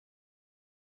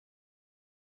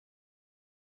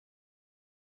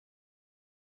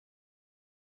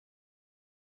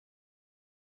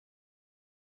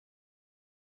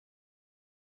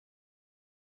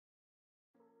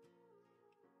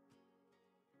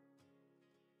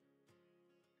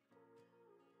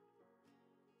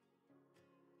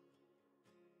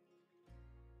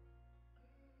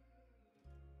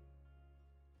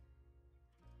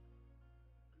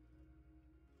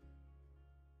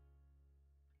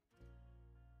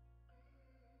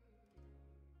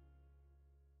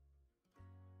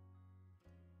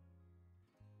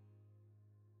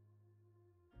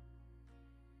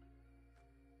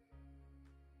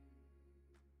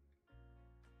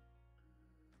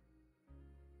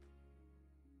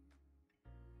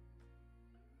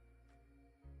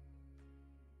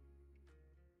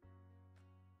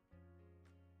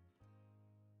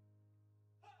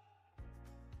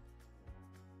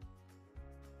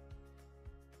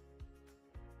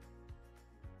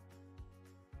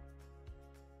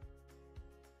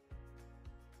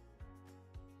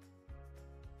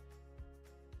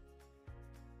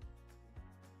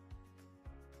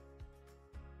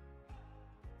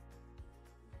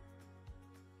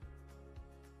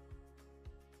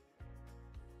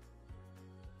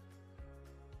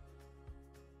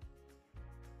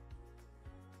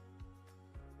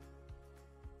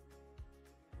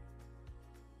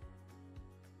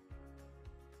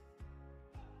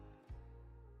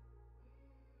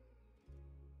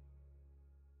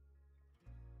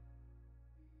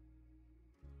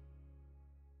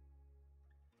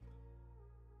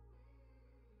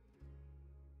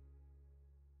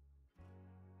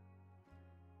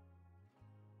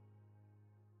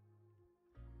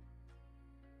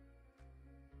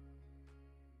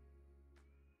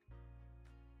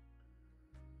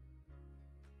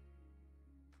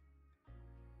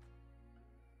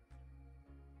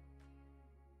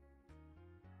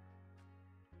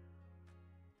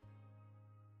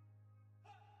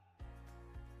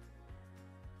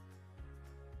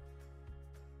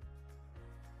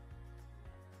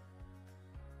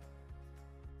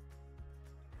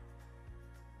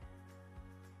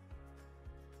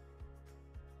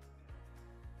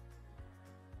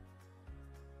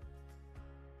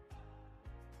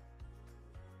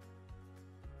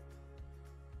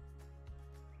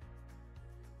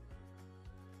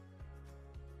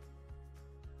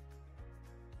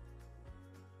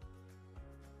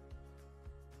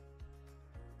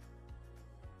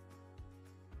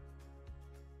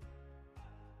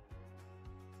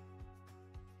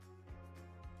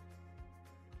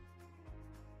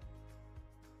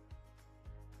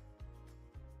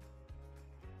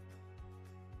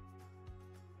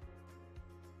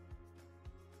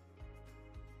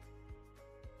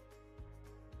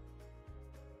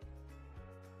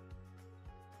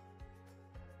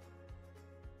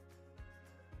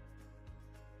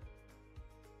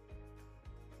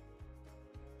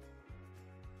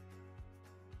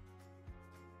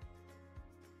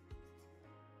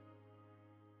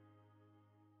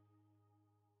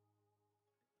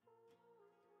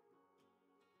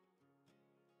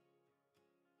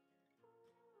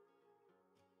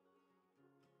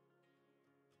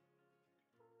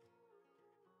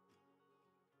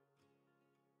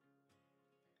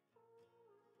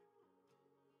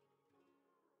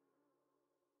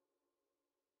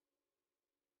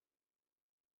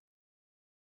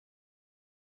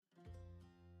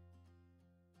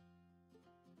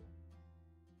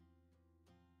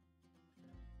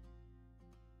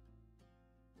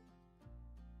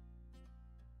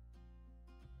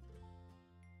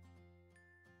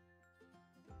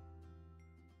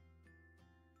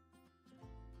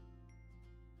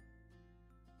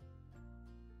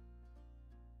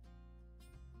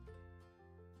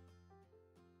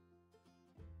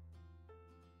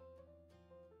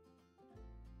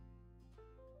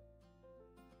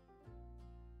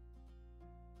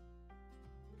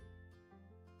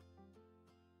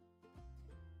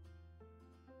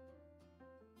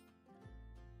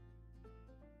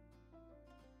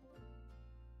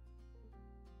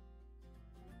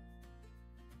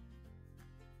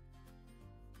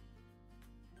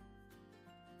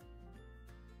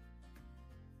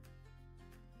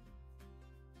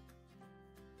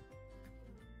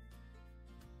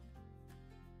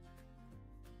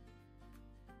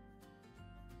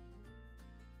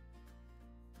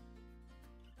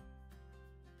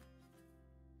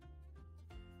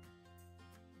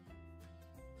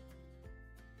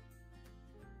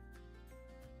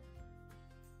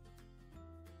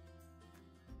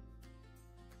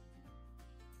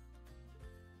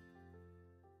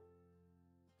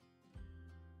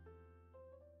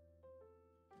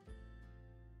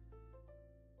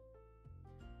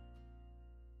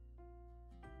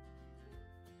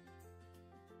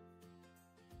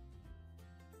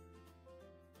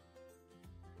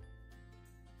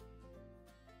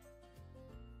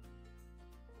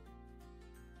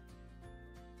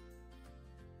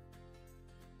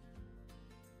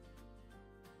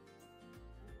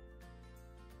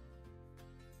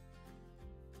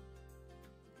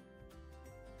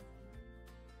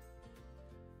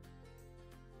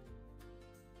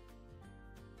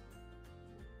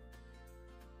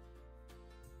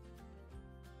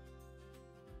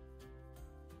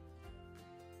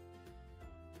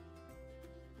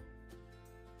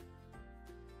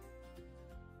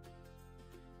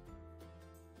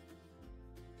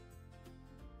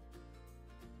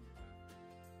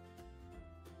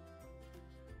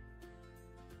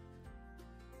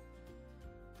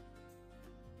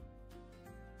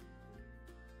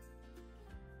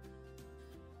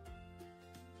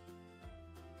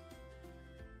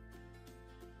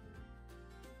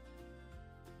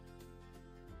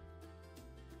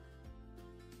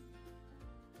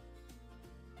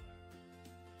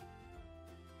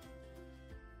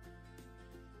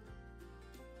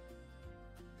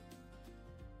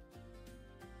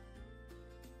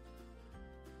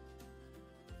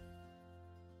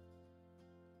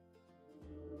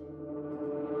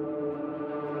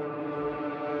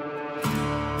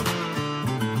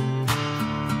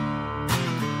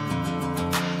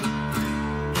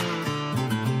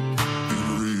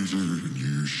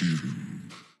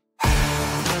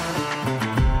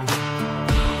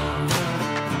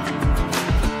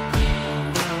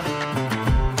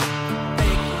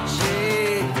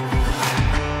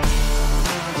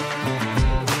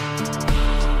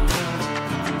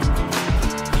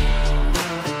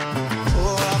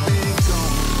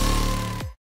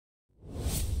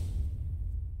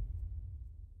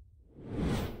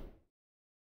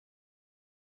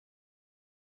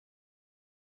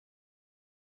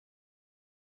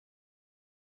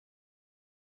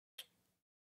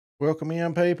Welcome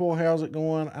in, people. How's it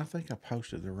going? I think I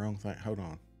posted the wrong thing. Hold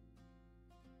on.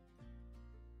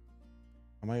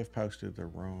 I may have posted the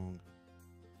wrong.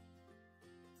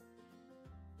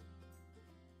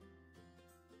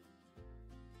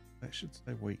 That should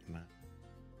say weeknight.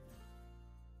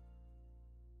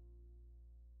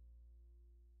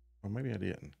 Or maybe I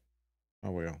didn't.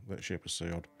 Oh well, that ship is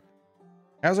sailed.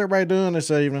 How's everybody doing this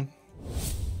evening?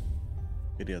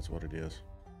 It is what it is.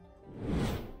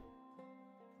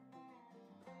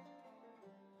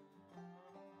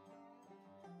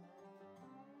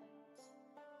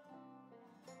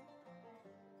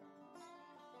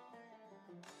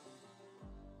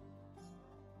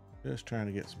 Just trying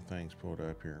to get some things pulled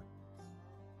up here.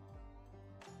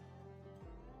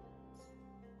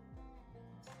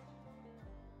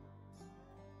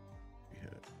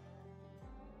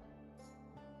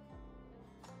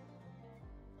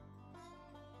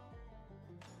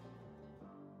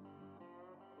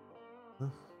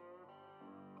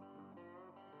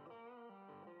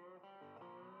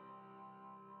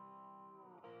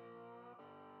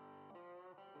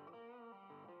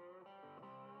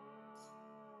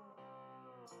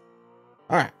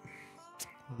 All right,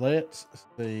 let's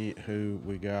see who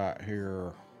we got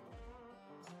here.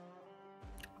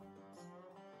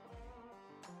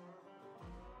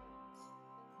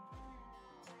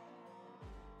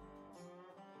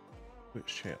 Which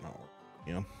chat not working?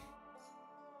 Yeah.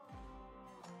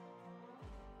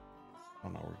 Oh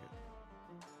no, we're good.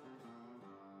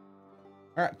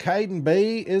 All right, Caden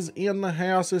B is in the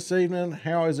house this evening.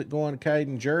 How is it going,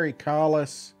 Caden? Jerry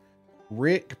Collis,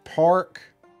 Rick Park,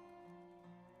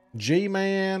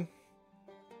 G-Man,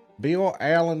 Bill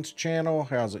Allen's channel.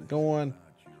 How's it going?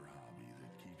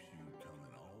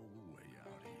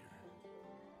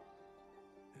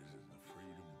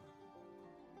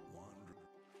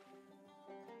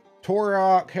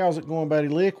 Torok, how's it going, buddy?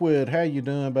 Liquid, how you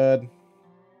doing, bud?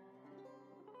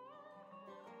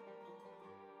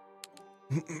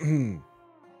 Okay,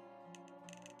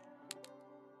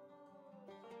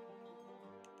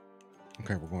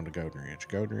 we're going to Golden Ridge.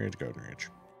 Golden Ridge, Golden Ridge.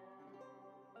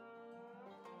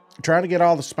 Trying to get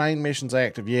all the Spain missions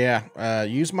active. Yeah,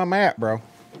 use my map, bro.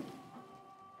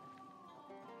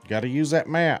 Got to use that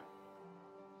map.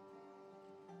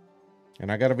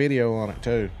 And I got a video on it,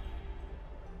 too.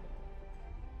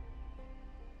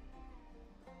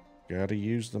 Got to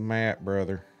use the map,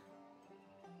 brother.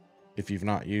 If you've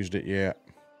not used it yet.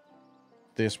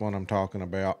 This one I'm talking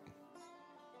about.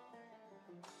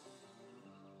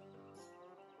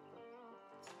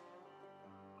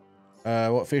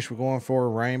 What fish we're going for?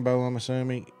 Rainbow, I'm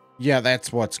assuming. Yeah,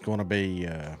 that's what's going to be.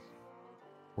 Where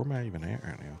am I even at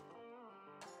right now?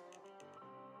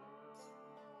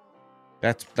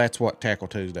 That's what Tackle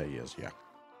Tuesday is. Yeah.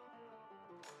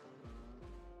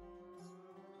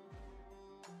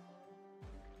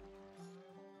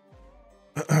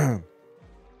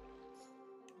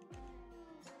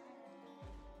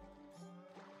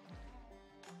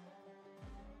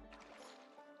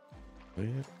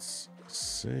 Let's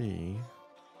see.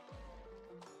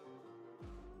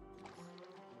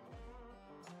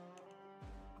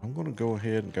 I'm going to go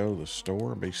ahead and go to the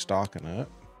store and be stocking up.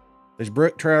 These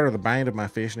brook trout are the bane of my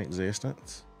fishing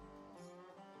existence.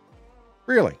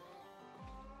 Really?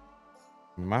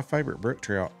 My favorite brook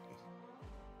trout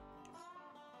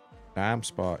dime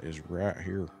spot is right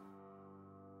here.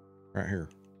 Right here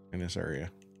in this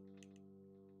area.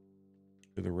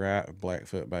 To the right of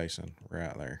Blackfoot Basin.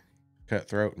 Right there.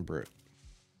 Cutthroat and brook.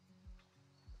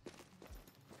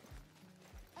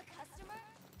 A customer?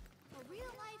 A real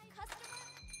life customer?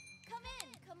 Come in,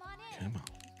 come on in. Come on.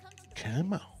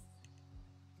 Come on.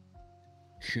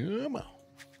 Come on.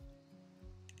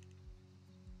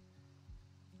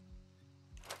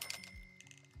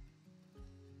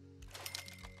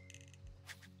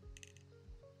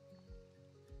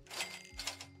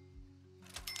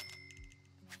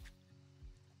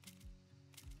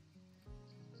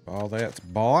 All that's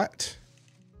bought.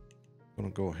 I'm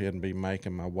going to go ahead and be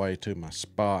making my way to my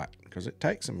spot because it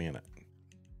takes a minute.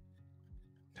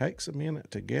 Takes a minute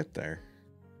to get there.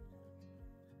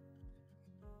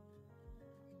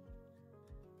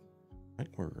 I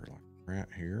think we're like right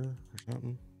here or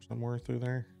something. Somewhere through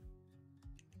there.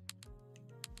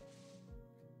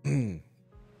 I'm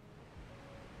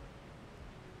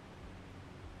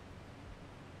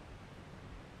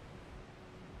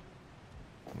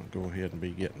gonna go ahead and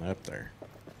be getting up there.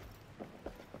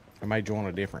 I may join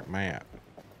a different map.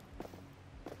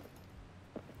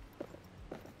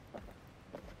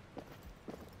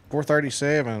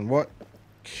 $437. What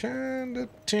kind of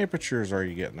temperatures are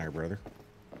you getting there, brother?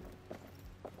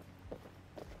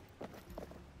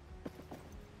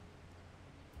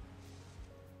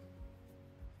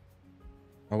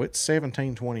 No, it's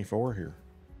 17:24 here.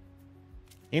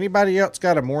 Anybody else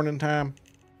got a morning time?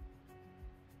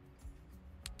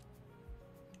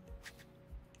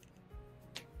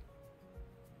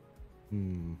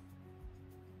 Hmm.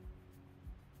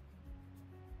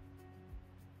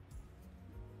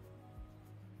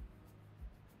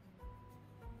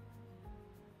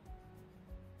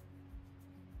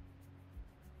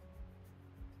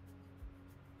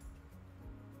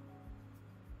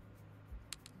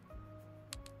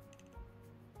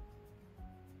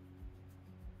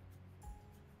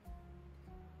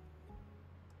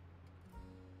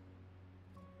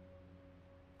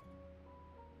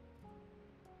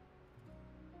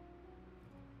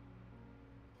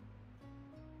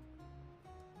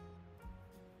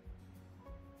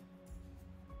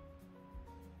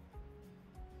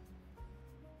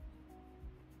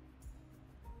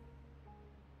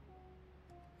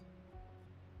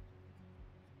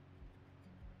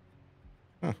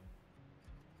 Huh.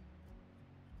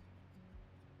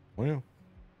 Well.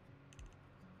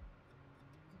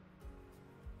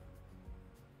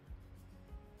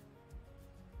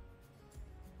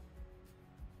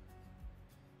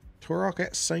 Turok,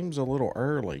 that seems a little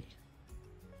early.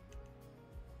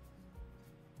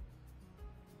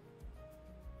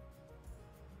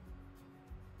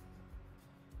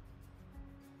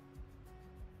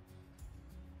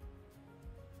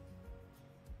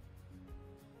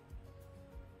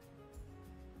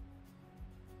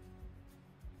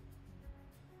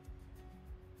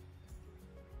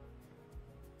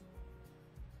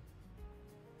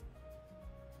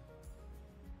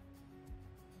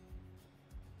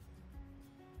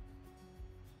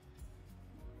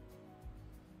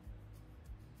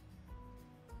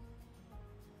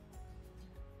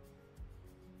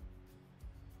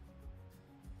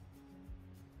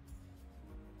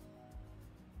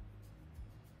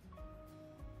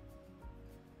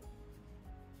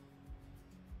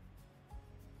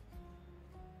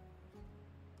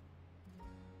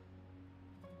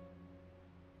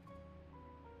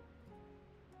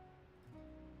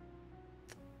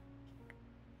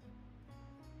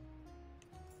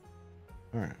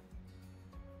 All right.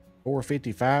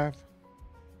 4:55.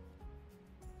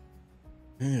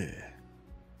 Yeah.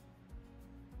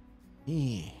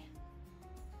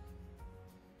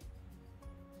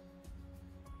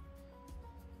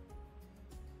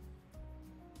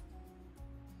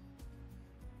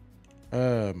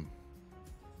 Um,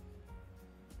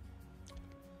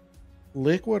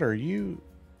 Liquid, are you?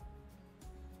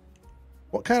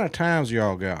 What kind of times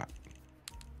y'all got?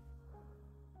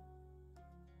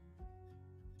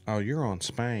 Oh, you're on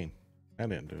Spain. I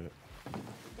didn't do it.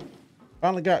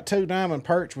 Finally got 2 diamond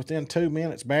perch within 2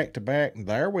 minutes back to back.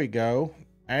 There we go.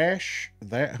 Ash,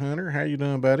 that hunter. How you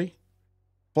doing, buddy?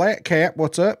 Flat Cap,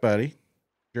 what's up, buddy?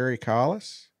 Jerry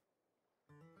Collis.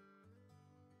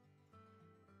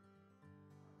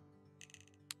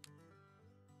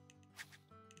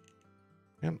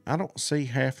 And I don't see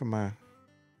half of my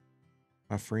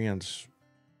friends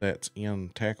that's in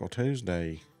Tackle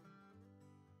Tuesday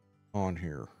on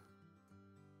here.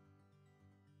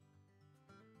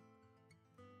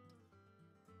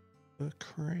 The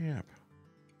crap.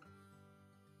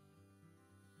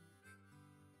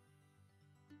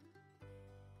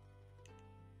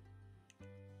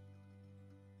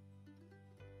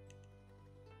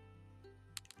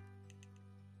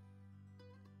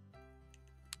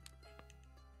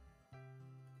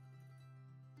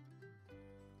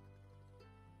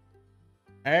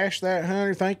 Ash, that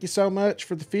hunter, thank you so much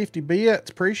for the 50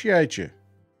 bits. Appreciate you.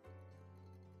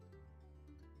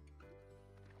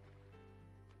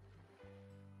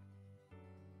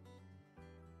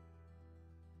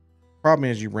 Problem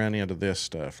is you run into this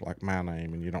stuff like my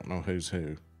name and you don't know who's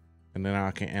who. And then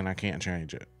I can't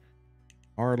change it.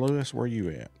 R. Lewis, where you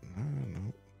at? I don't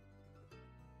know.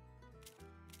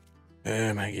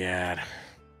 Oh my God.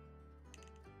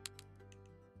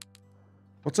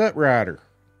 What's up, Ryder?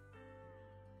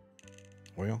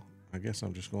 Well, I guess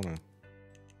I'm just gonna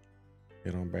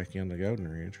get on back into Golden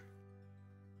Ridge.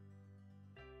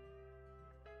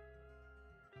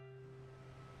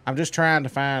 I'm just trying to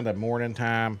find a morning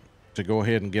time to go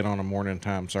ahead and get on a morning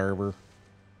time server.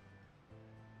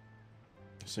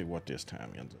 Let's see what this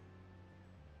time ends up.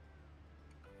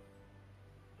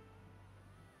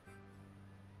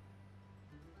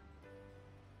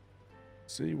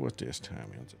 See what this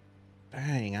time ends up.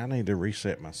 Dang, I need to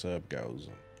reset my sub goals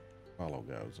and follow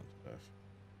goals and stuff.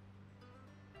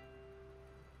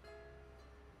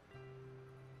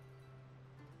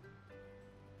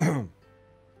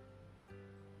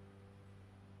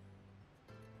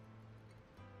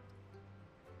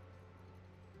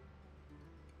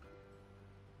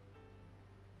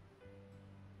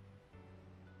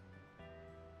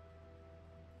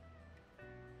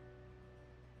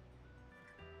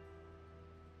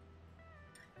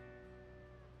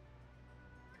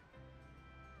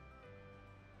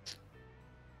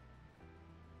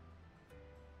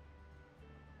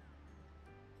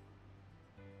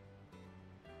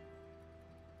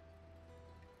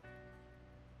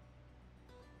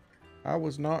 I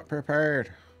was not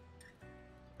prepared.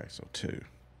 Okay, so 2.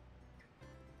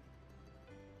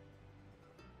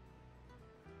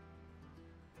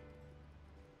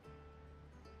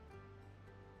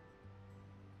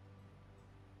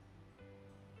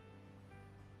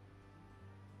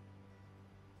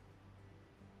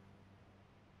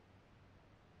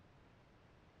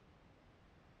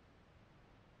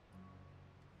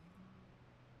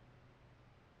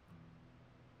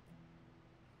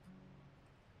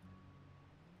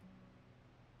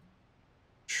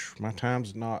 My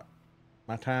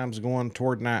time's going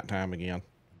toward nighttime again.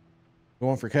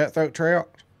 Going for cutthroat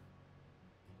trout.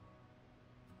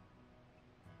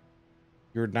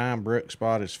 Your dime brook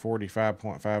spot is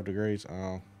 45.5 degrees.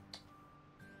 Oh.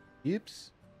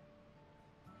 Oops.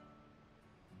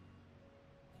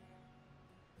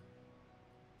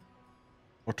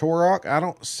 Well, Torok, I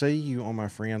don't see you on my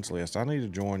friends list. I need to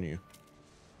join you.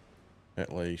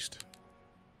 At least.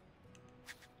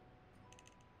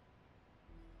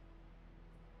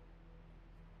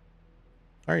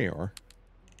 There you are.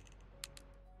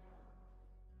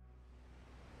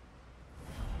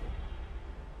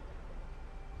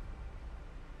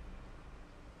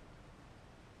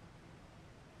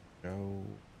 Go.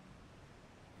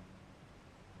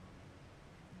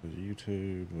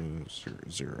 YouTube was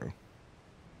 0.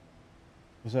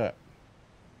 What's that?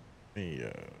 Me,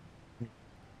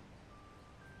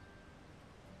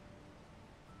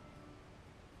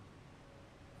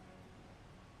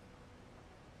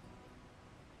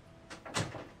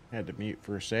 had to mute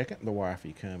for a second. The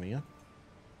wifey come in.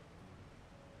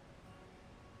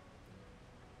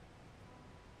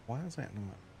 Why is that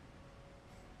not?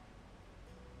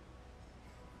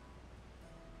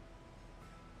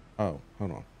 Oh,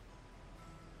 hold on.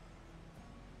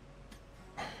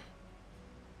 Okay,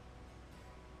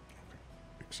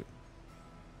 fix it.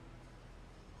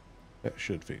 That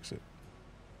should fix it.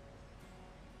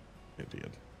 It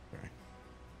did. Okay.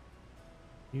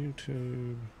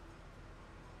 YouTube.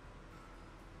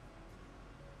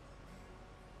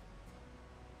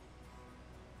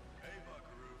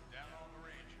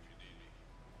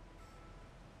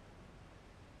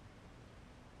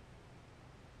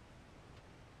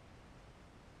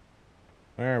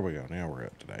 There we go. Now we're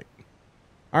up to date.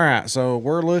 All right, so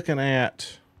we're looking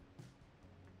at.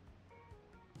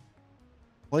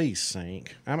 Please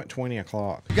sync. I'm at 20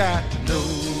 o'clock. Got to know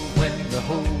when to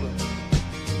hold up.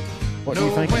 What do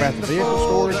you think about the vehicle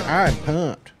storage? I'm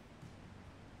pumped.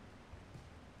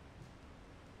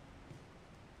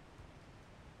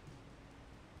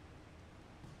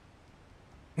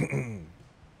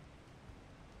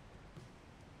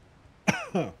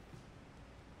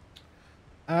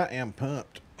 I am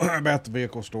pumped about the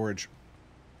vehicle storage.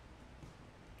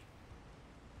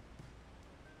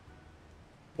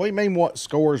 What do you mean what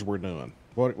scores we're doing?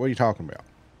 What are you talking about?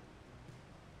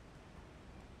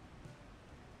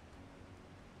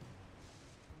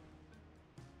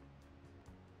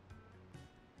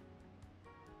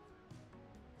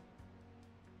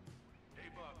 Hey,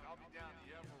 Buck, I'll be down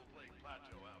the Emerald Lake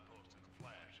Plateau outpost in a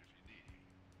flash if you need me.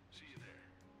 See you there.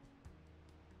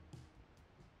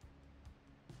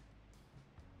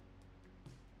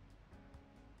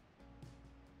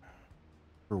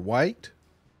 For weight?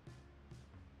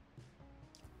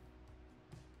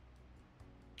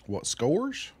 What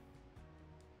scores?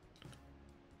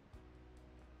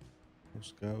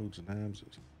 Those golds and dimes.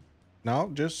 No,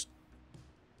 just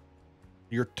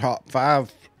your top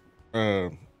 5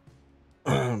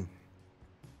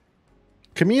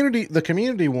 community. The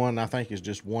community one, I think, is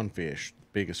just one fish,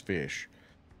 biggest fish.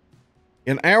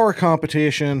 In our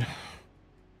competition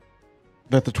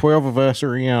that the 12 of us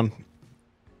are in,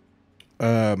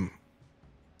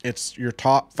 it's your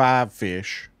top 5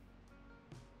 fish.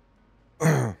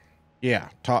 Yeah,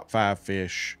 top 5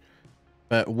 fish.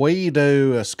 But we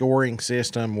do a scoring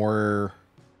system where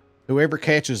whoever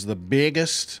catches the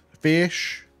biggest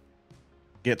fish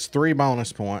gets 3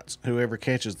 bonus points. Whoever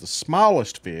catches the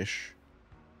smallest fish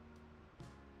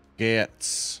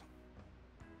gets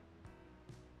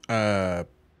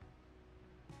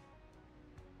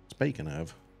speaking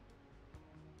of,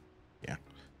 yeah,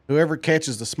 whoever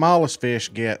catches the smallest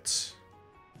fish gets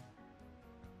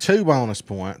 2 bonus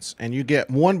points, and you get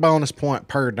 1 bonus point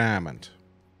per diamond.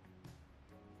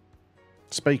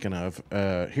 Speaking of,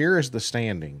 here is the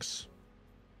standings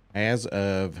as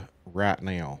of right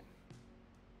now.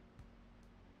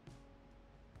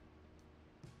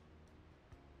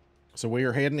 So we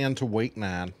are heading into week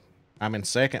 9. I'm in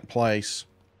 2nd place.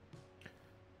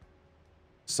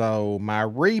 So my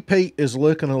repeat is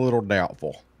looking a little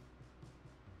doubtful.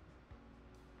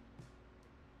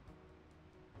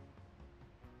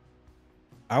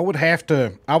 I would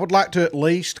like to at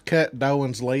least cut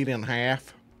Doan's lead in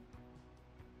half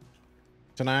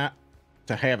tonight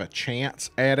to have a chance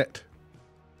at it.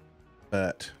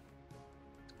 But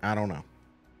I don't know.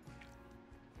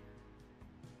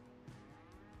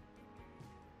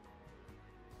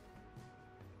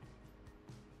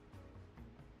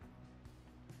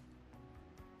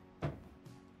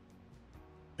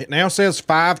 It now says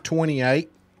 528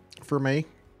 for me.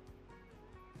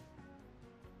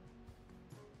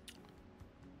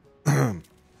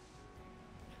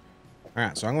 All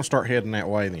right, so I'm going to start heading that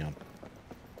way then.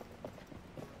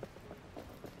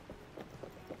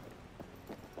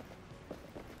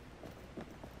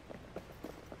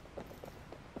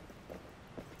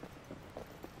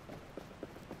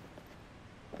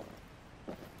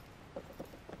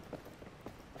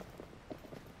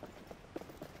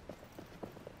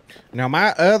 Now,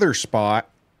 my other spot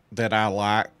that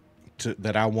I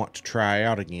that I want to try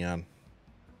out again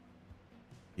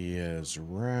is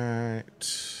right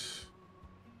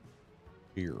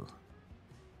here.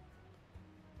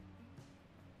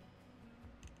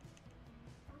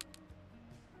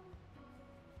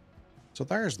 So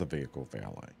there's the vehicle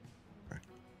valet. Okay.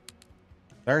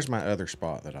 There's my other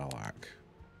spot that I like.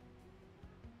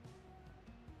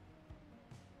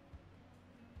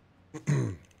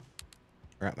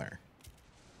 Right there.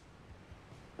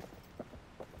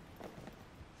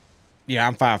 Yeah,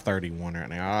 I'm 531 right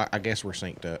now. I guess we're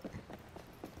synced up.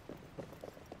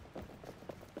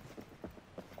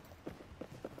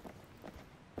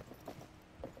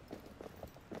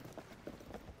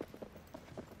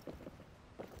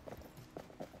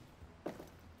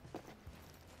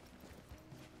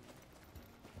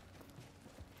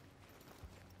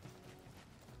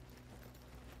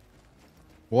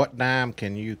 What dime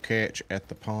can you catch at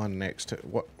the pond next to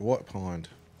what pond?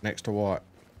 Next to what?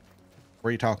 What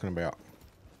are you talking about?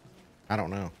 I don't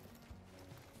know.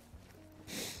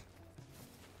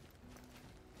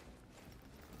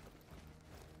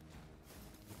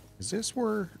 Is this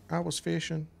where I was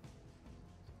fishing?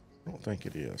 I don't think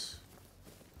it is.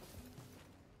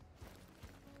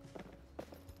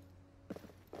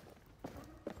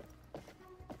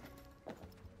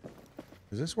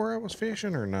 Is this where I was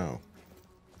fishing or no?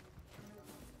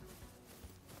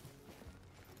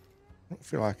 I don't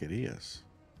feel like it is.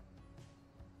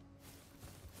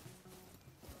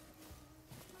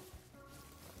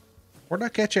 Where'd I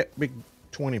catch that big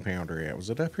 20-pounder at? Was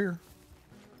it up here?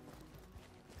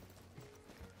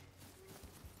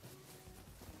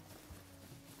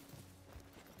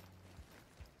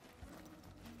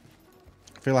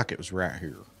 I feel like it was right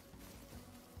here.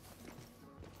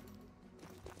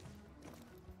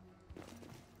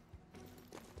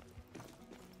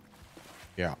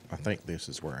 Yeah, I think this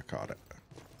is where I caught it.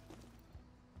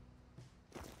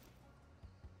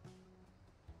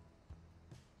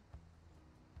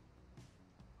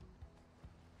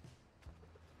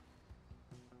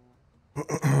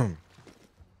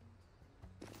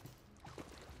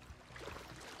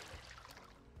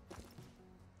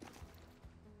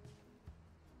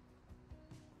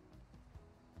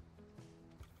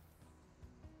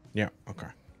 Yeah, okay.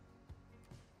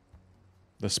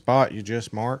 The spot you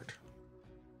just marked?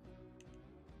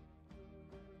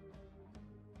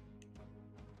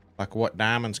 Like what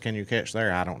diamonds can you catch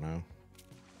there? I don't know.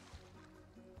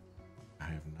 I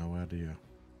have no idea.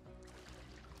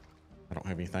 I don't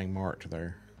have anything marked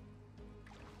there.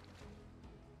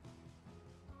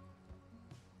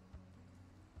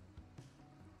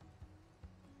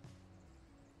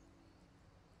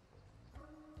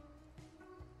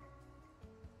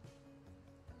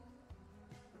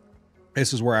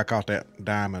 This is where I caught that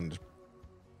diamond.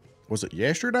 Was it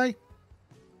yesterday?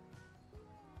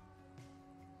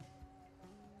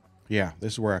 Yeah,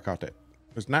 this is where I caught that.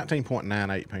 It was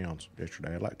 19.98 pounds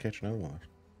yesterday. I'd like to catch another one.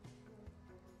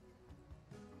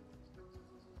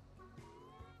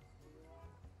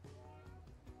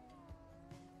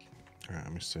 All right,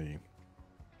 let me see.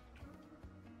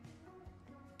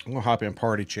 I'm going to hop in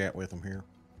party chat with them here.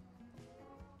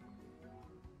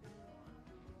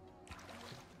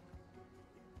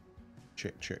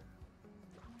 Check.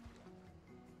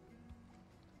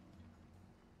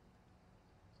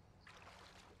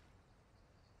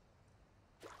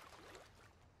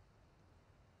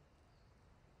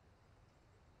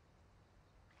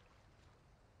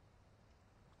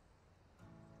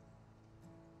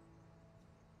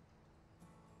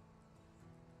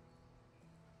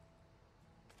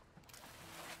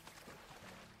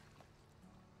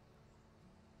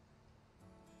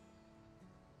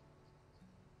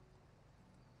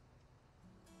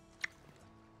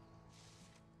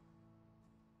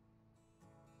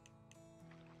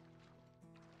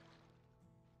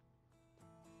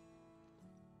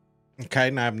 Okay,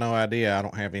 and I have no idea. I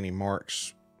don't have any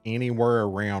marks anywhere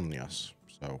around this,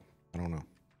 so I don't know.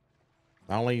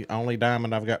 The only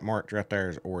diamond I've got marked right there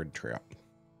is Ord trout,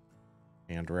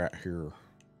 and right here,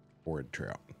 Ord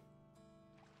trout.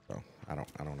 So I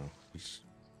don't know.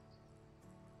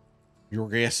 Your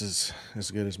guess is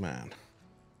as good as mine.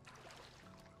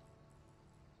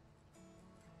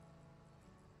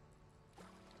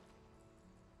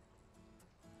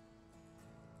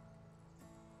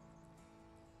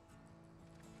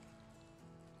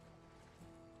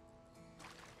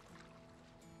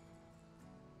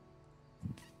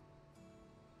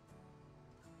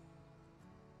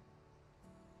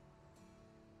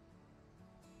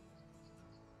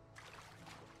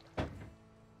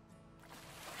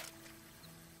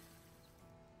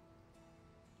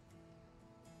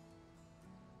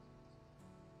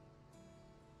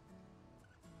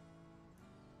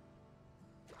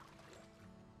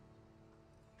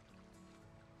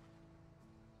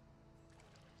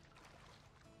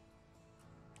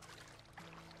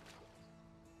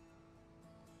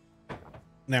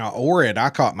 Now, Orid, I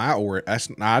caught my Orid.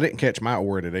 I didn't catch my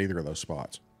Orid at either of those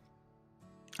spots.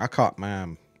 I caught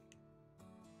mine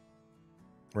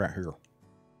right here.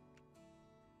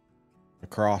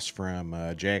 Across from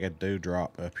Jagged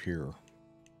Dewdrop up here.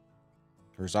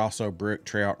 There's also brook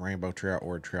trout, rainbow trout,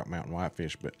 Orid trout, mountain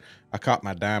whitefish, but I caught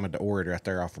my diamond Orid right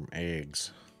there off from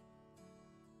eggs.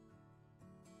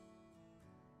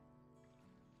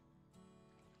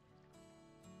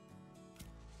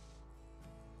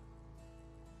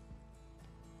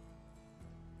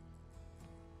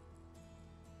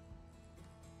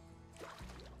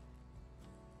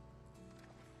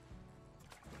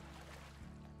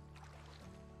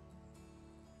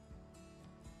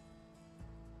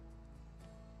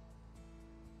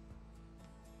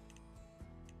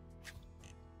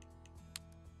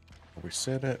 Are we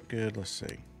set up good? Let's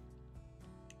see.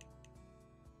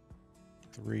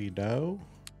 3 dough.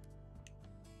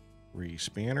 3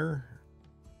 spinner.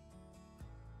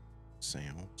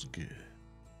 Sounds good.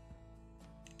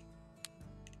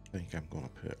 I think I'm going to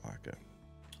put like a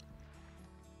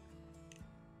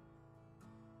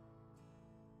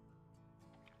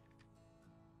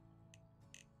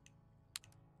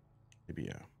maybe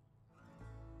a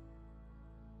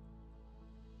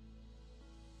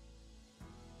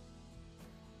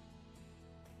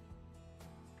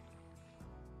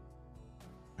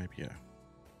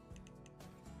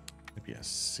maybe a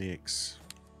 6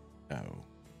 dough.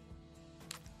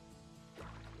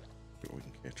 See what we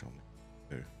can catch on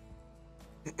there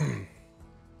too.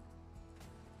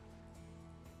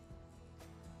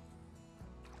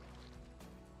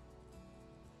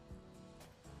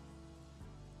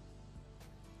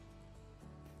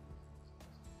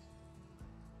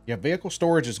 Yeah, vehicle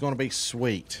storage is going to be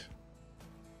sweet.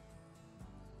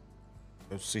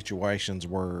 Those situations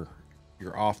where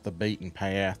you're off the beaten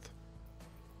path,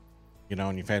 you know,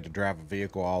 and you've had to drive a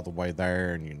vehicle all the way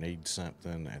there and you need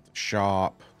something at the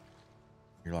shop.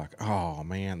 You're like, oh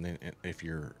man, then if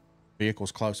your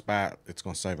vehicle's close by, it's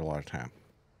going to save a lot of time.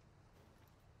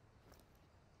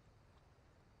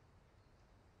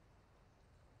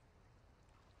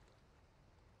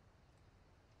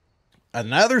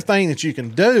 Another thing that you can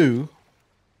do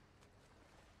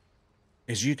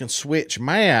is you can switch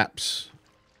maps,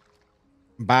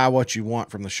 buy what you want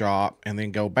from the shop, and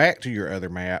then go back to your other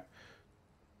map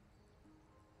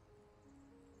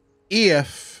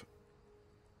if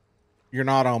you're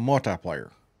not on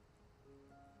multiplayer.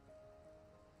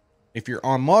 If you're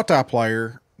on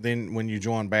multiplayer, then when you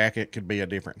join back, it could be a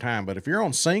different time. But if you're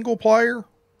on single player,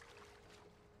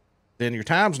 then your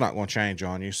time's not going to change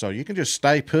on you. So you can just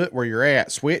stay put where you're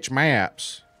at, switch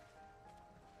maps,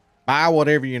 buy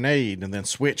whatever you need, and then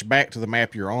switch back to the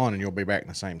map you're on, and you'll be back in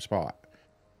the same spot.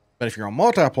 But if you're on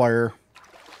multiplayer,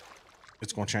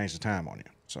 it's going to change the time on you.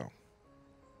 So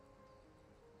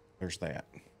there's that.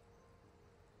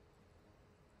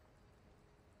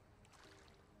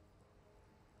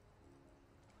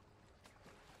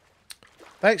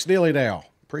 Thanks, Dilly Dow.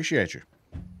 Appreciate you.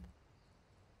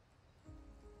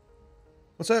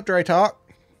 What's up, Dre Talk?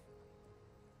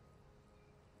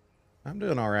 I'm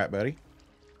doing all right, buddy.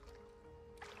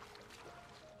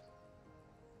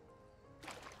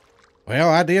 Well,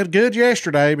 I did good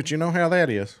yesterday, but you know how that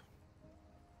is.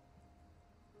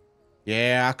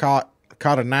 Yeah, I caught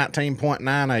a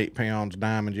 19.98 pounds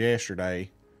diamond yesterday.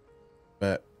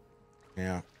 But,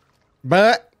 yeah.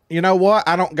 But, you know what?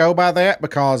 I don't go by that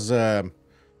because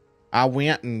I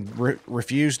went and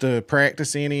refused to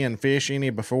practice any and fish any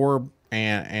before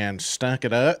and stunk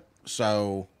it up.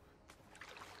 So,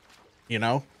 you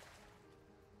know,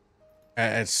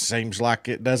 It seems like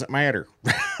it doesn't matter.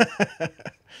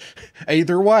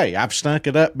 Either way, I've stunk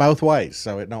it up both ways,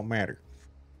 so it don't matter.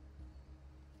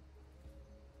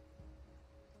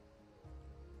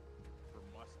 For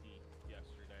muskie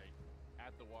yesterday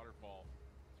at the waterfall,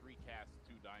 3 casts,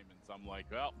 2 diamonds. I'm like,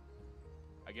 well,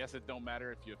 I guess it don't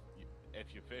matter if you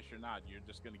fish or not. You're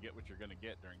just gonna get what you're gonna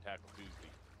get during Tackle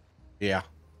Tuesday. Yeah.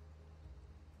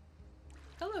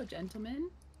 Hello, gentlemen.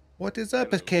 What is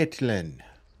up, Caitlin?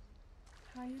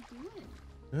 How you doing?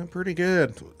 I'm pretty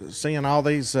good. Seeing all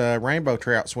these rainbow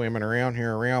trout swimming around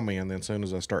here around me, and then as soon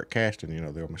as I start casting, you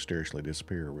know, they'll mysteriously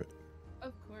disappear. But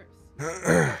Of course.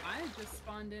 I just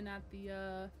spawned in at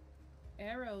the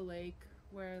Arrow Lake,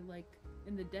 where like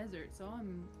in the desert, so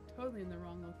I'm totally in the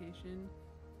wrong location.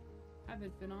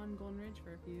 Haven't been on Golden Ridge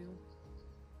for a few.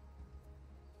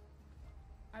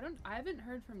 I haven't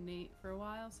heard from Nate for a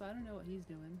while, so I don't know what he's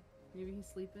doing. Maybe he's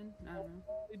sleeping. I don't know.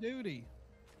 Duty.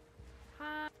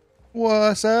 Hi.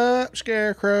 what's up,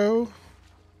 Scarecrow?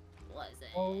 Was it?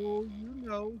 Oh, you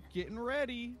know, getting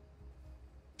ready.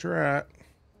 That's right.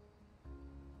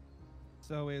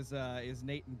 So is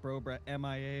Nate and Brobra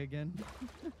MIA again?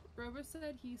 Brober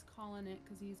said he's calling it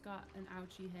because he's got an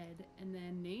ouchie head, and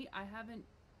then Nate, I haven't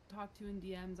talked to in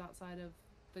DMs outside of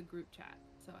the group chat,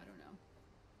 so I don't know.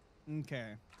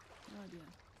 Okay. No idea.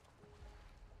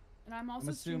 And I'm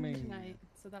also streaming assuming- tonight,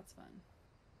 so that's fun.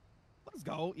 Let's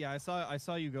go. Yeah, I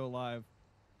saw you go live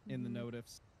in the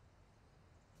notifs.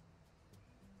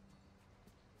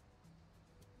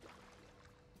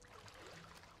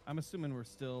 I'm assuming we're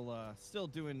still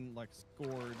doing like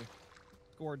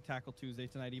scored Tackle Tuesday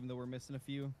tonight, even though we're missing a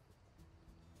few.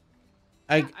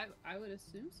 Hey, I would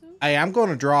assume so. hey, I'm going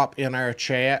to drop in our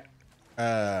chat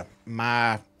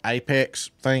my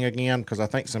Apex thing again because I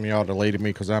think some of y'all deleted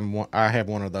me because I have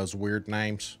one of those weird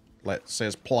names that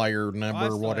says player number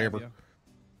or still have whatever. you.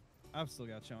 I've still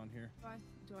got you on here.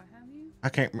 Do I have you? I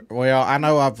can't. Well, I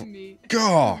know I've. Me.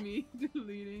 God. Me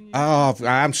deleting you. Oh,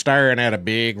 I'm staring at a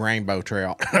big rainbow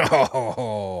trout.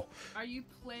 Oh, Are you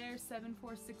player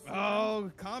 7460?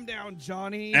 Oh, calm down,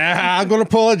 Johnny. I'm gonna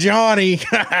pull a Johnny.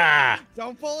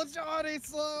 Don't pull a Johnny,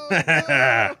 Slone.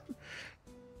 No.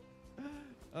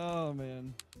 Oh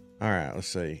man. All right, let's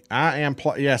see. I am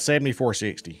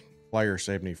 7460. Player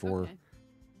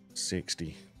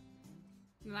 7460.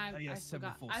 And I, Oh, yeah, I still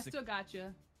got 7460. you.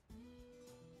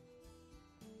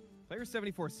 Player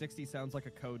 7460 sounds like a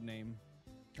code name.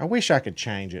 I wish I could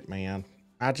change it, man.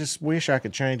 I just wish I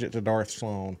could change it to Darth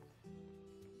Slone.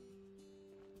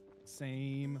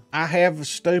 Same. I have a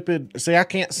stupid. See, I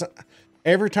can't.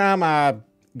 Every time I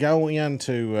go in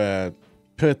to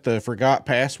put the forgot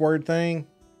password thing,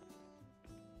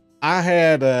 I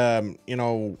had, you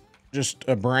know, just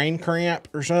a brain cramp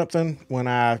or something when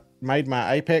I made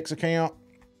my Apex account.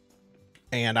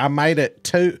 And I made it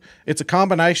it's a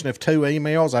combination of 2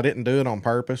 emails. I didn't do it on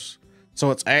purpose. So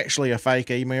it's actually a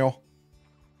fake email.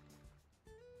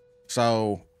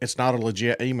 So it's not a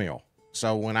legit email.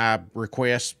 So when I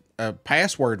request a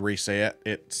password reset,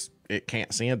 it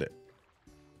can't send it.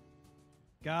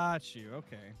 Got you.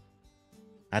 Okay.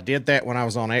 I did that when I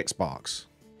was on Xbox.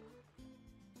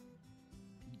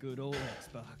 Good old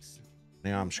Xbox.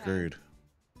 Now I'm screwed.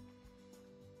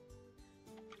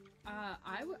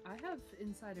 I have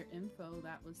insider info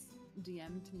that was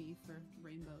DM'd to me for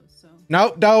rainbows, so.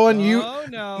 Nope, Doan, you. Oh,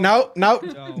 no. Nope.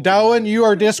 Don't. Doan, you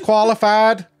are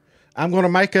disqualified. I'm going to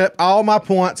make up all my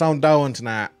points on Doan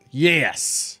tonight.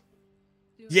 Yes.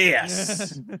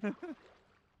 Yes.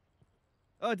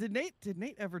 Oh, did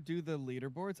Nate ever do the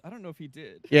leaderboards? I don't know if he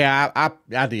did. Yeah,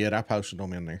 I did. I posted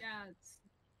them in there. Yeah,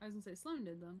 I was gonna say Slone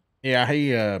did them.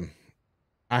 Yeah,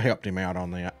 I helped him out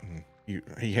on that. And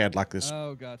he had like this.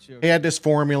 Oh, got you. He had this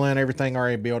formula and everything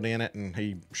already built in it, and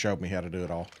he showed me how to do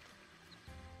it all.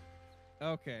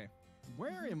 Okay.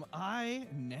 Where am I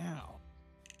now?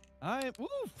 I'm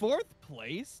 4th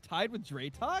place, tied with Dre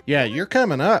Talk. Yeah, you're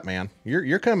coming up, man.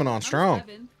 You're coming on I'm strong.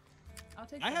 7. I'll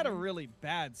take. I had a 7. really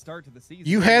bad start to the season.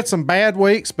 You had some bad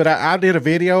weeks, but I did a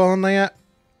video on that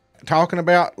talking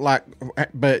about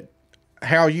but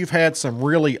how you've had some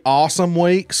really awesome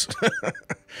weeks.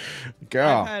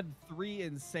 God. I've had 3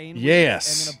 insane Yes.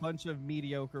 weeks and then a bunch of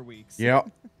mediocre weeks. Yep.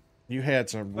 You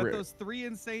had some. But those 3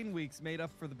 insane weeks made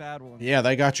up for the bad ones. Yeah,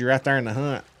 they got you right there in the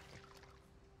hunt.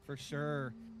 For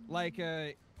sure. Like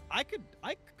I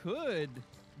could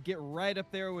get right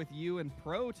up there with you and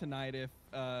Pro tonight if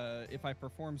I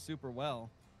perform super well.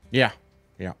 Yeah.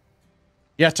 Yeah.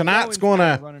 Yeah, tonight's Rowan's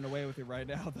gonna kinda running away with it right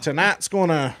now. Though. tonight's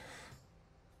gonna,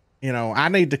 you know, I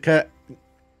need to cut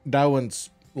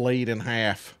Doan's lead in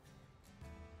half.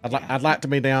 I'd like to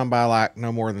be down by like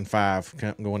no more than 5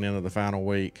 going into the final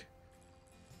week.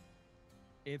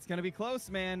 It's gonna be close,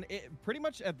 man. Pretty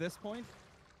much at this point,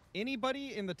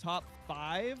 anybody in the top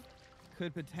 5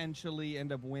 could potentially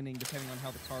end up winning, depending on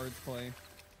how the cards play.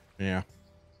 Yeah.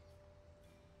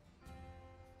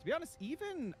 To be honest,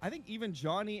 I think even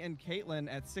Johnny and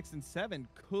Caitlin at 6 and 7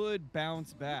 could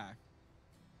bounce back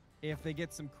if they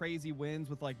get some crazy wins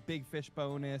with like big fish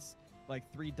bonus,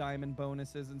 like 3 diamond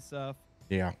bonuses and stuff.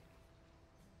 Yeah.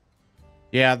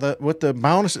 Yeah, with the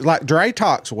bonuses, like Dre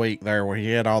Talk's week there where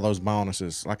he had all those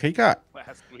bonuses. Like he got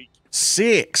Last week.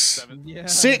 6 Yeah.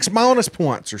 6 bonus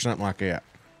points or something like that.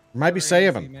 Maybe Crazy,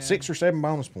 7. man. 6 or 7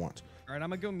 bonus points. All right, I'm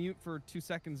gonna go mute for 2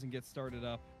 seconds and get started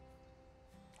up.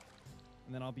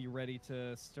 And then I'll be ready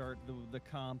to start the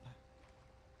comp.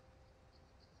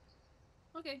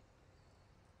 Okay.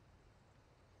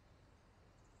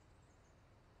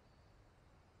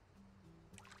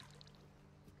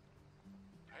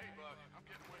 Hey, Buck, I'm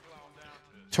getting wiggle on down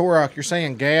to Torok, you're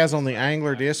saying Gaz on the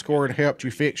Angler Discord helped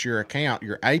you fix your account,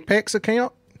 your Apex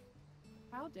account?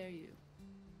 How dare you?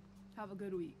 Have a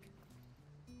good week.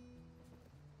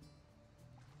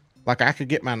 Like I could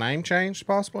get my name changed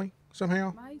possibly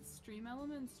somehow? My stream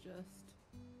elements just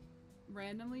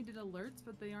randomly did alerts,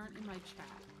 but they aren't in my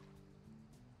chat.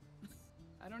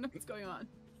 I don't know what's going on.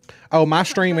 Oh, my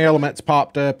stream elements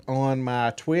popped up on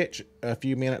my Twitch a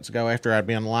few minutes ago after I'd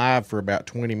been live for about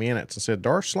 20 minutes and said,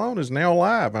 Darth Slone is now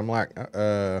live. I'm like,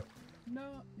 No.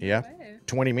 yeah. Way.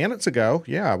 20 minutes ago.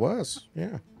 Yeah, I was.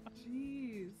 Yeah.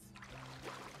 Jeez.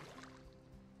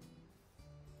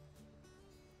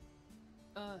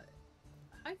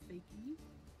 Hi, Fakey.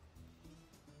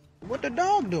 What the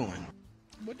dog doing?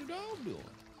 What the dog doing?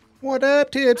 What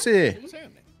up, Tipsy? What's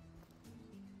happening?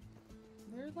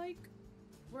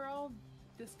 We're all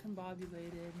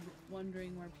discombobulated,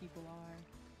 wondering where people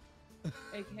are.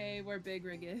 AKA where Big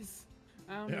Rig is.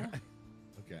 I don't know.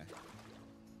 Okay.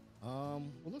 Well,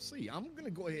 let's see. I'm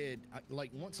gonna go ahead.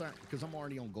 Because I'm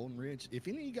already on Golden Ridge. If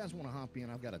any of you guys want to hop in,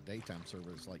 I've got a daytime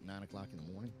server. It's like 9 o'clock in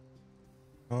the morning.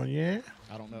 Oh, yeah?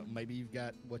 I don't know. Maybe you've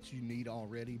got what you need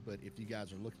already, but if you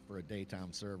guys are looking for a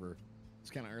daytime server, it's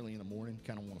kind of early in the morning.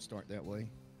 Kind of want to start that way.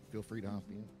 Feel free to hop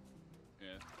in.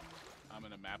 Yeah. I'm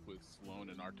in a map with Slone,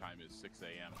 and our time is 6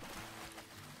 a.m.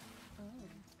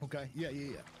 Oh. Okay. Yeah.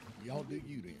 Y'all do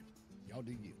you then. Y'all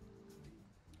do you.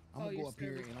 I'm gonna go up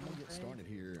here and I'm gonna get started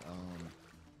here.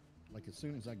 Like as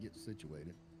soon as I get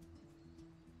situated.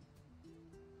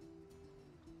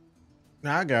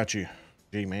 I got you,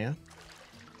 G-Man.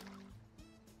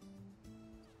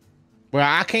 Well,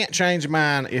 I can't change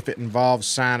mine if it involves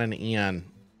signing in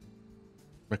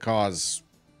because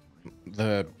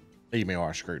the email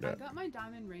I screwed I up. got my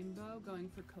diamond rainbow going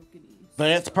for kokanee.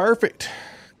 That's perfect,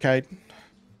 Caden.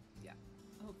 Yeah.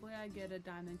 Hopefully I get a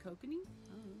diamond kokanee.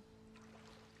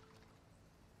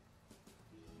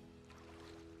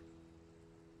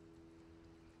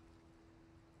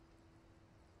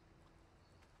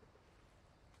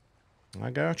 Oh. I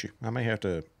got you. I may have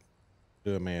to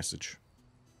do a message.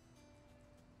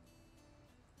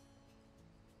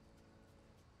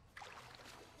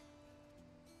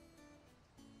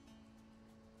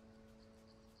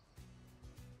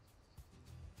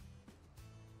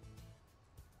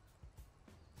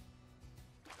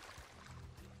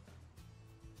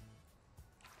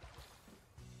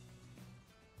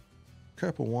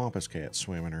 Couple wampus cats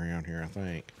swimming around here, I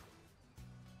think.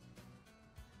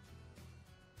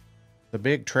 The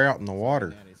big trout in the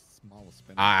water.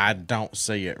 I don't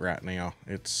see it right now.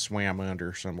 It's swam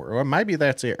under somewhere. Well, maybe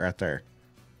that's it right there.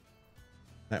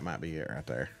 That might be it right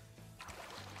there.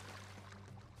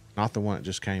 Not the one that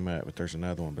just came up, but there's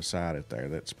another one beside it there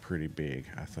that's pretty big,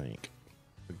 I think.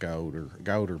 The gold or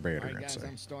better, All right, I'd guys, say.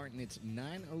 I'm starting. It's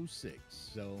 9:06,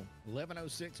 so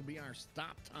 11:06 will be our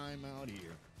stop time out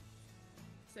here.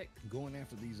 Sick. Going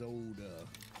after these old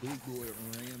big boy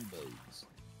Rambos.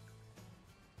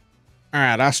 All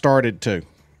right, I started too.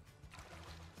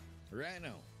 Right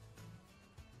now.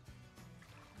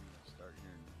 Start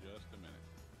here in just a minute.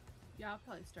 Yeah, I'll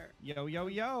probably start. Yo, yo,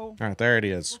 yo. All right, there it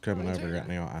is, coming over right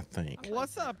now, I think.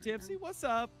 What's up, Tipsy? What's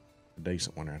up? A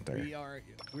decent one right there.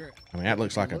 We're I mean, that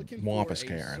looks like a looking wampus for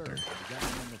cat right server. there. We got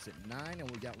one that's at 9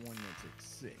 and we got one that's at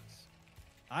 6.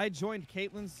 I joined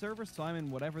Caitlin's server, so I'm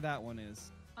in whatever that one is.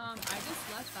 I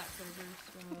just left that server,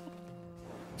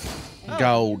 so.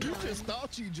 Gold. You just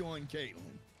thought you joined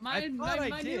Caitlin. My I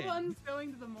new did. one's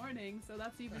going to the morning, so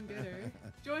that's even gooder.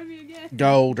 Join me again.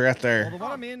 Gold right Well, there. the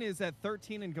one I'm in is at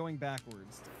 13 and going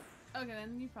backwards. Okay,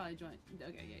 then you probably joined.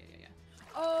 Okay, yeah.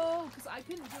 Oh, because I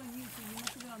couldn't join you, so you must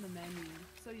have been on the menu.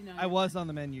 So you know. I was on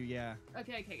the menu, yeah.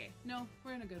 Okay. No,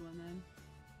 we're in a good one then.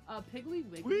 Piggly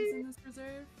Wiggly's in this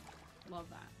reserve. Love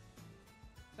that.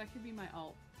 That could be my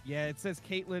alt. Yeah, it says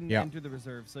Caitlin Yeah. enter the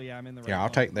reserve. So yeah, I'm in the right. Yeah, I'll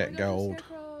one. take Oh that my gosh, gold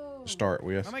Scarecrow. to start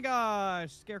with. Oh my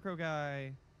gosh, Scarecrow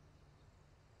guy.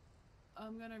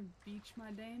 I'm gonna beach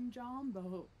my Dame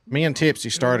Jumbo. Me and Tipsy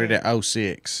started at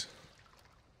 06.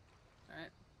 Alright.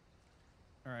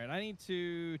 All right, I need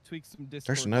to tweak some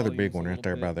Discord. There's another big volumes a one right little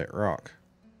there bit. by that rock.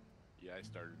 Yeah, I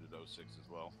started at 06 as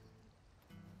well.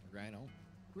 Right on.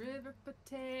 River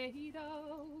potato.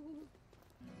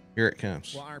 Here it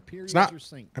comes. Well, our periods not- are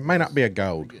synced. It may not be a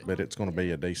gold, Pretty good. but it's going to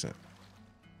be a decent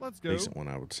Let's go. one,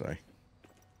 I would say.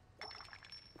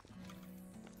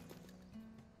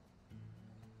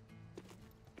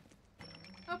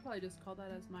 I'll probably just call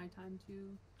that as my time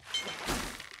too.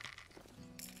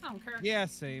 I don't care. Yeah,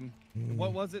 same.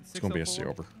 What was it? It's going to be a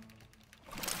 604? silver.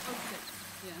 Okay.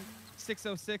 Yeah.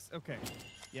 606. Okay.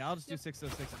 Yeah, I'll just do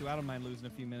 606 too. I don't mind losing a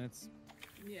few minutes.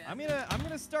 Yeah. I'm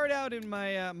gonna start out in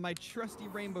my my trusty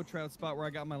rainbow trout spot where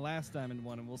I got my last diamond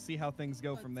one, and we'll see how things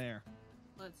go from there.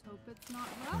 Let's hope it's not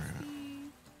rusty.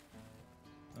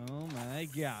 Oh my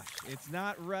gosh, it's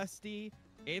not rusty,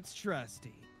 it's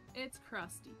trusty. It's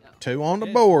crusty though. 2 on the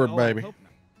It's- board, oh, baby.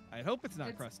 I hope it's not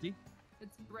It's- crusty.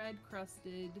 It's bread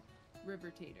crusted river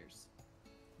taters.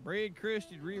 Bread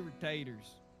crusted river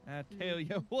taters. I tell you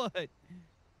Mhm. what.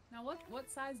 Now what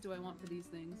size do I want for these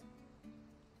things?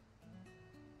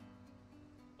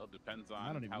 Well, it depends I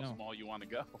on don't even how know. small you want to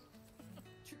go.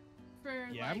 For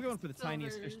Yeah, like, I'm going for the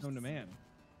tiniest fish known to silvers. man.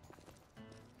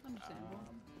 Understandable.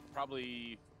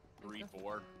 Probably 3,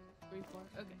 4. 3, 4.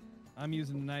 Okay. I'm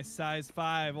using a nice size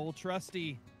 5, old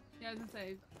trusty. Yeah, I was gonna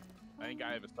say. I think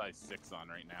I have a size 6 on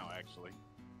right now, actually. So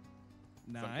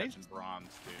I'm Nice. catching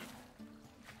bronze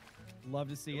too. Love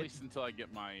to see At it. least until I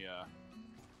get my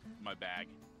my bag.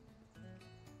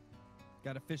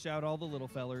 Got to fish out all the little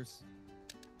fellers.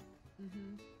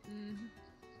 Mhm. Mhm.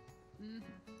 Mhm.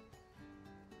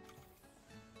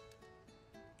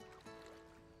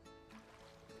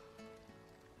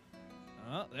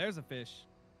 Oh, there's a fish.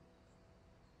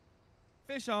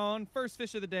 Fish on. First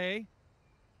fish of the day.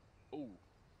 Oh,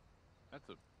 that's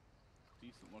a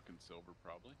decent looking silver,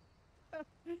 probably.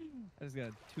 I just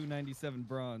got 297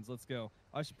 bronze. Let's go.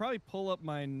 I should probably pull up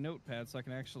my notepad so I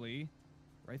can actually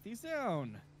write these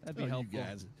down. That'd be Oh, helpful.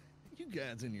 you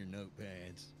guys in your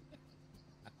notepads.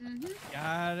 Mhm.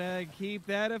 Gotta keep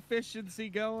that efficiency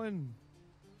going.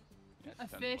 Yeah, A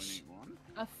fish. 10.81.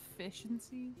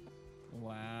 Efficiency.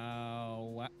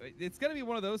 Wow. It's gonna be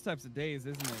one of those types of days,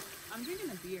 isn't it? I'm drinking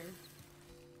a beer.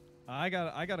 I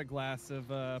got a glass of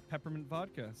peppermint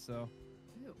vodka, so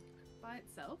Ew. By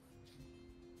itself.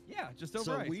 yeah, just over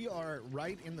So ice. we are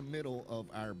right in the middle of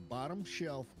our bottom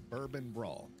shelf bourbon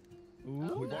brawl. Ooh.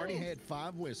 Oh, We've already nice. had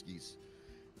 5 whiskeys.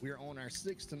 We're on our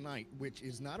 6th tonight, which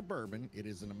is not a bourbon. It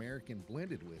is an American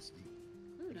blended whiskey.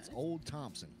 Ooh, It's nice. Old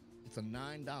Thompson. It's a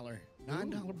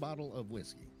 $9 bottle of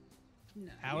whiskey.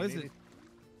 Nice. How And is it?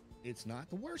 It's not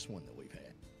the worst one that we've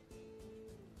had.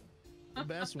 The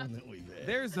best one that we've had.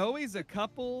 There's always a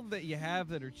couple that you have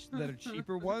that are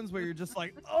cheaper ones where you're just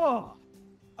like, oh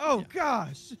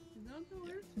gosh. Not the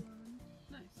worst one.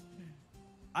 Nice.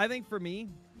 I think for me,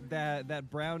 that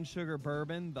brown sugar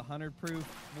bourbon, the 100 proof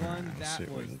one, Let's see that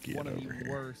if we was can get one of over the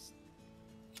here. worst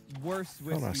Thought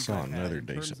I whiskeys saw I've had another in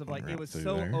terms decent of one like right it was through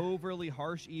so there. overly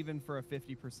harsh even for a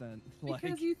 50%. Like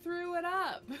Because you threw it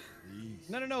up.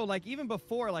 Jeez. no, like even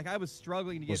before, like I was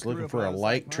struggling to get Was through looking it, for but I a was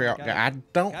lake like, trout. gotta- I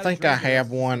don't gotta think I drink this.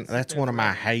 have one. Sit That's there one of my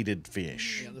forever. hated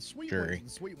fish. Yeah, the sweet Jerry. ones. The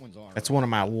sweet ones are. That's one of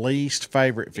my least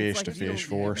favorite It's fish like to if you don't fish get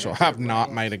for, it, so that's I've right.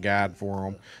 not made a guide for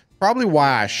them. Probably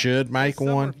why I should make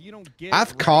Summer, one. if you don't get it I've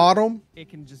right, caught them. It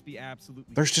can just be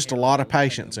absolutely. There's just a lot of terrible.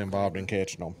 patience involved in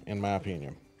catching them, in my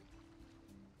opinion.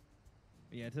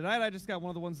 Yeah, tonight I just got one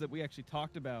of the ones that we actually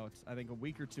talked about, I think a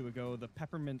week or two ago, the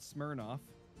peppermint Smirnoff.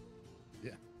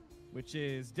 Yeah. Which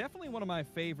is definitely one of my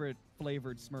favorite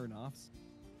flavored Smirnoffs.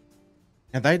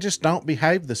 And they just don't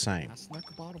behave the same I snuck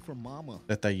a bottle from Mama.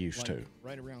 that they used like, to.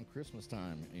 right around Christmas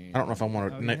time. And I don't know if I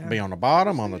want Oh, to yeah. be on the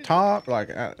bottom, on the top. Like,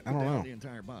 I put don't down know. the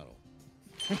entire bottle.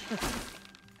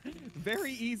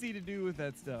 Very easy to do with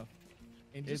that stuff.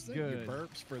 And It's just think good. your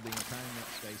burps for the entire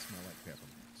next day smell like peppermint.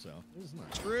 So it was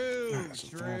nice. True, Nice,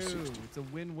 it's all true. 60. It's a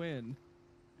win-win.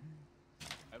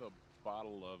 I have a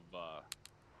bottle of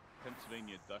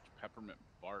Pennsylvania Dutch peppermint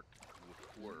bark with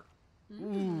Thur.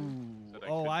 Ooh. That I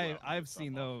Oh, could go out and I've get some seen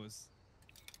of. those.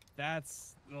 That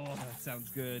sounds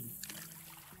good.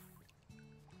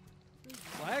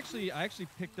 Well, I actually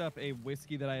picked up a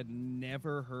whiskey that I had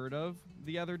never heard of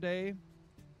the other day,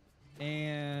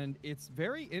 and it's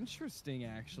very interesting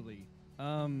actually.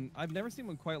 I've never seen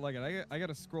one quite like it. I got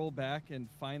to scroll back and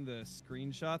find the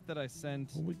screenshot that I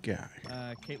sent What we got here?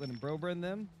 Caitlin and Brober and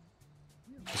them.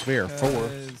 It's beer 4.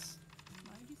 because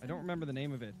I don't remember the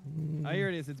name of it. Here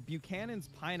it is. It's Buchanan's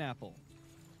Pineapple.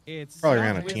 It's Probably Scotch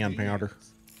around a whiskey. 10 pounder.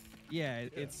 Yeah,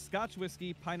 it's Scotch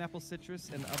whiskey, pineapple citrus,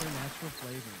 and other natural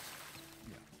flavors.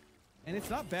 Yeah. And it's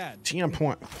not bad.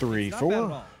 10.34. It's not bad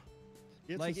at all.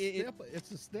 It's Like,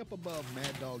 it's a step above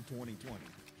Mad Dog 2020.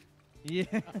 Yeah.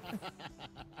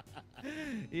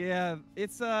 Yeah,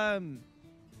 it's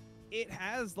it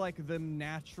has like the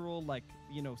natural, like,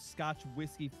 you know, Scotch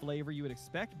whiskey flavor you would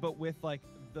expect, but with like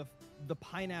the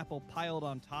pineapple piled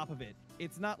on top of it.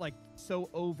 It's not like so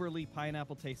overly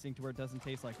pineapple tasting to where it doesn't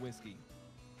taste like whiskey.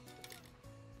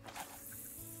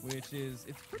 Which is,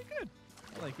 it's pretty good.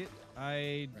 I like it.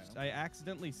 I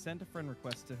accidentally sent a friend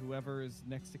request to whoever is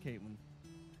next to Caitlin,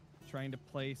 trying to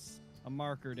place a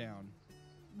marker down.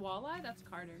 Walleye? That's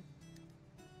Carter.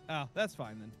 Oh, that's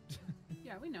fine then.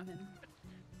 Yeah, we know him.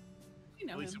 We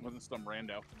know At least him. it wasn't some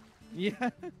rando. Yeah,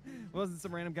 it wasn't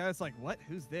some random guy. It's like, what?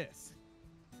 Who's this?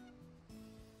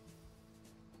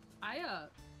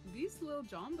 These little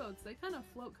John boats, they kind of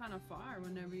float kind of far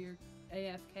whenever you're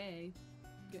AFK,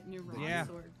 getting your Yeah.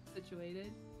 sword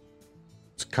situated.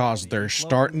 It's because they're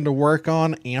starting to work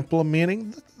on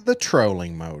implementing the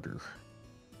trolling motor.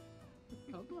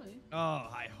 Hopefully. Oh,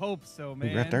 I hope so, Ooh,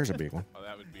 man. right there's a big one. Oh,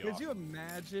 that would be Could awesome. you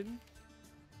imagine?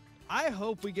 I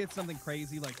hope we get something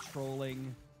crazy like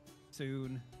trolling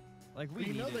soon. Like we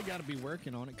You know need they it. got to be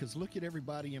working on it because look at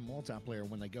everybody in multiplayer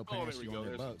when they go Oh, past there we you go. on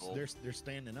their There's the boats. goal. They're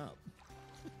standing up.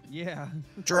 Yeah.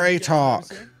 Dre Talk.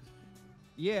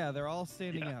 Yeah, they're all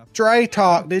standing up. Dre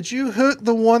Talk, did you hook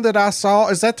the one that I saw?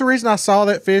 Is that the reason I saw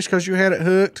that fish? Because you had it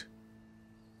hooked?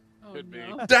 Oh, Could be.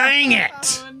 no. Dang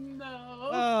it! Oh, no.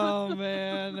 Oh,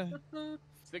 man.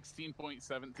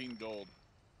 16.17 gold.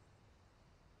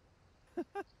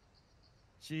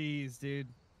 Jeez, dude.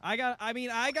 I got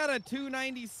a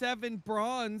 297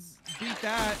 bronze. Beat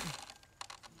that.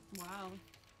 Wow.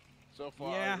 So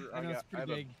far, Yeah, I know it's I pretty have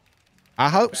a big. I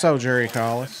hope so, Jerry 10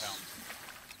 Collis.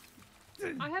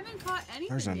 pounds. I haven't caught anything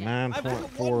There's a yet. I've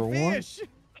got one 9.41. fish.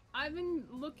 I've been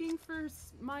looking for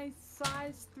my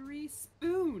size 3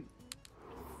 spoon.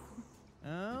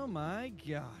 Oh my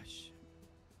gosh.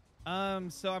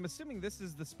 So I'm assuming this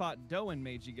is the spot Doan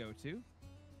made you go to.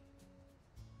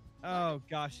 Oh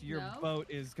gosh, your No. boat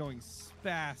is going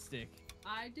spastic.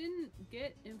 I didn't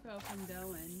get info from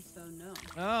Dylan, so no.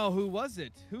 Oh, who was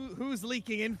it? Who's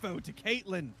leaking info to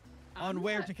Caitlin on I'm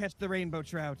where not- to catch the rainbow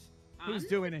trout? Who's I'm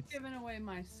doing not it? Giving away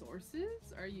my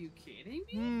sources? Are you kidding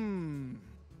me? Hmm.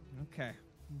 Okay.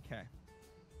 Okay.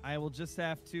 I will just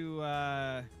have to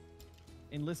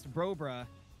enlist Brobra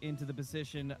into the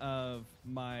position of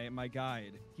my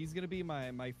guide. He's gonna be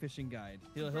my fishing guide.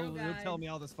 He'll tell guide. me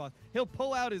all the spots. He'll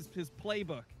pull out his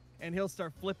playbook and he'll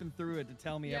start flipping through it to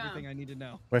tell me Yeah. everything I need to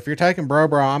know. Well, if you're taking Bro,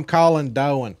 I'm calling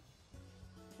Doan.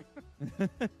 I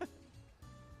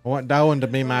want Doan to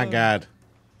be my guide.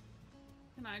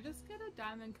 Can I just get a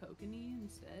diamond kokanee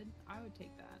instead? I would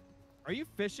take that. Are you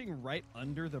fishing right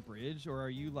under the bridge, or are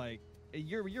you like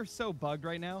you're so bugged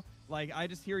right now? Like I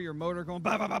just hear your motor going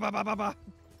ba ba ba ba ba ba ba.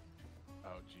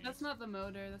 Oh, jeez. That's not the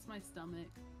motor, that's my stomach.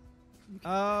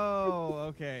 Oh,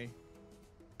 okay.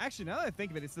 Actually, now that I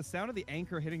think of it, it's the sound of the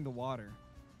anchor hitting the water.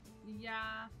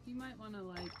 Yeah, you might want to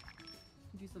like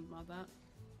do something about that.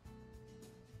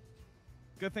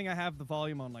 Good thing I have the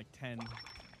volume on like 10.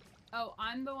 Oh,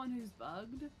 I'm the one who's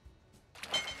bugged?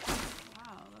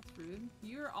 Wow, that's rude.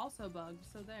 You're also bugged,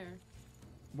 so there.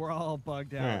 We're all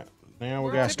bugged out. All right, now we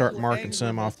We're gotta all start Typical marking angler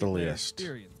some off the multiplayer list.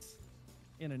 Experience,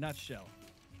 in a nutshell.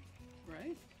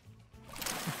 Right?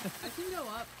 I can go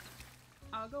up.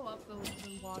 I'll go up the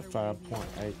water.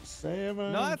 5.87.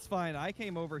 No, that's fine. I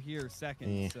came over here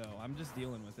second, Yeah. so I'm just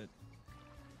dealing with it.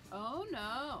 Oh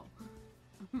no.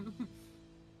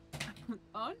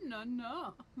 Oh no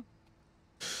no.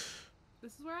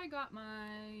 This is where I got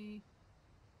my.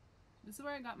 This is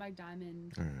where I got my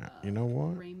diamond. All right, you know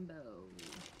what? Rainbow.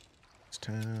 It's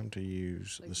time to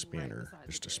use Like, the right spinner beside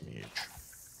just a the bridge. smidge.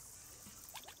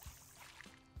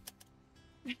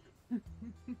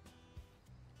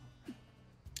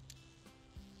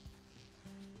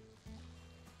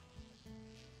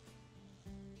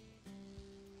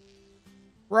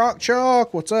 Rock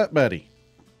Chalk, what's up, buddy?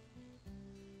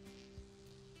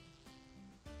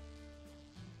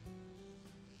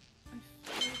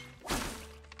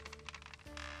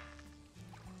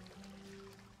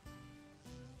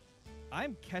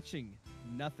 I'm catching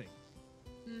nothing.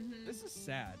 Mm-hmm. This is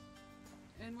sad.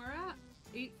 And we're at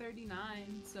 8:39,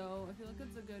 so I feel like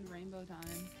it's a good rainbow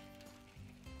time.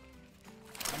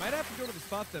 I might have to go to the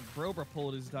spot that Brobra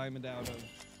pulled his diamond out of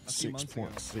a few months ago.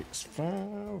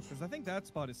 6.65. Because I think that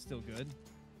spot is still good.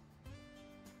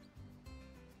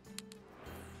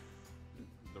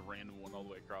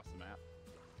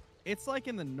 It's like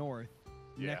in the north,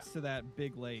 Yeah. next to that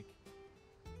big lake.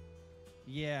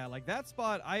 Yeah, like that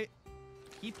spot.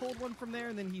 He pulled one from there,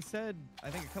 and then he said,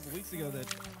 I think a couple weeks ago, that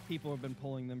people have been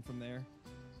pulling them from there.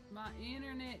 My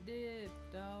internet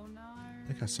dipped. Oh no. I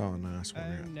think I saw a nice one. Oh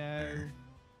right no. there.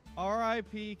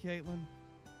 R.I.P. Caitlin.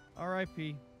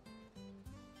 R.I.P.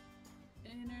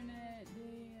 Internet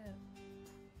dipped.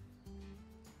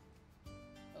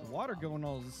 Oh, The water wow. going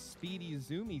all speedy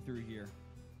zoomy through here.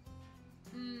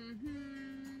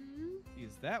 Mm-hmm.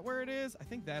 Is that where it is? I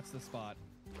think that's the spot.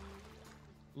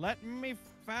 Let me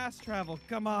fast travel.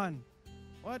 Come on.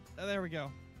 What? Oh, there we go.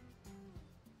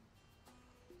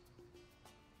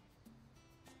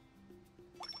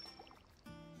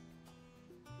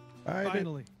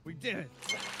 Finally, we did it.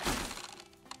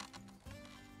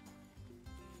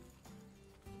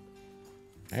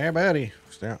 Hey, buddy.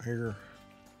 Just out here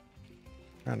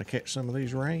trying to catch some of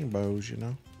these rainbows, you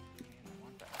know.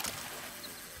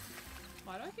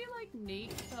 Why do I feel like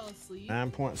Nate fell asleep?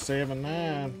 9.79.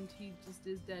 And he just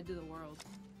is dead to the world.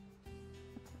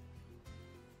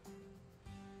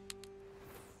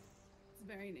 It's a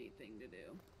very Nate thing to do.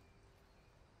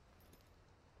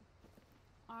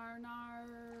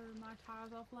 Arnar, my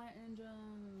tires are flat and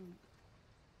junk.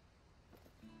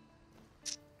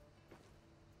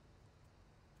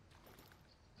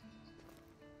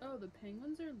 Oh, the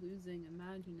Penguins are losing.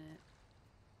 Imagine it.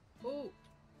 Oh,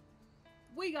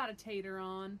 we got a tater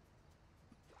on.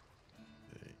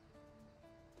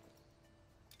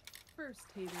 First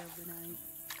tater of the night.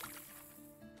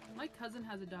 My cousin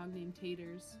has a dog named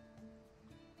Taters.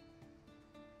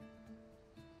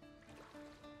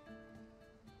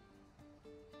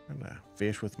 And I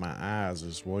fish with my eyes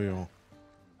as well.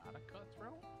 Not a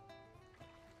cutthroat?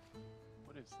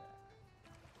 What is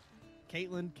that?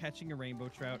 Caitlin catching a rainbow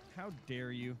trout. How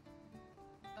dare you?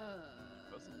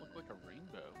 Doesn't look like a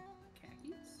rainbow.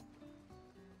 Khakis?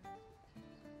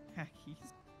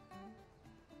 Hackies.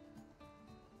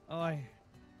 Oh,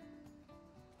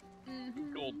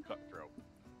 Gold cutthroat.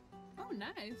 Oh,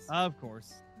 nice. of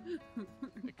course. It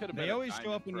could have They been a always show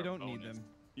diamond up when you for a don't need bonus. them.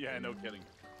 Yeah, no kidding.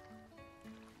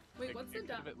 Wait, what's the it could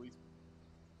have di- at least.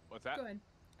 What's that? Go ahead.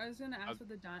 I was gonna ask was- what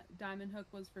the diamond hook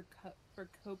was for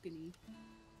kokanee,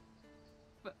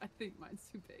 but I think mine's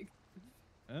too big.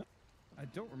 I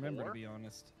don't remember, to Four? be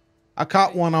honest. I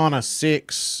caught one on a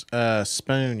 6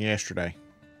 spoon yesterday.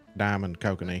 Diamond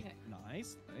kokanee. Okay,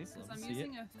 Nice, nice. because Love I'm to see it.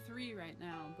 using a 3 right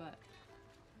now, but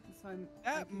so I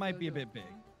That could might go be a to bit big.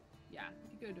 Yeah,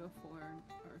 you could go to a 4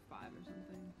 or a 5 or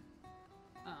something.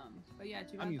 But yeah,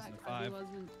 too I'm bad using that a probably 5.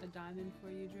 wasn't a diamond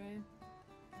for you, Dre.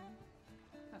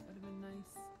 That would have been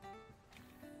nice.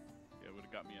 Yeah, it would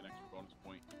have got me an extra bonus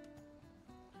point.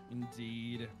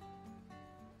 Indeed.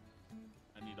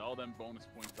 I need all them bonus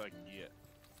points I can get.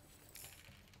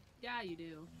 Yeah, you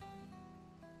do.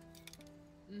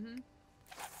 Mm-hmm.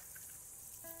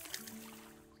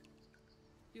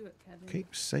 Do it, Kevin.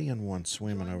 Keep seeing one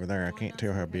swimming Join- over there. I join can't us tell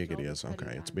and how catch big it all the is. petty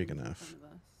Okay, it's big diamonds in enough. front of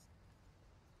us.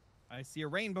 I see a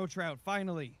rainbow trout,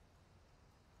 finally.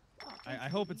 Oh, I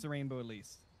hope it's a rainbow at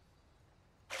least.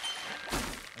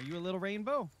 Are you a little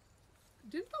rainbow?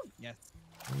 Didn't the, Yes.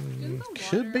 didn't the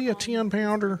Could water be a on 10 this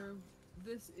pounder. river-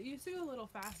 This it used to go a little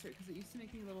faster because it used to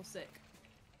make me a little sick.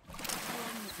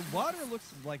 The water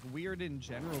looks like weird in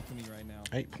general to me right now.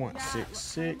 Yeah, it looks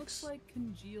 8.66. like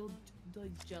congealed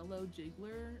like Jello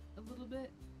jiggler a little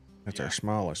bit. That's Yeah. our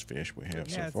smallest fish we have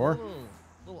Yeah, so it's far. a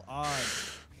little odd.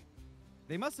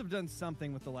 They must have done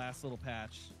something with the last little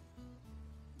patch.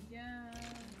 Yeah.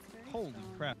 it's very Holy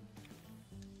strong. crap.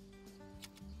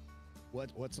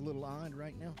 What's a little odd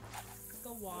right now?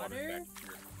 The Water water.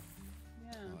 texture.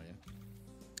 Yeah. Oh yeah.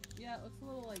 Yeah, it looks a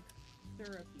little like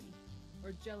syrupy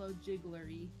or Jello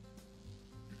jigglery.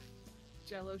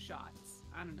 Jello shots.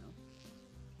 I don't know.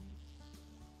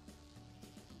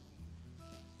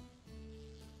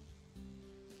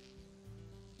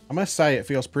 I must say it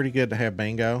feels pretty good to have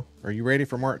bingo. Are you ready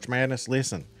for March Madness?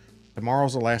 Listen,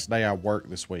 tomorrow's the last day I work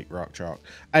this week, Rock Chalk.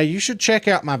 Hey, you should check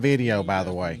out my video, You by guys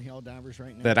the way, doing Hell divers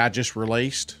right now? that I just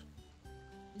released.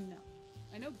 No.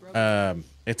 I know broke.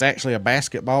 It's actually a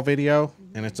basketball video,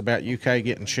 and it's about UK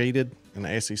getting cheated in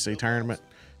the SEC tournament.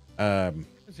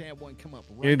 Let's have one come up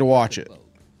You need to watch it.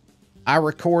 I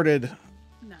recorded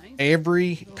nice.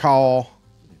 every call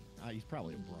He's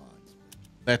probably a bronze.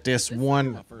 that this This is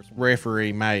one my first one.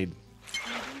 referee made.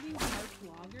 I'm drinking Darth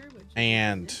Lager, which is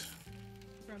And, Guinness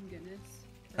from Guinness.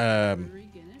 Brewery,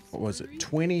 Guinness What was Brewery. it?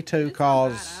 22 It's not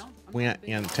calls bad. I'm not went a big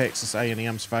in fan. Texas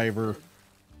A&M's favor,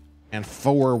 and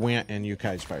 4 went in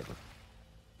UK's favor.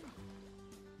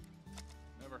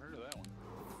 Never heard of that one.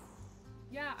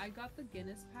 Yeah, I got the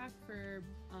Guinness pack for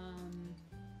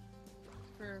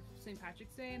for St.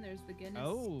 Patrick's Day, and there's the Guinness.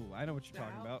 Oh, I know what you're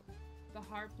talking Stout, about. The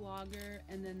Harp Lager,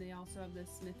 and then they also have the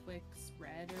Smithwick's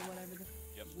Red or whatever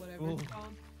whatever Ooh. it's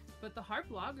called. But the Harp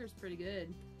Lager is pretty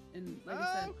good. And like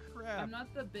I said, Oh crap! I'm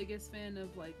not the biggest fan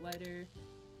of like lighter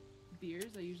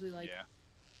beers. I usually like Yeah.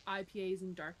 IPAs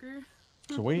and darker.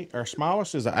 So our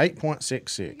smallest is a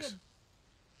 8.66. Pretty good.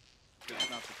 If it's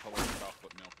not the color of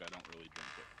chocolate milk, I don't really drink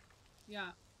it. Yeah,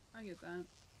 I get that.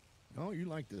 Oh, you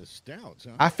like the stouts,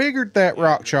 huh? I figured that, Yeah,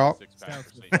 Rock I get a Chalk. six-pack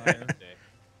Stouts for with St. fire. Patrick's Day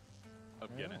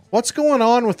of Guinness. What's going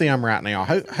on with them right now?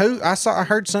 Who I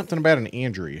heard something about an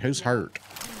injury. Who's hurt?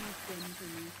 It's thin for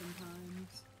me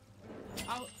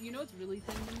sometimes. You know what's really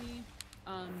thin to me?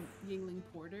 Yingling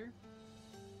Porter.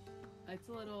 It's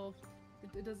a little.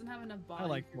 It doesn't have enough body. I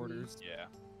like for me. porters. Yeah.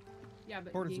 Yeah,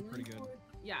 but Porters are Yingling pretty good.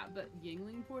 Yeah, but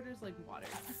Yingling Porter's like water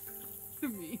to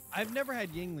me. I've never had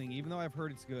Yingling, even though I've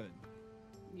heard it's good.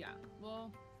 Yeah,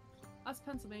 well, us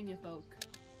Pennsylvania folk.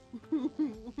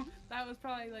 That was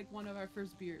probably like one of our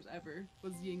first beers ever.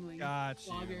 Was Yingling Got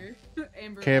you. Lager.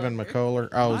 Amber Kevin Lager. McCuller.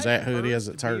 Oh, is My that who it is first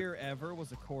that's hurt? beer ever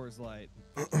was a Coors Light.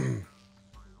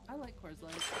 I like Coors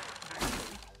Light.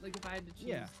 Actually, like if I had to choose.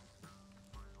 Yeah.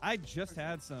 I just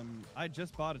had some. I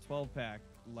just bought a 12-pack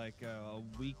like a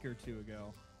week or two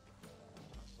ago.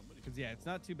 Because yeah, it's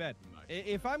not too bad.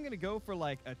 If I'm gonna go for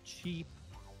like a cheap,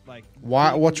 like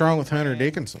Why? big What's wrong with Hunter brand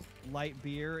Dickinson? light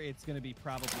beer, it's gonna be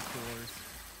probably Coors.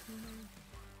 Mhm.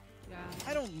 Yeah.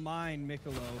 I don't mind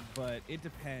Michelob, but it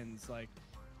depends. Like,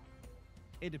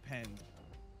 it depends.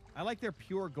 I like their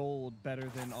pure gold better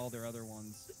than all their other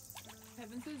ones.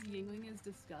 Kevin says Yingling is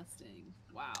disgusting.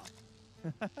 Wow.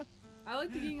 I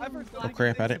like the I've heard Yingling so Oh black.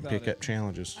 crap! I things didn't about pick it. up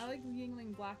challenges. I like the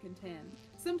Yingling black and tan.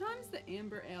 Sometimes the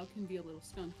amber ale can be a little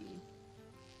skunky.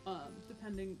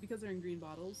 Depending because they're in green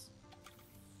bottles.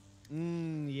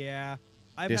 Yeah.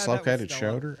 I've had that with Dislocated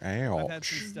Stella. shoulder. I've had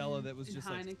Ouch. some Stella that was And just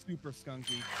like Heineken. super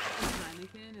skunky. And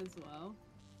Heineken as well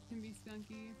can be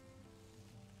skunky.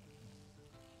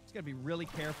 Just gotta be really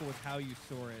careful with how you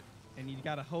store it, and you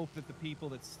gotta hope that the people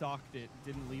that stocked it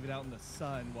didn't leave it out in the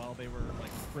sun while they were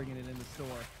like bringing it in the store.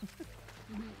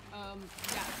 Yeah,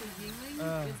 so Yingling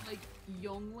Ugh. is like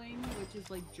Yongling, which is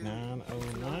like German.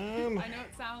 909. I know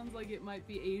it sounds like it might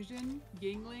be Asian,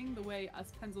 Yingling, the way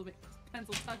us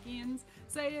Pennsylvanians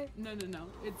say it. No.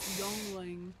 It's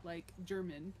Yongling, like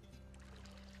German.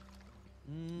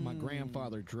 My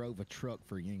grandfather drove a truck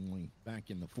for Yingling back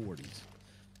in the 40s.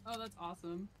 Oh, that's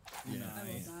awesome. Yeah. I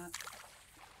Nice. love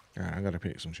that. All right, I gotta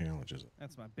pick some challenges.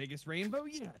 That's my biggest rainbow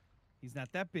yet. He's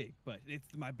not that big, but it's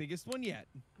my biggest one yet.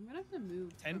 I'm gonna have to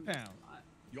move. 10 from this pounds. spot.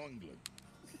 Yingling.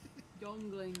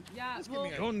 Yongling. Yeah, Just well,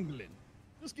 give me Gungling.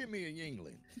 Just give me a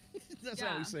Yingling. That's Yeah.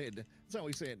 how we say it. That's how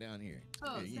we say it down here.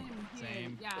 oh, Yeah, same Yingling. here.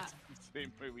 Same. Yeah, It's the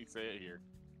same way we say it here.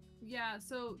 yeah.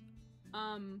 So,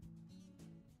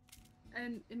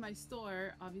 and in my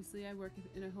store, obviously, I work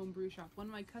in a home brew shop. One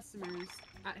of my customers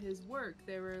at his work,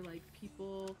 there were like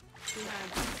people who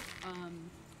had,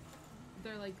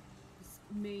 they're like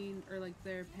main or like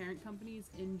their parent companies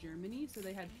in Germany. So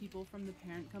they had people from the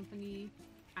parent company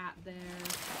at their,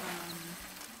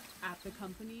 at the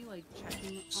company, like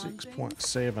checking on things.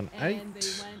 6.78. And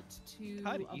they went to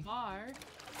Howdy. a bar,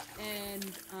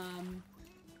 and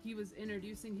he was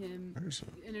introducing him. There's a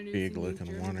Introducing big these looking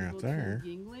German one right people to there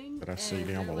Yingling, that I see and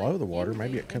down they're below like, the water.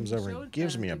 Maybe Yingling, it comes he over and showed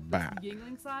gives them, me a like, this bite.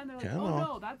 Yingling sign. They're like, Come oh on.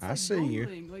 no, that's I like see you.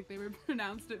 Yingling. Like they were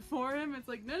pronounced it for him. It's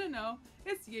like no,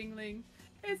 it's Yingling.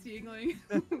 It's Yingling.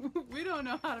 We don't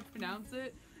know how to pronounce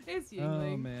it. It's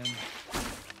Yingling. Oh man.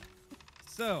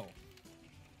 So,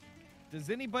 does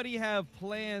anybody have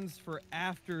plans for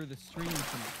after the stream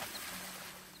tonight?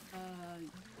 I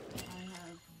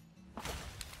have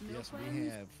no Yes, plans, we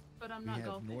have. but I'm We not have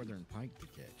golfing. northern pike to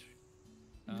catch.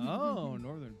 Oh,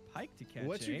 northern pike to catch.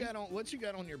 What you eh? got on? What you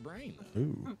got on your brain? Though?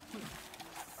 Ooh,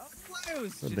 I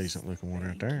was it's a just decent looking one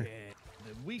right there. thinking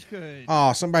that we could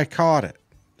Oh, somebody caught it.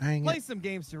 Dang play it. some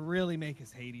games to really make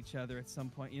us hate each other at some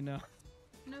point, you know.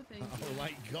 No, thank Oh, you.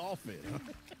 like golf it. Huh?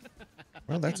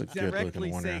 Well, that's a good Directly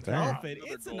looking one say right there. golf it.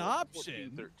 Another It's an goal,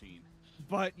 option. 14-13.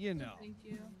 But you know, Thank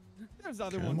you. there's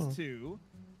other Come ones on. too.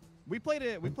 We played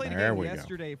a There game we go.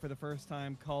 yesterday for the first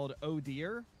time called Oh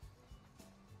Dear.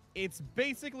 It's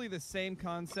basically the same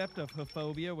concept of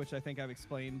homophobia, which I think I've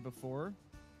explained before.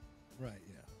 Right.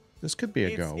 Yeah. This could be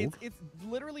a gold. It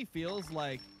literally feels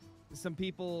like some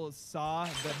people saw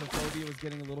that homophobia was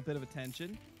getting a little bit of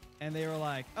attention, and they were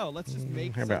like, "Oh, let's just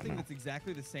make how about something now? that's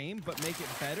exactly the same, but make it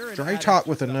better." And Dre add talk extra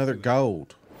with stuff another to it."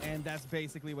 gold. And that's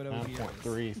basically what Oh Dear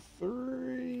is.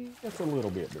 9.33. That's a little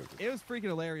bit bigger. It was freaking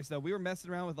hilarious though. We were messing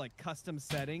around with like custom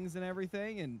settings and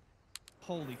everything, and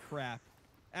holy crap.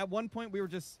 At one point,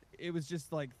 it was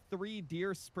just like 3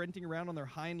 deer sprinting around on their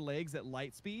hind legs at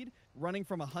light speed, running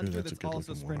from a hunter that's a that's good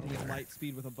also looking one sprinting over at there. light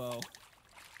speed with a bow.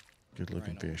 Good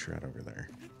looking Right on. fish right over there.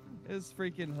 It was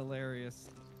freaking hilarious.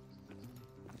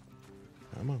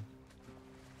 Come on.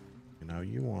 You know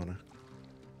you wanna.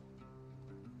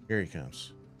 Here he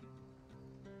comes.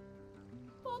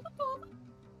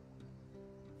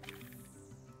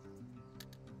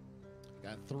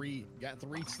 Got three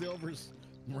silvers,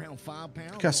 around 5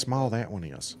 pounds. Look how small that one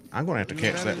is. I'm gonna have to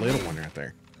catch that little one right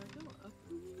there.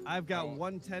 I've got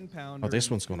one 10-pounder. Oh, this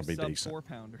and one's gonna 2 be sub decent.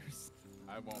 4-pounders.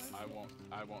 I won't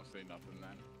say nothing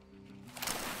then.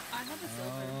 I have a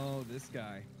silver. Oh, this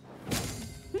guy.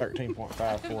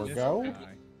 13.54 This gold.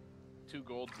 guy. 2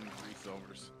 golds and 3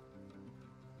 silvers.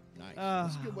 Nice. Oh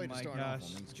That's a good way to my start gosh.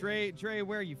 off on these Dre,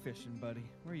 where are you fishing, buddy?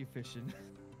 Where are you fishing?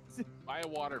 By a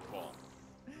waterfall.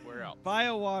 Where else? By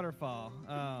a waterfall.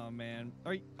 Oh man.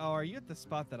 Are you at the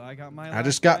spot that I got my? I last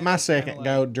just got night? my That's kinda second like-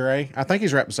 gold, Dre. I think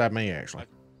he's right beside me, actually.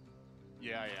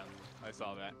 Yeah, I am. I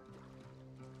saw that.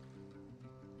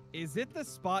 Is it the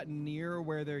spot near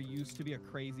where there used to be a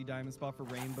crazy diamond spot for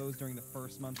rainbows during the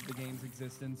first month of the game's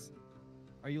existence?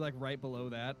 Are you like right below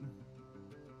that?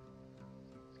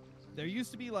 There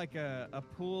used to be like a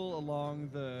pool along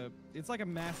the. It's like a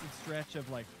massive stretch of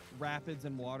like rapids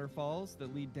and waterfalls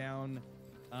that lead down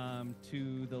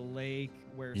to the lake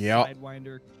where Yep.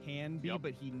 Sidewinder can be, Yep.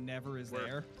 but he never is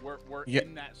there. We're Yeah.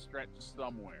 in that stretch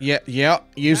somewhere. Yeah.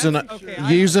 Using a Okay,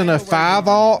 using I a know where you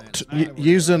 5-aught are, man. I know where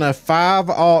you using a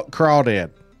 5-aught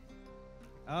crawdad.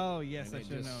 Oh yes, And I it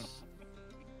should have known. just-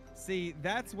 See,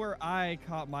 that's where I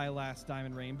caught my last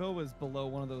diamond rainbow, was below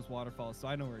one of those waterfalls, so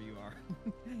I know where you are.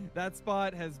 That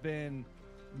spot has been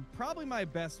probably my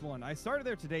best one. I started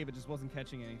there today, but just wasn't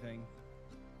catching anything.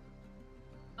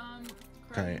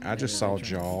 Crow, Okay, you I need just to- saw Trying to be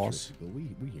Jaws tricky, but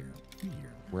we hear him. We hear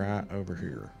him. right over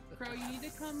here. Crow, you need to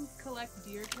come collect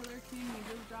Deer Killer King.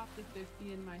 He just dropped a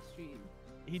 50 in my stream.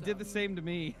 He did the So- same to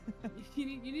me. You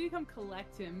need to come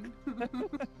collect him.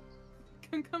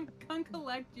 come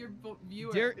collect your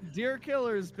viewer. Deer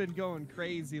Killer's been going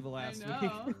crazy the last week.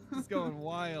 know. He's going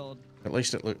wild, At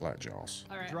least it looked like Jaws.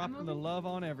 All right, dropping the love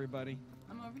on everybody.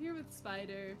 I'm over here with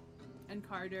Spider and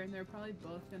Carter, and they're probably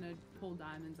both gonna pull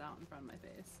diamonds out in front of my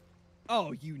face.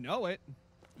 Oh, you know it.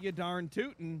 You darn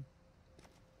tootin'.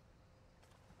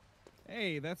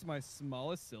 Hey, that's my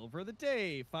smallest silver of the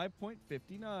day,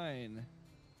 5.59.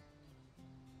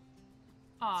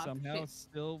 Aw, Somehow fi- it's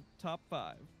still top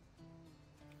 5.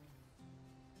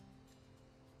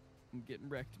 I'm getting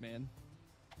wrecked, man.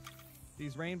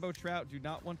 These rainbow trout do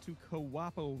not want to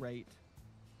cooperate.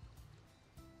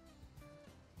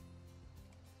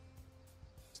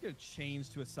 Just gonna change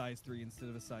to a size 3 instead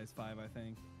of a size 5, I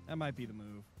think. That might be the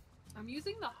move. I'm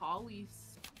using the Holly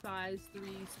size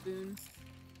 3 spoon.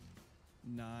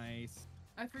 Nice.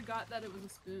 I forgot that it was a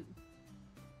spoon.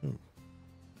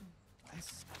 A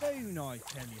spoon, I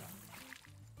tell you.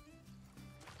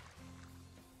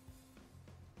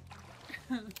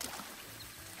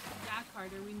 Yeah,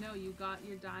 Carter, we know you got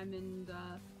your diamond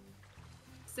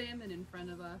salmon in front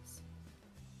of us.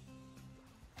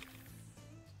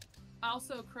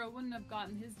 Also, Crow wouldn't have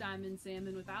gotten his diamond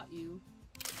salmon without you.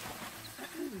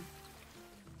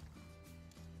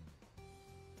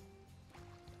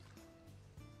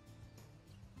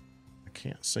 I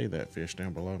can't see that fish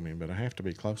down below me, but I have to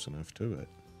be close enough to it.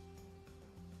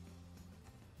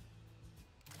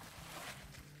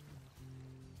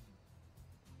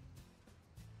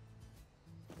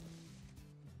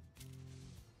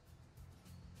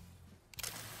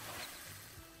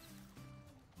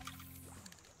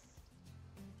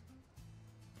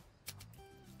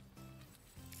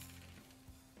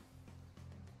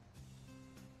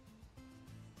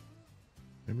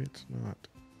 Maybe it's not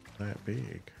that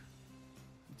big.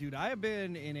 Dude, I have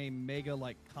been in a mega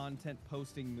like content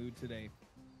posting mood today.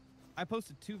 I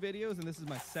posted 2 videos and this is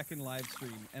my second live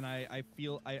stream, and I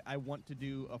feel I want to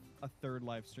do a third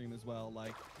live stream as well.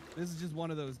 Like, this is just one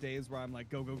of those days where I'm like,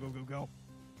 go, go, go, go, go.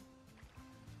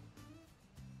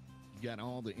 You got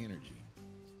all the energy.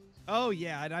 Oh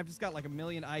yeah, and I've just got like a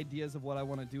million ideas of what I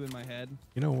want to do in my head.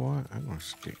 You know what? I'm gonna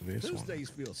stick this Those one. days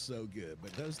feel so good,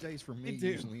 but those days for me do.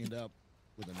 usually end up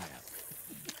with a nap.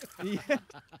 Yeah.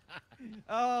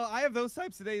 Oh, I have those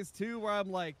types of days too, where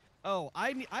I'm like, oh,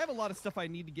 I have a lot of stuff I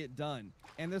need to get done,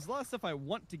 and there's a lot of stuff I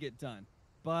want to get done,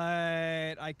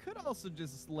 but I could also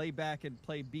just lay back and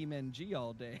play BeamNG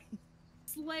all day.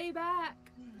 Slay back!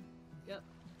 Yep.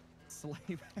 Slay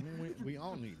I back. mean, we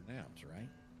all need naps, right?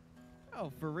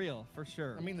 Oh, for real, for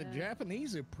sure. I mean, the Yeah.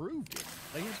 Japanese have proved it.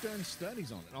 They have done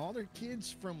studies on it. All their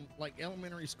kids from like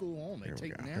elementary school on, they Here we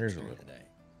take go. naps Here's a during little. the day.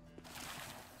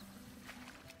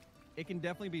 It can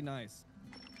definitely be nice.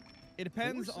 It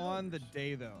depends on the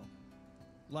day, though.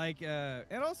 Like,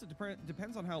 it also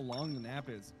depends on how long the nap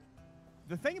is.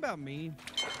 The thing about me,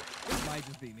 this might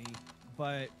just be me,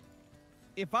 but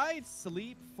if I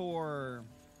sleep for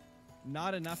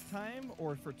not enough time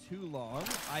or for too long,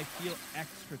 I feel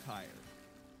extra tired.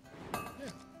 Yeah.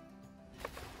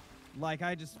 Like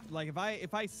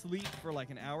if I sleep for like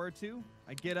an hour or two,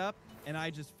 I get up and I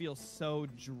just feel so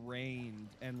drained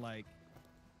and like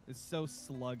it's so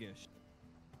sluggish.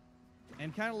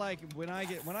 And kind of like when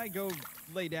I go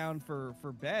lay down for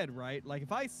bed, right? Like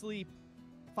if I sleep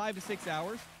 5 to 6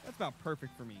 hours, that's about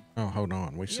perfect for me. Oh, hold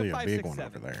on. We see a 5, big 6, one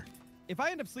 7. over there. If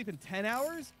I end up sleeping 10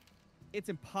 hours, it's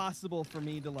impossible for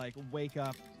me to like wake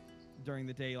up during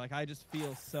the day. Like I just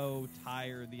feel so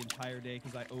tired the entire day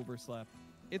because I overslept.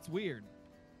 It's weird.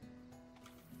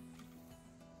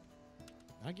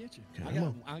 I get you.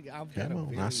 Come I've got a on.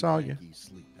 I very saw you. janky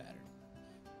sleep pattern.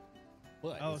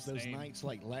 But Oh, it's those same. nights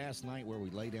like last night where we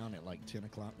lay down at like 10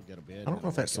 o'clock to go to bed. I don't and know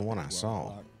if wake that's the up one at I 12 saw.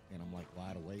 o'clock, and I'm like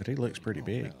wide awake. But he looks pretty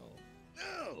big.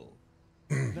 No.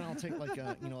 Then I'll take like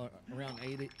around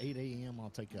 8 a.m. I'll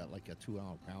take like a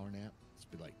 2-hour power nap. Just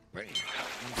be like, bang.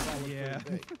 I'm solid Yeah. for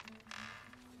the day.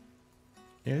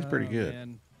 Yeah, he's pretty Oh, good.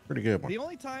 man. Pretty good one. The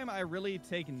only time I really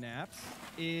take naps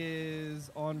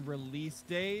is on release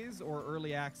days or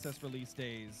early access release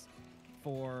days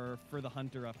for the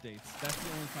Hunter updates. That's the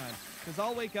only time. Because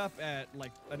I'll wake up at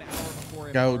like an hour before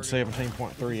it Gold started.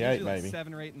 17.38, Usually like baby.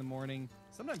 7 or 8 in the morning.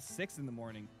 Sometimes 6 in the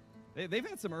morning. They've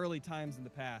had some early times in the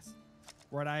past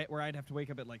where I'd have to wake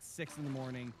up at like 6 in the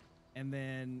morning, and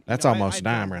then That's I'd almost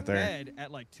gone dime to right there. bed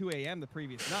at like 2 a.m. the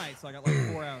previous night, so I got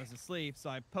like 4 hours of sleep. So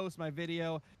I post my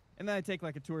video, and then I take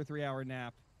like a 2 or 3 hour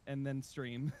nap, and then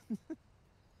stream.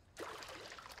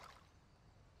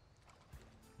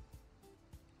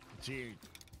 Cheers.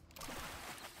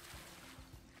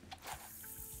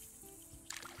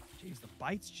 Jeez, the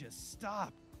bites just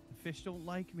stop. The fish don't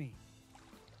like me.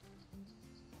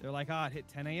 They're like, it hit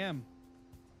 10 a.m.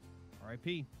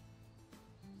 R.I.P.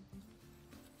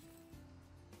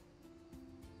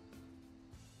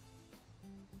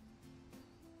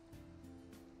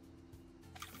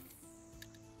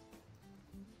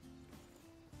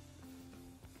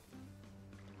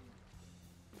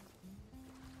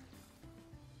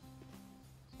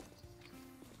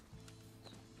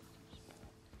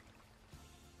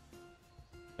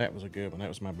 That was a good one. That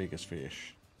was my biggest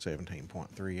fish.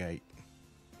 17.38.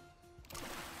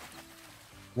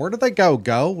 Where did they go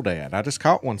gold at? I just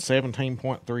caught one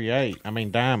 17.38. I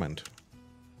mean diamond.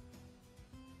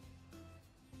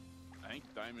 I think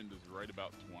diamond is right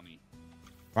about 20.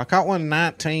 I caught one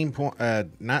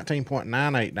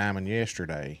 19.98 diamond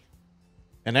yesterday.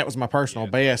 And that was my personal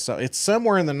best. So it's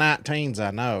somewhere in the 19s, I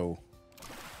know.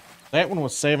 That one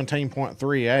was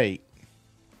 17.38.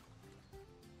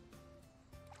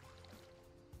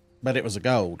 But it was a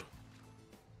gold.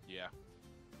 Yeah.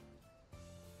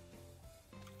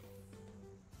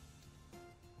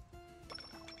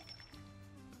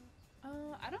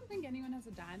 I don't think anyone has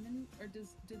a diamond, or did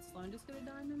Slone just get a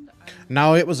diamond?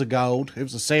 No, it was a gold. It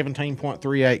was a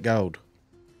 17.38 gold.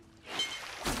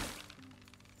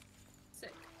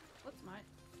 Sick. What's my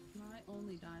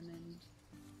only diamond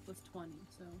was 20,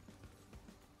 so.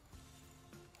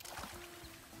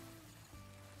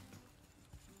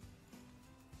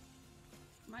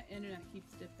 My internet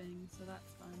keeps dipping, so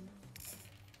that's fun.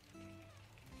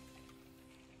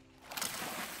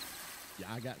 Yeah,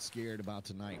 I got scared about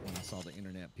tonight when I saw the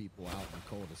internet people out in the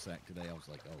cul-de-sac today. I was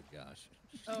like, oh gosh.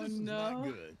 Oh, This is no. not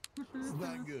good. This is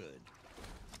not good.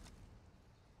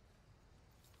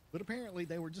 But apparently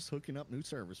they were just hooking up new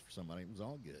servers for somebody. It was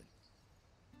all good.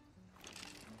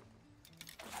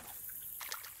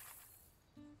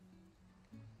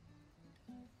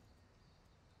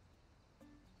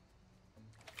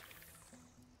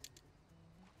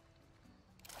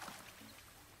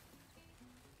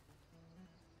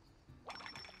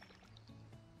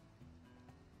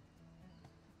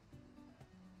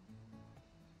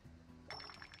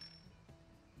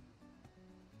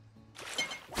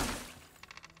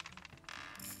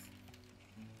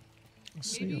 I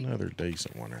see another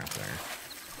decent one right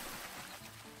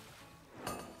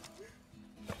there.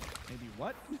 Maybe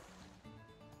what?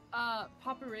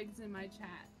 Papa Rig's in my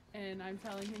chat, and I'm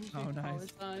telling him to Oh, call nice.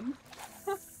 his son.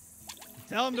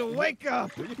 Tell him to wake up.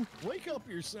 Wake up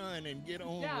your son and get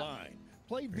online.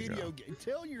 Play There you video games.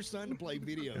 Tell your son to play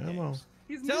video Come games. on.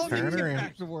 He's Tell him to Turn get around.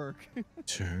 back to work.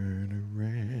 Turn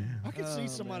around. I could Oh, see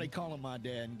somebody man. calling my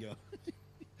dad and go,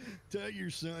 tell your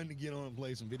son to get on and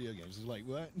play some video games. He's like,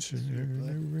 what? Turn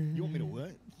around. You want me to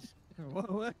what?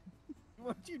 What?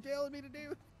 What you telling me to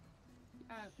do?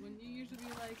 Cat, wouldn't you usually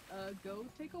be like, go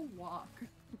take a walk,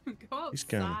 go He's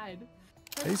coming. outside?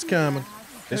 He's coming.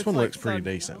 This It's one like, looks pretty son,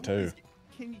 decent too.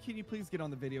 Can you please get on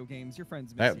the video games? Your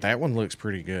friends miss That one looks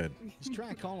pretty good. Just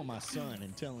try calling my son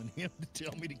and telling him to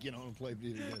tell me to get on and play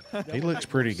video games. That He would looks make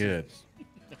pretty more good.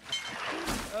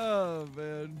 sense. Oh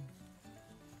man.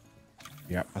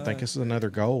 Yep, I think this is another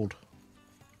gold.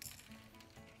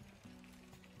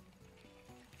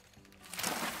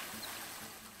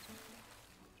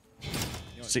 You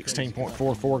know, it's crazy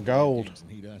 16.44 gold. games than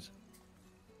he does.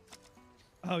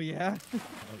 Oh yeah. Oh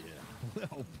yeah.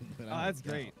 Oh, that's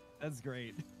great. That's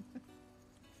great.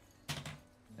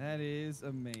 That is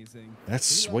amazing. That's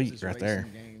He loves sweet his right racing there.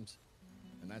 Games,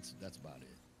 and that's about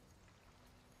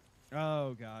it.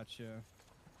 Oh, gotcha.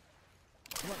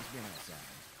 He likes being outside,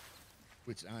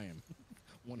 which I am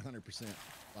 100%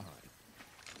 behind.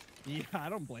 Yeah, I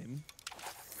don't blame him.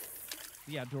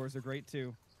 The outdoors are great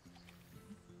too.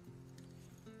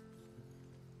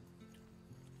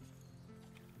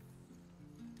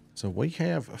 So we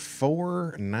have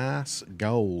 4 nice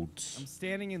golds. I'm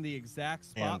standing in the exact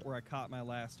spot And where I caught my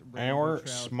last rainbow Our trout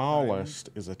smallest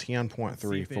is a diamond. Let's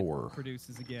see if it 10.34.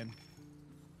 produces again.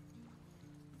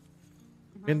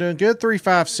 Been doing good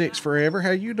 356 forever.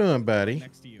 How you doing, buddy?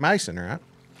 Next to you. Mason, right?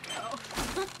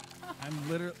 I'm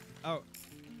literally. Oh.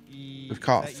 We've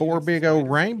caught 4 big old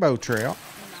rainbow trout.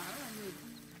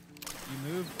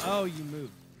 You moved. Oh, you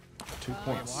moved.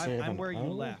 2.7. I'm where you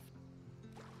left.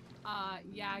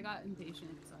 Yeah, I got impatient,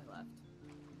 so I left.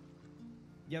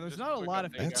 Yeah, there's Just not a quick lot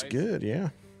of. update, That's guys. good, yeah.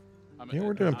 I'm Yeah, at-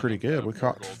 we're doing I'm pretty at, good. We 4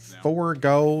 caught golds now. 4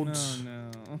 golds. No.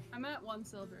 I'm at 1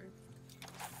 silver.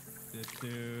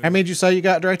 How many did you say you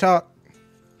got, Dre Talk?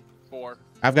 4.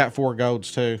 I've got 4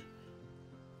 golds too.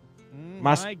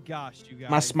 My, My- gosh, you guys.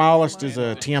 My smallest is My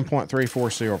a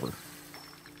 10.34 silver.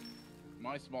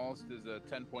 My smallest is a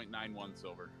 10.91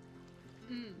 silver.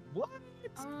 Mm. What?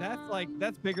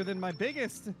 That's bigger than my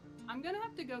biggest. I'm gonna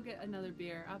have to go get another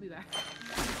beer. I'll be back.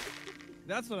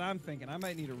 That's what I'm thinking. I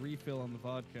might need a refill on the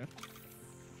vodka.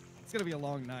 It's gonna be a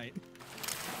long night.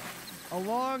 A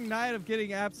long night of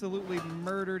getting absolutely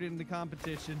murdered in the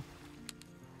competition.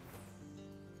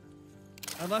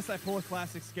 Unless I pull a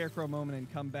classic Scarecrow moment and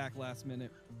come back last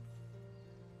minute.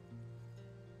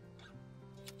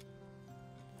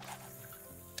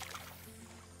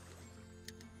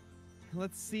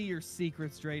 Let's see your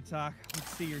secrets, Dre Talk. Let's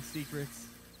see your secrets.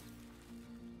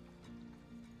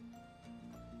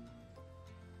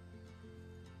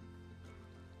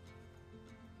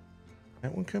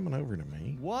 That one coming over to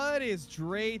me. What is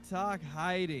Dre Talk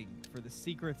hiding for the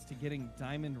secrets to getting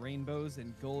diamond rainbows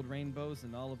and gold rainbows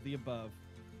and all of the above?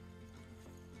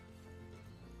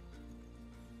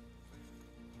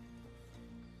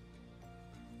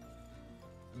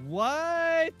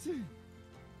 What?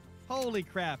 Holy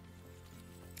crap.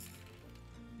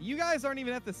 You guys aren't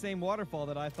even at the same waterfall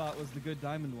that I thought was the good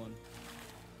diamond one.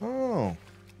 Oh.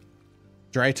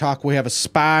 Dre Talk, we have a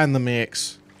spy in the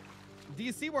mix. Do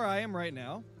you see where I am right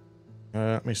now?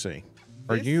 Let me see.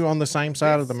 Are This- you on the same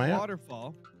side of the this map?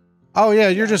 Waterfall. Oh, yeah,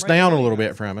 you're Yeah, just right down a there, little guys.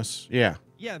 bit from us. Yeah.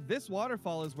 Yeah, this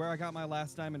waterfall is where I got my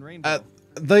last diamond rainbow.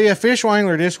 The official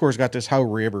Angler Discord's got this whole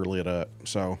river lit up,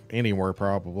 so anywhere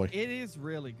probably. It is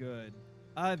really good.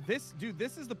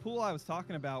 This is the pool I was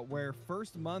talking about where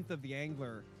first month of the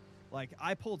angler, like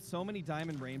I pulled so many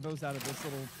diamond rainbows out of this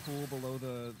little pool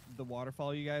below the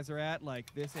waterfall you guys are at.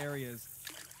 Like this area is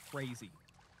crazy.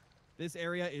 This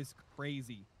area is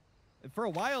crazy. And for a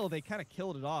while they kind of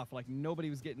killed it off. Like nobody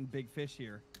was getting big fish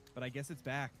here, but I guess it's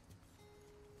back.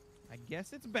 I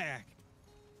guess it's back.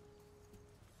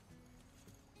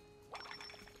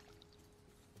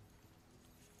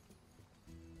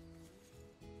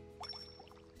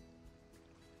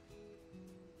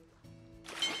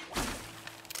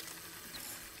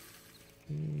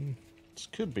 This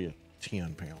could be a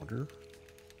 10-pounder.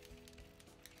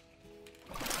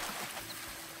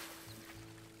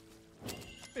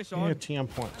 Fish Yeah, on.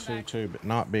 10.22, but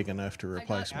not big enough to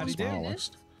replace my Howdy do.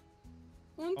 smallest.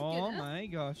 Und Oh Guinness. my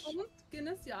gosh. Und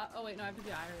Guinness, yeah. Oh wait, no, I have to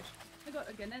be Irish. I got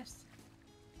a Guinness.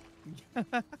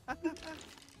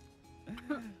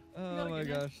 Oh my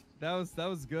gosh, that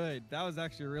was good. That was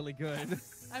actually really good.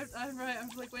 I'm right. I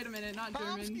was like, wait a minute, not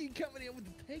German. Pomsky coming in with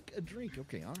the take a drink.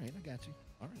 Okay, all right, I got you.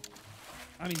 All right.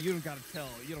 I mean, you don't gotta tell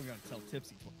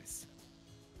Tipsy twice.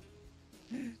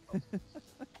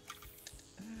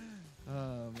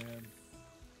 Oh man.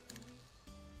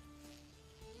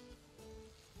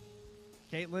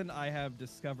 Caitlin, I have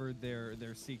discovered their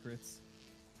secrets.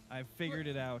 I've figured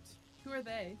it out. Who are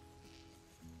they?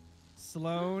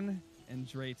 Slone and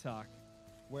Dre Talk,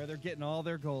 where they're getting all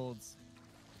their golds.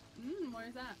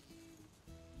 Where's that?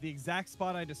 The exact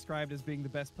spot I described as being the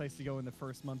best place to go in the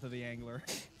first month of the angler.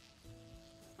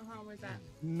 Where's that?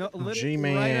 No, literally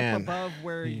G-Man, right up above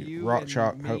where you Rock and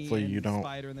Chalk, me hopefully and you don't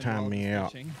Spider and then time we're all me just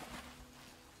out. fishing.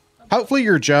 Hopefully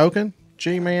you're joking, And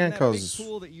G-Man, that big because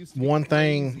pool that used to be one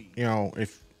thing, crazy. you know,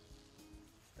 if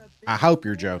That I big hope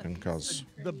you're pool joking, that used because to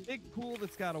be The crazy. big pool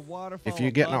that's got a waterfall. if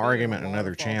you get in an above it and a argument in another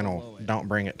waterfall channel, below it. don't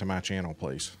bring it to my channel,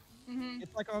 please.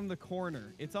 It's like on the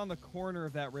corner. It's on the corner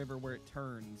of that river where it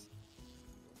turns.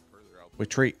 Further out. We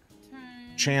treat Turn,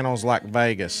 channels like turn,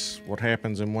 Vegas. turn. What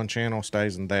happens in one channel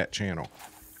stays in that channel,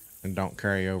 and don't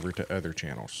carry over to other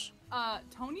channels.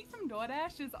 Tony from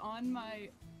DoorDash is on my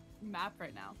map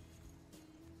right now.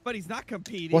 But he's not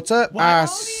competing. What's up, What?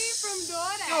 Ice Tony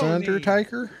from DoorDash.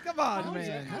 Undertaker? Come on, Tony.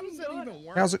 man. How does that even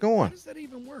work? How's it How going? does that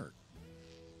even work?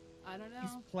 I don't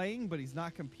He's know. playing, but he's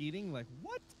not competing. Like,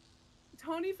 what?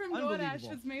 Tony from DoorDash Unbelievable.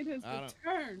 has made his I don't-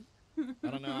 return. I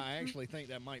don't know. I actually think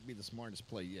that might be the smartest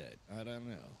play yet. I don't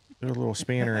know. Do a little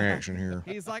spinner action here.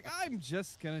 He's like, I'm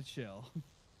just gonna chill.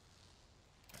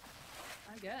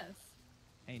 I guess.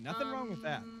 Ain't nothing wrong with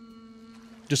that.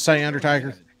 Just say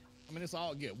Undertaker. I mean, it's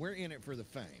all good. We're in it for the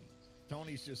fame.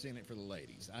 Tony's just in it for the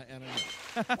ladies. I don't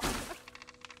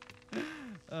know.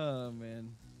 Oh man.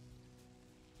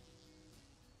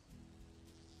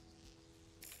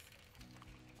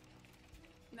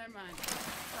 Never mind.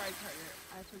 Sorry, Carter.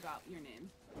 I forgot your name.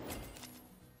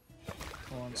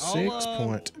 Hold on.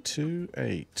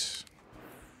 6.28.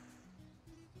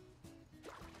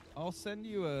 I'll send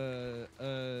you a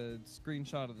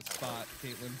screenshot of the spot,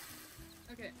 Caitlin.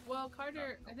 Okay. Well,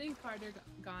 Carter. I think Carter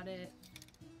got it.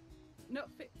 No,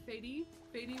 Fady.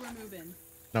 Fady, we're moving.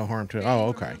 No harm to it. Fady, Oh, we're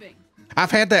okay. moving.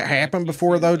 I've had that happen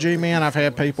before, though, G-Man. I've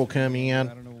had people come I in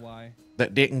don't know why.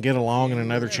 that didn't get along in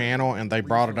another channel, and they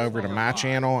brought it over to my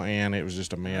channel, and it was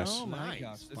just a mess. Oh my Nice.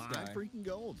 gosh, this 5 guy. freaking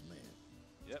golds, man.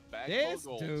 Yep, back This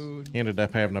goals. dude. He ended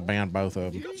up having to ban both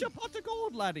of You them. got your pot of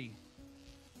gold, laddie.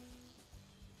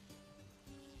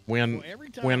 When Well, every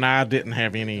time when I didn't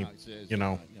have any TikTok says, you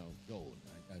know, gold.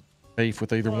 beef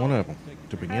with either one of them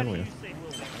to begin with.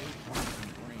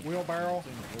 Wheelbarrow.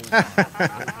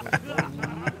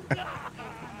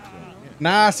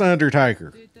 Nice Undertaker.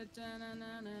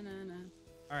 Du-du-du-na-na-na-na.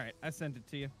 All right, I sent it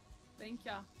to you. Thank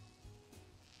ya.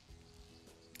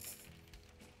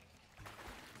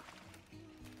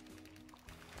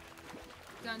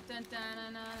 Dun, dun, dun, na,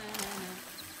 na, na, na.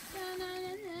 Dun, na, na,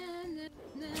 na, na,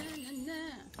 na, na.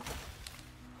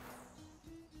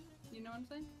 You know what I'm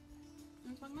saying? You know what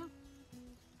I'm talking about?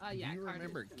 Yeah. Do you Carter's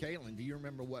remember, gonna- Caitlin? Do you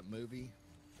remember what movie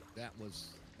that was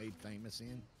made famous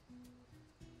in?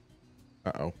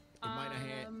 Uh-oh. It might have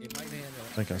had. It might have had.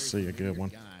 I think I see a good one.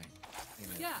 Guy in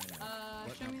it, Yeah.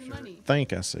 what Show me the shirt. money.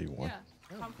 Think I see one. Yeah.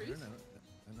 No, Tom Cruise. no,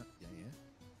 yeah, yeah.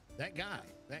 That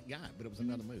guy, but it was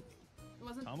another movie. It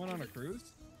wasn't. Tom went on a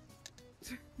cruise?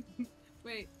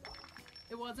 Wait.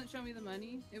 It wasn't Show Me the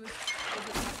Money. Was it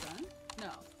Top Gun?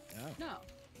 No. Yeah. No.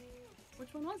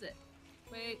 Which one was it?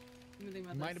 Wait. Let me think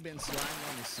about It might this. have been sliding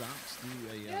on his socks through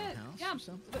a Yeah, house yeah, or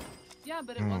something. but, yeah,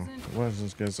 but it Oh, wasn't it wasn't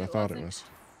as good as I it thought it wasn't- was.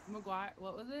 McGuire.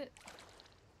 What was it?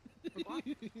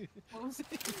 McGuire? What was it?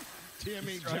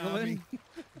 Timmy, Struggling?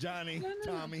 Johnny, No, no,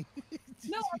 no. Tommy.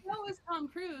 No, I know it's Tom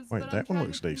Cruise. Wait, but I'm that one trying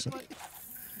looks to think decent.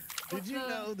 Did you the-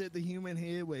 know that the human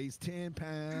head weighs 10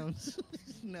 pounds?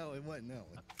 No, it wasn't. No.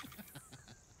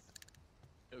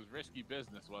 It was risky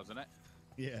business, wasn't it?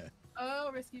 Yeah.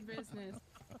 Oh, Risky Business.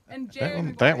 And Jerry one-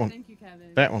 Maguire. that one- Thank you,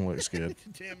 Kevin. That one looks good.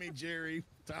 Timmy, Jerry,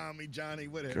 Tommy, Johnny,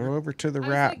 whatever. Go over to the I was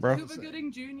right, like, bro. Cuba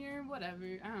Gooding Jr., whatever.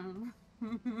 I don't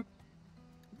know.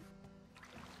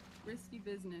 Risky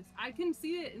Business. I can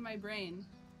see it in my brain.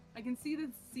 I can see the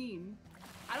scene.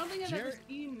 I don't think I've ever Jerry-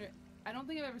 seen. I don't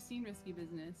think I've ever seen Risky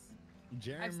Business.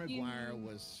 Jerry I've seen- Maguire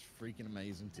was freaking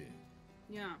amazing too.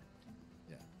 Yeah.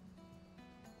 Yeah.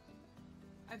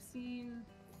 I've seen,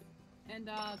 and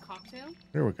Cocktail,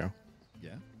 Here we go.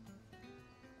 Yeah.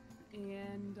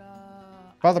 and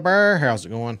Father Bear, how's it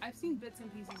going? I've seen bits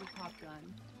and pieces of Top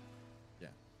Gun. Yeah.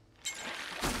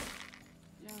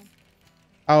 Yeah.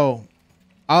 Oh,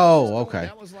 So okay.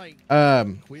 That was like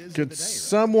quiz of Could the day, right?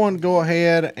 someone go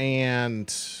ahead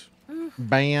and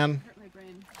ban Hurt my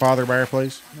brain. Father Bear,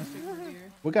 please? I'm gonna stick with beer.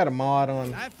 We got a mod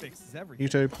on That fixes everything.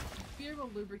 YouTube. Beer will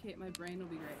lubricate my brain. Will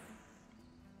be great.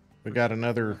 We got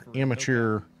another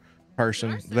immature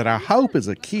person Darth said that I beer. hope is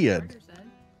a That's what kid. Carter said.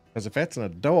 Because if that's an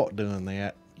adult doing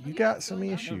that, you Oh, yeah, got it's some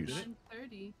going up. issues.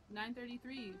 9:30,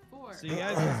 9:33, 4. So you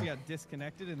guys mostly got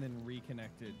disconnected and then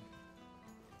reconnected.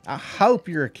 I hope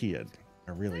you're a kid.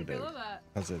 I really I do. love that.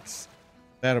 Because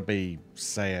that'll be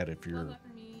sad if Love you're that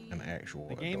for me. an actual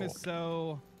The game is adult.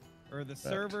 so Or the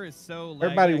server is so laggy,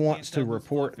 Everybody I can't wants to tell who's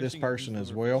report float this fishing and person who's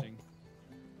as river well. fishing.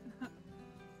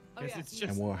 Oh, Guess yeah, it's yeah.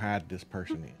 just And we'll hide this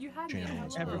person in You had me. channel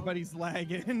as Hello. well. everybody's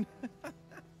lagging.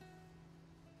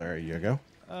 There you go.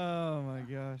 Oh my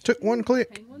gosh. Took one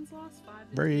click. Penguins lost 5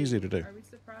 to Very 2. easy to do. Are we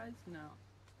surprised? No.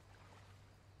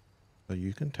 So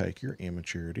you can take your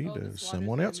immaturity Oh, to this water's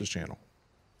someone gonna else's be- channel.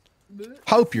 Bleh.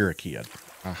 Hope you're a kid.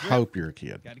 I hope you're a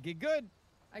kid. Gotta get good.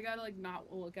 I gotta like not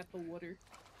look at the water.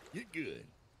 Get good.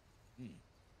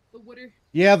 The water.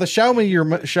 Yeah, the show me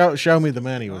your show me the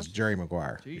money was Jerry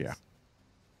Maguire. Jeez. Yeah.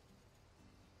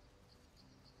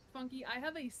 Funky. I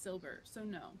have a silver, so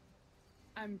no.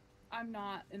 I'm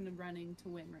not in the running to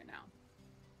win right now.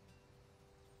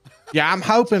 Yeah, I'm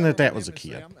hoping that that was a I'm gonna say,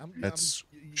 kid. I'm- That's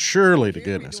you surely to can't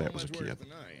be goodness doing that was a much worse kid.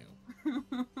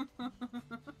 than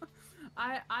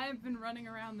I am. I've been running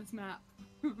around this map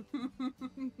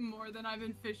more than I've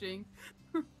been fishing.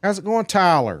 How's it going,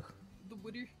 Tyler? The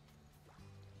water.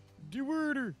 Do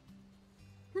order.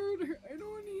 Water. I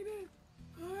don't need it.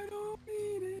 I don't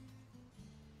need it.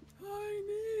 I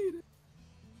need it.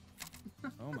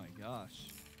 Oh my gosh.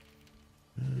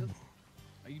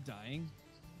 Are you dying?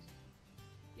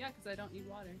 Yeah, because I don't need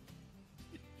water.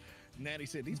 Natty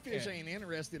said, these fish Okay. ain't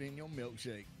interested in your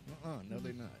milkshake. No,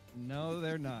 they're not. No,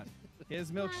 they're not.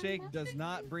 His milkshake does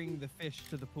not bring the fish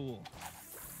to the pool.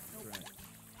 Nope. That's right.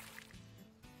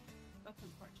 That's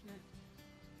unfortunate.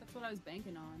 That's what I was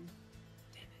banking on.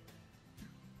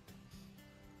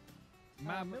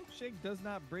 My milkshake does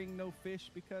not bring no fish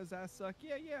because I suck.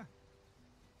 Yeah, yeah.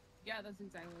 Yeah, that's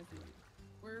exactly what I was doing.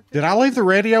 We're Did I leave the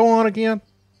radio on again?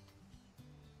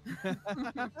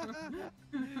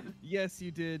 Yes,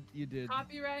 you did. You did.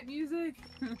 copyright music?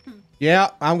 Yeah,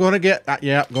 I'm gonna get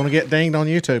dinged on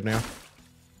YouTube now.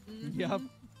 Yep.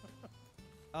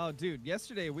 Oh, dude,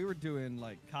 yesterday we were doing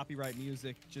like copyright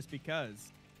music just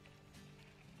because.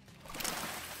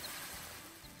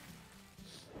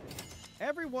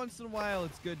 Every once in a while,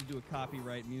 it's good to do a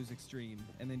copyright music stream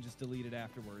and then just delete it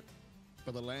afterward.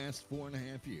 For the last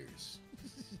 4.5 years,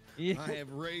 Yeah. I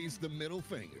have raised the middle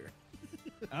finger.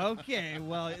 Okay,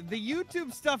 well, the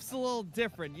YouTube stuff's a little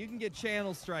different. You can get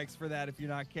channel strikes for that if you're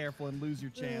not careful and lose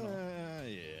your channel.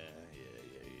 Yeah.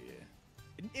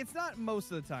 It's not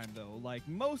most of the time though. Like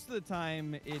most of the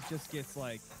time, it just gets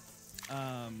like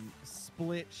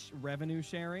split revenue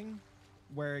sharing,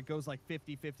 where it goes like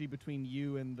 50-50 between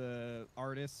you and the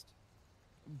artist.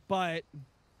 But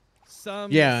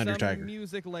some Undertaker.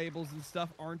 music labels and stuff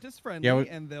aren't as friendly, Yeah,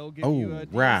 and they'll give Oh, you a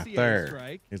right DMCA there.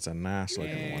 strike. It's a nice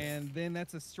looking one. And then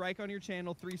that's a strike on your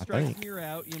channel. 3 strikes think. and you're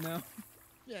out, you know?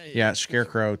 Yeah, it's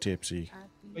Scarecrow, Tipsy,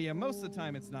 But yeah, most of the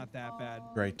time it's not that bad.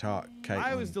 Great Talk, I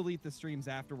Caitlin. always delete the streams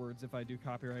afterwards if I do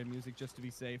copyrighted music just to be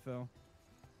safe, though.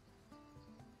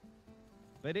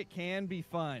 But it can be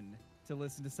fun to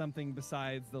listen to something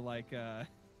besides the, like,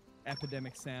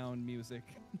 epidemic sound music.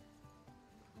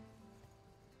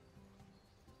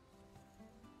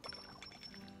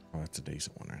 Oh, that's a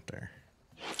decent one right there.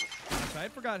 Gosh, I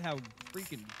forgot how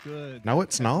freaking good. No,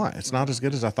 it's not. It's not as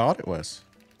good as I thought it was.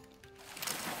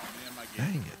 Man, my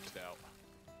Dang game it. glitched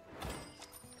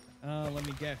out. Let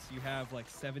me guess. You have, like,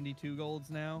 72 golds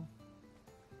now?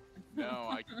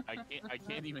 No, I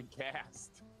can't even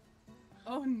cast.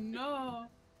 Oh no.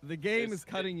 The game It's- is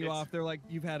cutting you it's- off. They're like,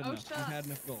 you've had Oh, enough. shut You've up. had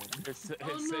enough gold. It said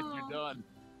no. you're done.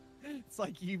 It's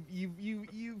like you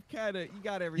got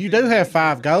everything. You do have need.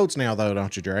 5 golds now, though,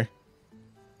 don't you, Dre?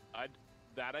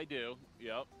 I do.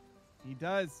 Yep. He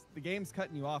does. The game's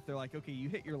cutting you off. They're like, okay, you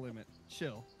hit your limit.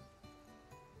 Chill.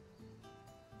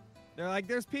 They're like,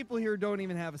 there's people here who don't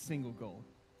even have a single gold.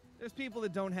 There's people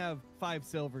that don't have 5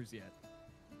 silvers yet.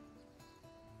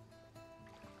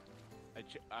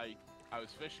 I was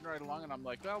fishing right along, and I'm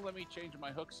like, well, let me change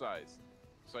my hook size.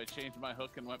 So I changed my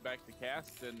hook and went back to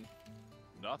cast, and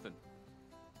nothing.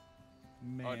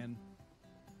 Man.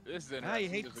 This is Ah, you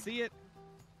interesting. hate to see it.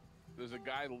 There's a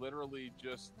guy literally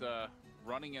just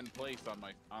running in place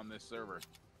on this server,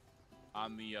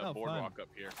 on the Oh, fun. boardwalk up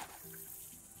here.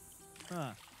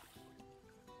 Huh.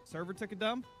 Server took a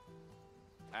dump?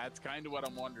 That's kind of what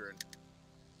I'm wondering.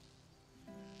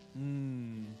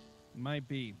 Might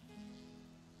be.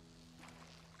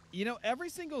 You know, every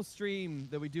single stream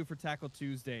that we do for Tackle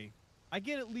Tuesday, I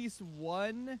get at least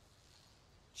one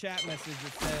chat message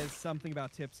that says something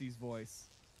about Tipsy's voice.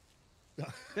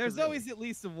 There's Really? always at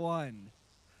least one.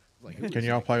 Like, who Can is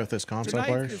y'all it? play with this console, Tonight,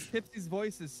 players? because Tipsy's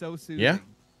voice is so soothing. Yeah?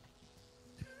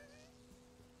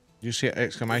 You see an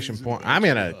exclamation point? I'm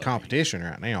in a competition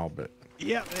right now, but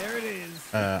Yep, there it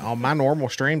is. on my normal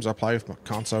streams, I play with my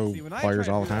console See, when I players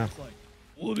try to all the do that, time. it's like,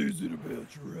 What is it about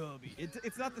your hobby?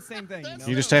 It's not the same thing. You, know?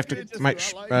 You just have to Just make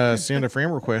I like it. send a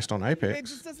friend request on It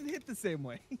Apex. just doesn't hit the same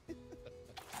way.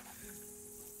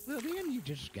 Well, then you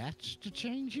just got to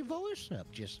change your voice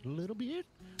up just a little bit,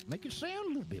 make it sound a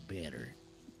little bit better.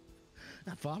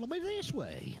 Now follow me this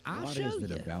way. I'll What show is it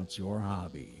you. about your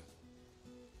hobby?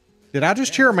 Did I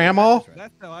just cheer Mamaw?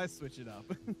 That's how I switch it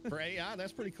up. For AI,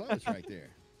 that's pretty close right there.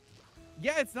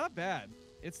 Yeah, it's not bad.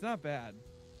 It's not bad.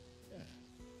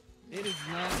 Yeah. It is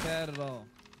not bad at all.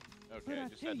 Okay, I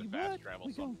just had to fast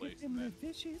travel someplace, and then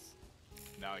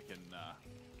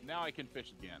now I can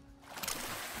fish again.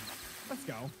 Let's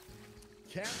go.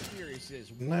 Captain Furious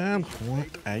says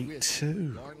 9.82.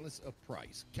 regardless of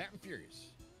price. Captain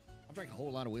Furious. I drink a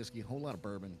whole lot of whiskey, a whole lot of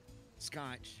bourbon,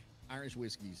 Scotch, Irish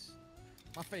whiskeys.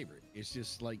 My favorite is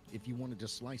just like if you want to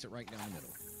just slice it right down the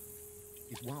middle.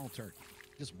 It's wild turkey.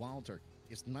 Just wild turkey.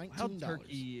 It's $19. Wild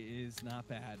turkey is not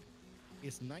bad.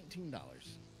 It's $19.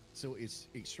 So it's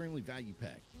extremely value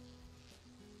packed.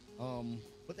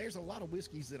 But there's a lot of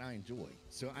whiskeys that I enjoy.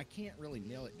 So I can't really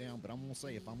nail it down, but I'm gonna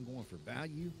say if I'm going for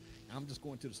value, I'm just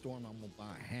going to the store and I'm gonna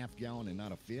buy a half gallon and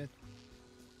not a fifth.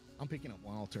 I'm picking up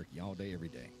wild turkey all day, every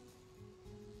day.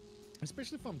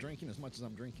 Especially if I'm drinking as much as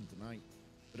I'm drinking tonight.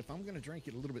 But if I'm gonna drink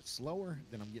it a little bit slower,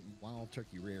 then I'm getting wild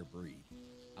turkey rare breed.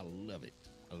 I love it.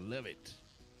 I love it.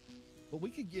 But we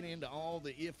could get into all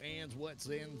the if, ands, what's,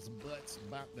 ends, buts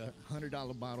about the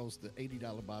 $100 bottles, the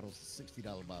 $80 bottles, the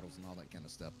 $60 bottles, and all that kind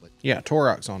of stuff. But Yeah,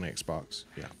 Torok's on Xbox.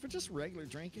 Yeah. for just regular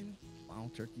drinking,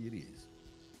 wild turkey it is.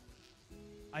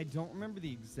 I don't remember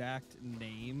the exact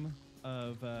name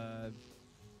of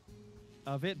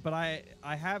it, but I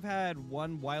have had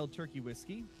one wild turkey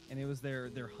whiskey, and it was their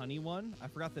honey one. I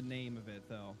forgot the name of it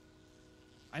though.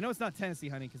 I know it's not Tennessee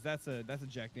honey because that's a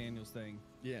Jack Daniel's thing.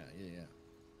 Yeah.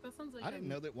 That sounds like I didn't a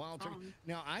know that wild turkey. song.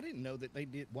 Now I didn't know that they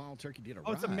did wild turkey did a.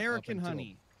 Oh, it's rye up American until-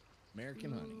 honey.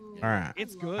 American honey. Ooh. Yeah. All right.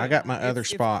 It's good. I got my It's- other it's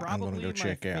spot I'm gonna probably go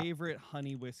check my out. favorite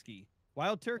honey whiskey.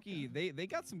 Wild turkey. They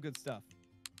got some good stuff,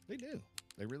 They do.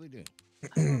 They really do.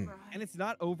 and it's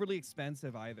not overly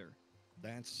expensive either.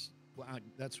 That's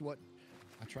that's what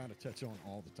I try to touch on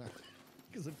all the time.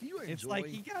 Because if you enjoy, It's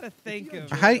like you gotta if think you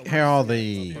of. I enjoy hate a how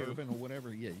whiskey, the- a bourbon or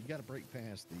whatever. Yeah, you got to break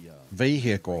past the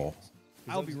Vehicle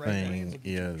I'll be right back. thing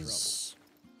is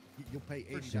You'll pay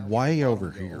 $80 way for a over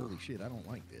bottle and go, here. Holy shit! I don't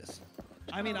like this.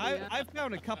 I mean, Oh, I yeah. I've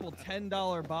found a couple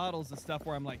 $10 bottles of stuff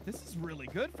where I'm like, this is really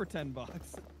good for $10.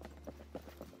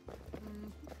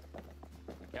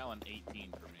 Macallan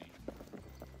 18 for me.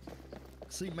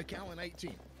 See, Macallan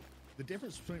 18. The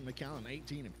difference between Macallan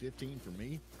 18 and 15 for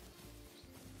me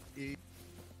is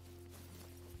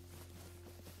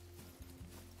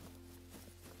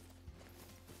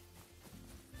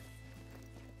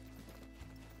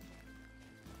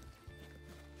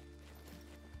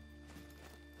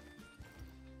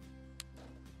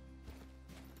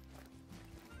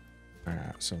all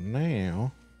right. So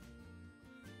now,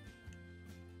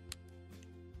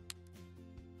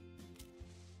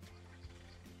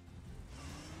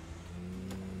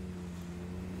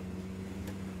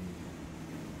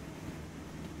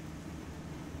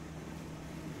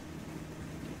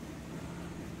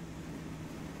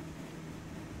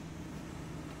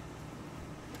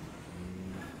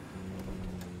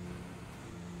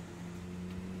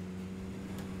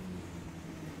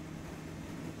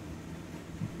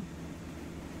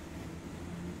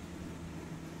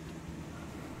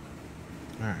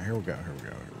 all right. Here we go.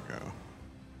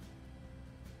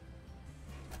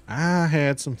 I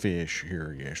had some fish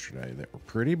here yesterday that were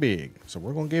pretty big, so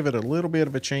we're gonna give it a little bit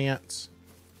of a chance.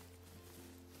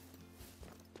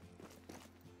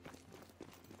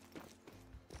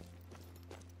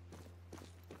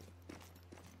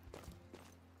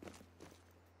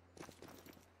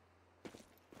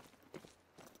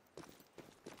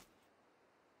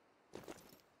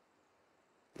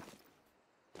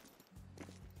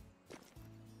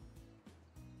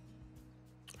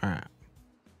 All right.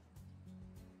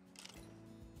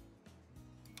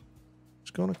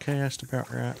 Just gonna cast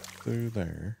about right through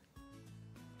there.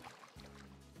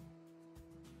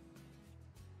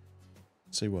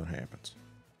 See what happens.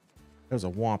 There was a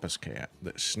wampus cat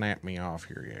that snapped me off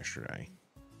here yesterday.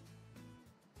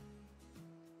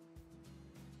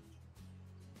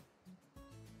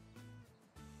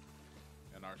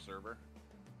 In our server.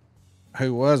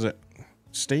 Who was it?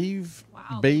 Steve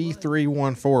Wow,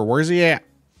 B314. Where's he at?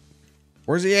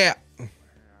 Where's he at? Where are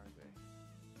they?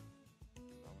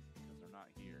 Oh, because they're not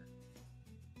here.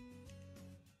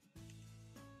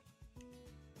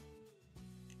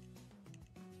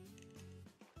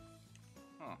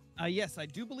 Huh. Yes, I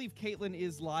do believe Caitlin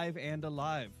is live and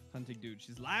alive, hunting dude.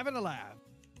 She's live and alive.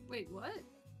 Wait, what?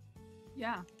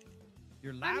 Yeah.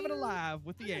 You're live and mean, alive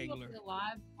with the I love angler. the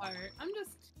live part.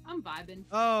 I'm vibing.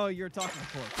 Oh, you're talking to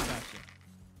Pork. Gotcha.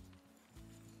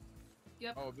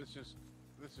 Yep. Oh, this is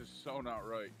so not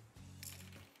right.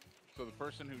 So the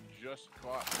person who just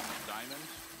caught diamonds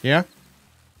Yeah.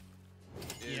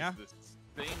 is Yeah. the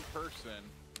same person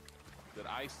that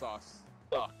I saw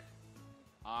stuck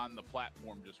on the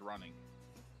platform just running,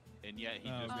 and yet he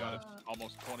Oh, just got God. a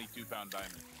almost 22-pound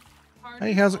diamond.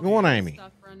 Hey, how's it going, Amy?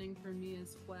 Stuff running for me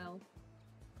as well.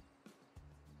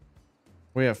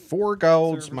 We have 4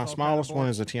 golds. Server's My all smallest compatible? one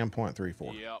is a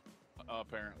 10.34. Yep,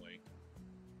 apparently.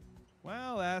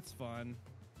 Well, that's fun.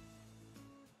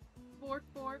 Fork.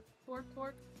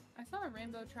 I saw a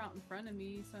rainbow trout in front of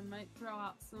me, so I might throw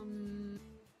out some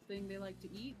thing they like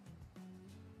to eat.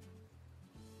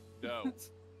 Doe.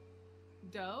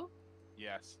 Dough?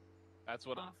 Yes, that's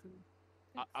what. Awesome.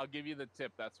 I'll give you the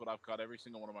tip. That's what I've caught every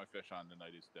single one of my fish on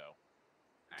tonight is doe.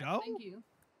 Dough? Thank you.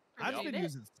 I've Appreciate been it.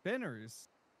 using spinners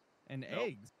and Nope.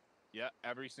 eggs. Yeah,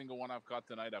 every single one I've caught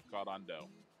tonight, I've caught on doe.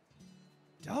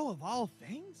 Dough of all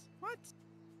things? What?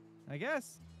 I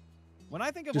guess. When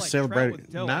I think of Just like celebrate trout with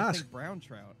it. dough, I Nice. think brown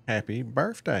trout. Happy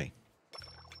birthday.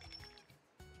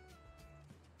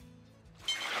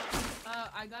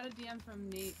 I got a DM from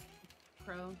Nate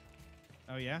Crow.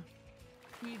 Oh yeah.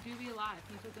 We do be alive.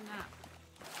 He took a nap.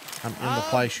 I'm in the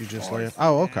place you just course, left.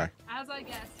 Oh, man. okay. As I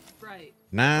guessed, right.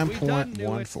 We done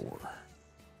knew it. 9.14. All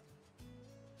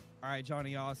right,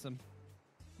 Johnny, awesome.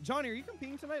 Johnny, are you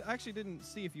competing tonight? I actually didn't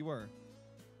see if you were.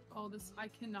 Oh, this I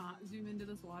cannot zoom into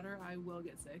this water. I will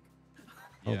get sick.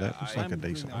 Oh, Yeah, that looks I- like a I'm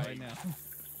doing decent that one. right now.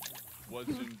 Was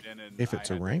zoomed in and If I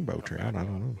it's a had to rainbow come trout, back I out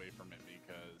don't know. away from it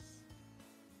because,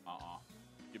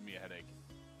 give me a headache.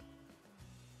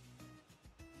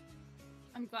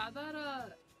 I'm glad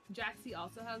that Jaxie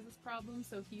also has this problem,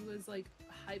 so he was like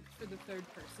hyped for the third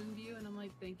person view, and I'm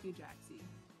like, thank you, Jaxie.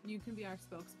 You can be our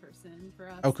spokesperson for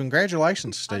us. Oh,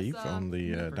 congratulations, Steve, Us, on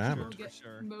the for diamond.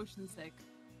 sure. Get motion sick.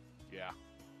 Yeah.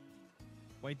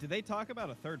 Wait, did they talk about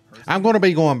a third person? I'm going to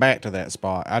be going back to that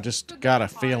spot. I just Good got a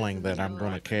luck, feeling Mars, that I'm and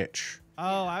going to Jella. catch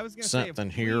Oh, I was gonna say,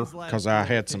 something here please let because us I be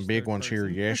the had some fish big third ones here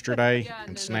person. yesterday Yeah,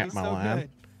 and no, snapped That'd my be so line. good.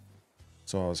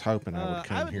 So I was hoping I would I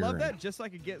come would here love and that just so I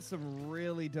could get some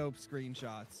really dope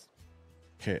screenshots.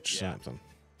 catch Yeah. something.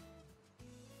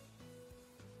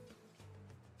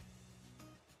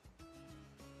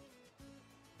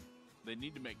 They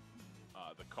need to make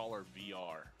the caller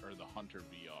VR or the hunter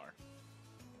VR.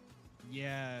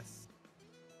 Yes.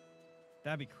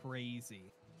 That'd be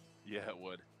crazy. Yeah, it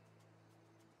would.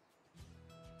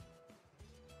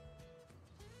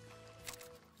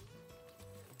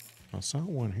 I saw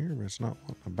one here, but it's not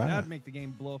wanting to buy. That'd make the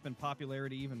game blow up in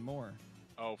popularity even more.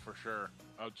 Oh, for sure.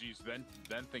 Oh, geez. Then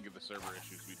think of the server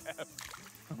issues we'd have.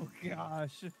 Oh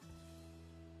gosh.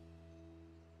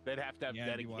 They'd have to have Yeah,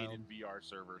 it'd be wild. dedicated VR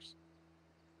servers.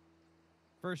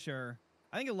 For sure.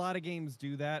 I think a lot of games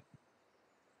do that.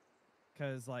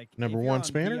 Cause like Number if you're one on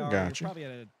spinner, VR, gotcha. You're probably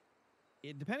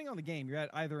at depending on the game, you're at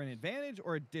either an advantage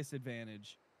or a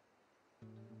disadvantage.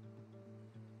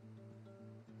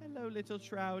 Hello, little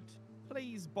trout.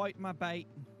 Please bite my bait.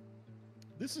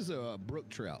 This is a brook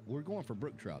trout. We're going for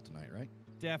brook trout tonight, right?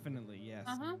 Definitely, yes.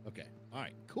 Uh-huh. Okay. All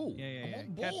right. Cool. Yeah, I'm yeah,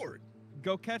 on yeah. board.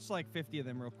 Go catch like 50 of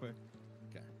them real quick.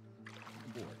 Okay.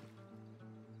 On board.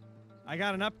 I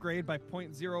got an upgrade by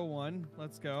 0.01.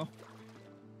 Let's go.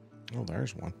 Oh,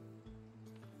 there's one.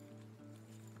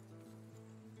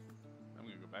 I'm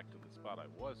going to go back to the spot I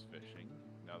was fishing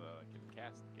now that I can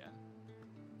cast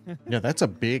again. Yeah, that's a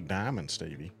big diamond,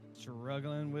 Stevie.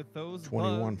 Struggling with those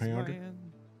 21 bugs, pounder. man.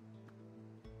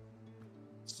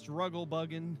 Struggle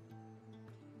bugging.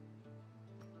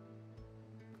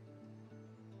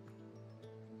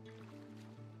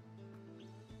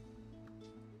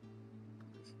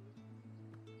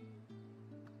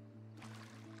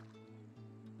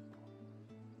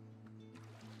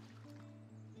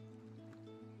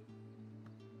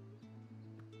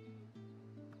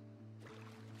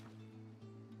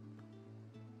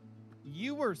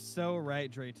 You were so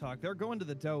right, Dre Talk. They're going to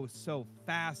the dough so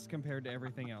fast compared to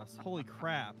everything else. Holy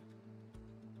crap.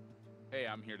 Hey,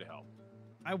 I'm here to help.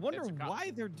 I wonder It's a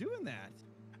why they're doing that.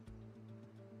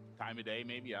 Time of day,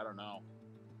 maybe? I don't know.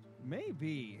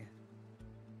 Maybe.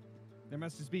 There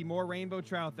must just be more rainbow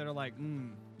trout that are like,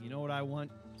 you know what I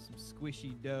want? Some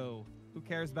squishy dough. Who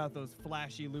cares about those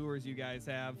flashy lures you guys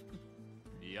have?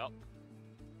 Yep.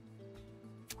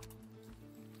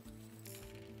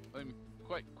 I mean,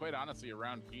 quite honestly,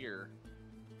 around here,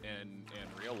 in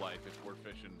real life, if we're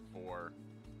fishing for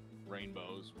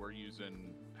rainbows, we're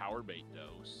using power bait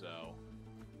dough. So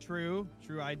True.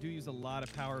 I do use a lot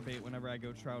of power bait whenever I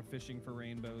go trout fishing for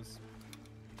rainbows.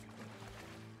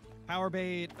 Power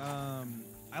bait.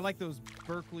 I like those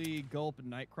Berkeley Gulp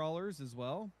night crawlers as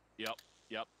well. Yep.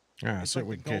 Yep. All right, It's so like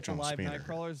we the can catch Gulp on Alive spinner. night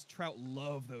crawlers. Trout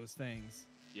love those things.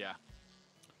 Yeah.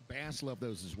 Bass love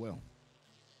those as well.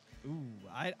 Ooh,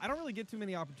 I don't really get too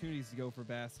many opportunities to go for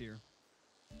bass here.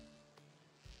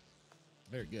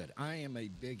 Very good. I am a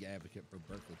big advocate for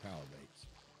Berkeley power baits.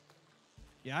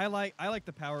 Yeah, I like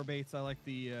the power baits. I like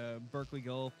the Berkeley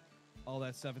Gulp, all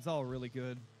that stuff. It's all really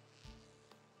good.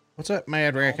 What's up,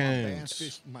 Mad All my bass Raccoons?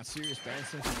 fish, my serious bass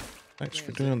fishing Thanks for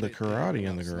friends, doing the they karate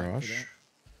in the love slack for garage. that.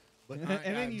 But And I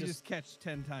then you just catch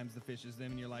 10 times the fish as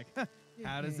them, and you're like, huh,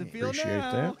 how does it Yeah. feel Appreciate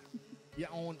now? that. yeah,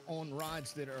 on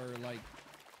rods that are like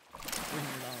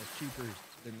 $300 cheaper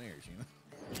than theirs, you know.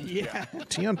 Yeah.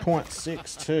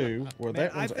 10.62. Well, Man,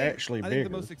 that one's actually I bigger.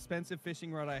 think the most expensive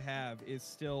fishing rod I have is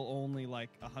still only like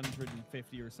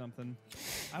 150 or something.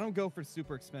 I don't go for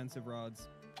super expensive rods.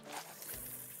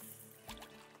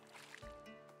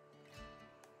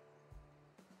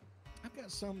 I've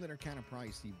got some that are kind of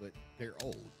pricey, but they're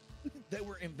old. They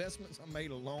were investments I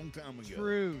made a long time ago.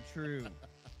 True.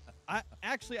 I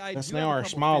That's do now have a our couple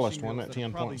smallest fishing one reels at that are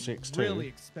probably 10.62. Really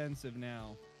expensive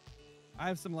now. I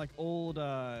have some like old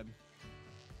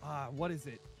what is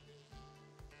it?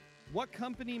 What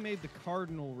company made the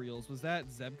Cardinal reels? Was that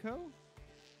Zebco?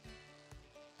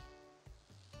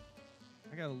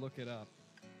 I gotta look it up.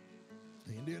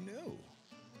 Didn't know.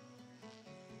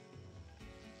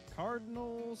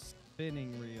 Cardinal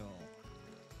spinning reel.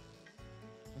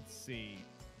 Let's see.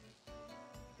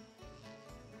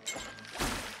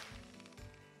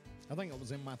 I think it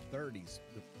was in my 30s. This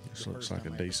the looks first like a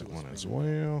time I ever decent put a one as spinner.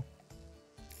 well.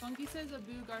 Funky says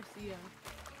Abu Garcia.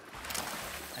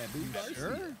 Abu Garcia.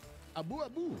 Sure?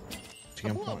 Abu.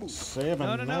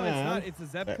 10.79. No, it's not. It's a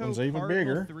Zebco That one's even Cardinal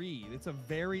bigger. 3. It's a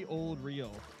very old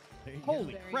reel. There you go.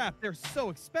 Holy Very crap, they're so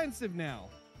expensive now.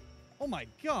 Oh my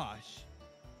gosh.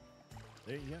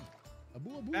 There you go.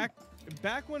 Abu.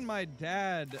 Back when my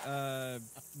dad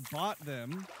bought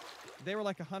them, they were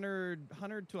like 100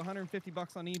 to 150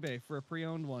 bucks on eBay for a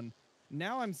pre-owned one.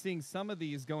 Now I'm seeing some of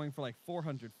these going for like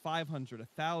 400, 500,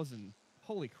 1,000.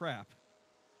 Holy crap.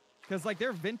 Because like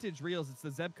they're vintage reels. It's the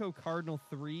Zebco Cardinal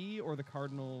 3 or the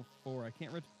Cardinal 4. I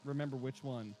can't remember which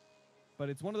one. But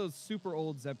it's one of those super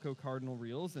old Zebco Cardinal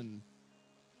reels, and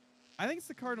I think it's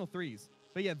the Cardinal 3s.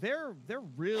 But yeah, they're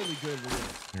really good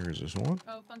reels. Here's this one.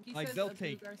 Oh, Funky Like, says they'll Abu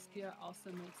take- Garcia also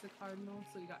makes a Cardinal,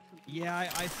 so you got confused. Yeah,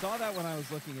 I saw that when I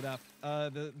was looking it up.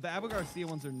 The Abu Garcia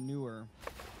ones are newer.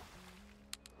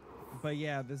 But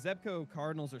yeah, the Zebco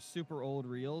Cardinals are super old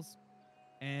reels,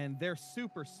 and they're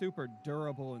super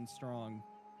durable and strong.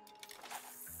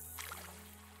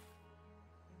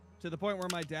 To the point where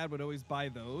my dad would always buy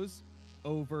those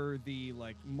over the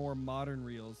like more modern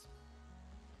reels,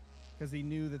 because he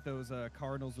knew that those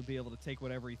Cardinals would be able to take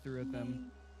whatever he threw at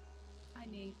them. Hi,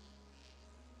 Nate.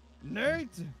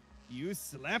 Nate, you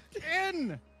slept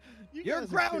in. You You're guys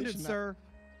are grounded, fishing. sir.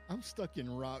 I'm stuck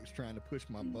in rocks trying to push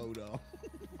my boat off.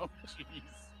 Oh,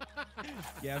 jeez.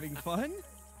 You having fun?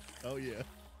 Oh yeah.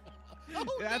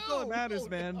 That's all that matters,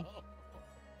 man. no.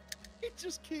 It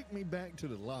just kicked me back to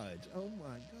the lodge. Oh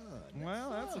my god. that Well,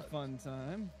 that's a sucked. fun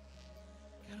time.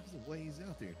 God, it was a ways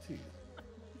out there too.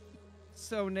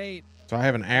 So, Nate, So I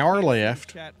have an hour here's some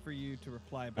left. Chat for you to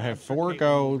reply I back. have I'm sure 4 Caitlin will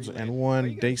golds relay. and Are 1 you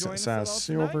gonna decent join us sized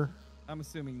at all tonight? silver. I'm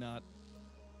assuming not.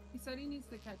 He said he needs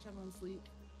to catch up on sleep.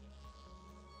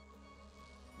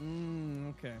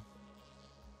 Okay.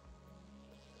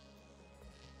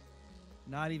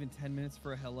 Not even 10 minutes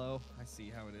for a hello. I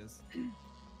see how it is.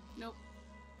 Nope.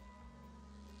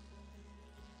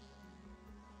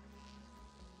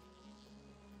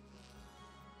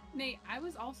 Nate, I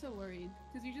was also worried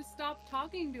because you just stopped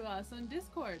talking to us on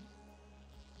Discord.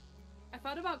 I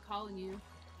thought about calling you.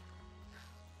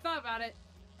 Thought about it.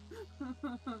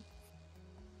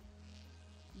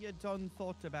 You done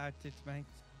thought about it, mate.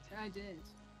 I did.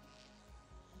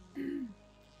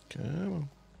 Come on.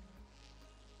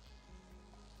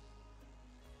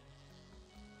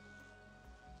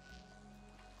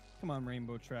 Come on,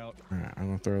 rainbow trout. All right, I'm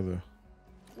gonna throw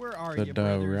Where are the you,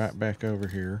 dough brothers? right back over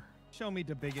here. Show me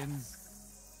the biggins.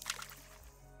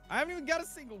 I haven't even got a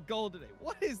single gold today.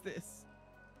 What is this?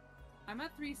 I'm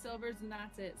at 3 silvers and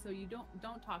that's it. So you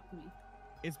don't talk to me.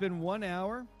 It's been 1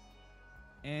 hour,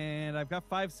 and I've got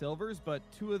 5 silvers, but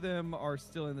 2 of them are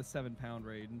still in the 7-pound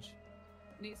range.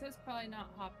 Nate says probably not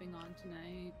hopping on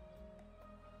tonight.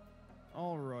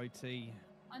 Alrighty.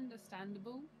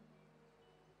 Understandable.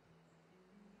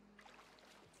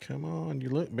 Come on, you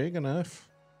look big enough.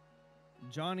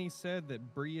 Johnny said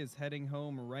that Bree is heading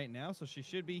home right now, so she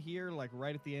should be here like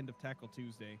right at the end of Tackle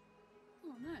Tuesday.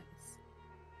 Oh, nice.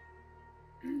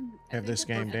 Have this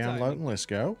game perfect timing. downloading. Let's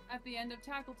go. At the end of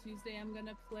Tackle Tuesday, I'm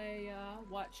gonna play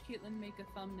watch Caitlin make a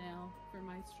thumbnail for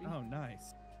my stream. Oh,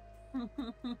 nice.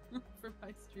 For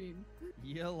my stream.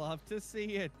 You'll love to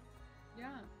see it. Yeah.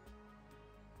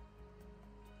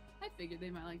 I figured they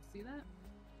might like to see that.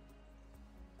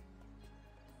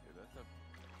 Yeah, that's a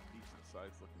decent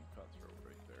sized looking cutthroat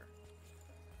right there.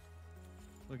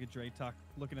 Look at Dre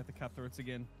looking at the cutthroats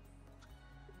again.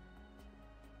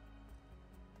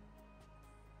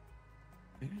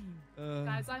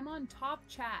 Guys, I'm on top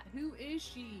chat. Who is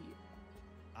she?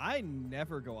 I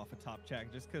never go off a top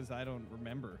chat just because I don't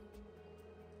remember.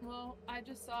 Well, I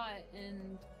just saw it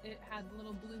and it had a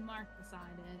little blue mark beside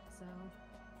it, so.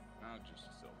 Oh, just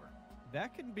a silver.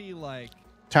 That can be like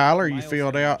Tyler, you miles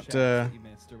filled in out. chats that you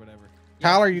missed or whatever.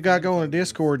 Tyler, Yeah, you got to go on the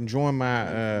Discord. Discord and join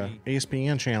my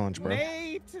ESPN challenge, bro.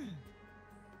 Nate!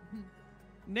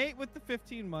 Nate with the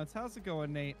 15 months. How's it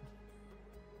going, Nate?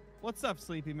 What's up,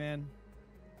 Sleepy Man?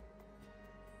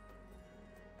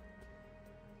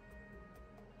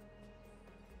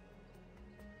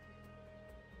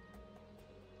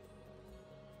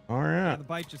 All Yeah, right. the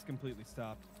bite just completely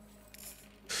stopped.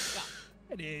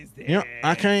 It is there. Yep,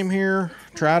 I came here,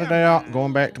 tried it out,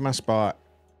 going back to my spot.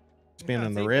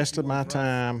 Spending the rest of my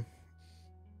time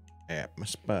at my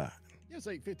spot. Yeah, it's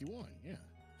 8:51. Yeah,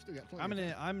 still got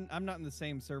plenty. I'm not in the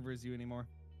same server as you anymore.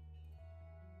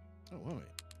 Oh, wait.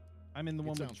 I'm in the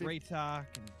one with on Dre Talk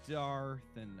and Darth,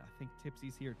 and I think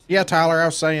Tipsy's here too. Yeah, Tyler, I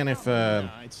was saying if Nah,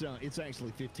 it's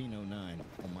actually 15:09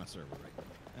 on my server right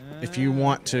now. if you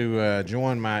want to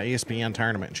join my ESPN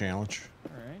tournament challenge,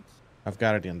 All right. I've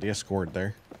got it in Discord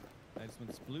there. Nice one,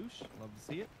 Sploosh. Love to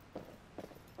see it.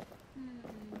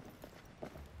 Hmm.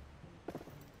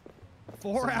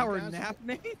 4-hour guys- nap,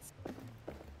 Nate?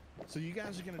 So you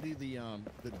guys are gonna do the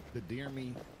deer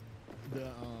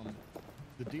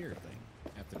the deer thing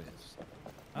after this.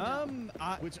 I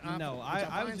was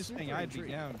just saying I'd be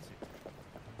down to.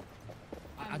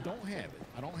 I don't have it.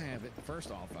 I don't have it. First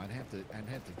off, I'd have to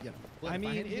get them. I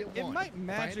mean, it might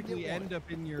magically end up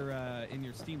in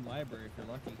your Steam library if you're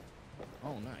lucky.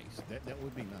 Oh, nice. That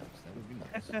would be nice. That would be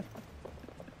nice.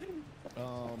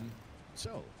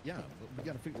 So yeah, we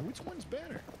got to figure which one's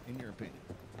better in your opinion.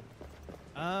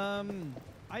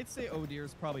 I'd say Oh Dear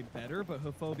is probably better, but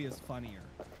Hophobia is funnier.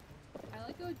 I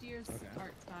like O'Dear's Okay.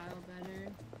 art style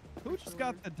better. Who just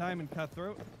got the diamond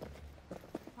cutthroat?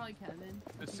 Probably Kevin.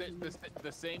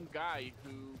 The same guy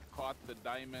who caught the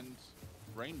diamond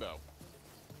rainbow.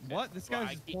 What? This Well, guy's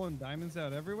I just can't- pulling diamonds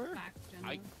out everywhere? Facts,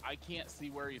 general. I can't see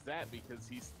where he's at because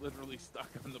he's literally stuck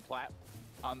on the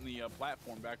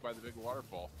platform back by the big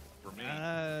waterfall. For me,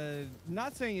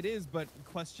 Not saying it is, but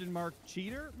question mark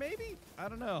cheater maybe? I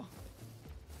don't know.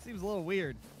 Seems a little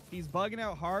weird. He's bugging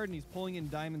out hard and he's pulling in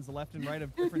diamonds left and right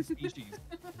of different species.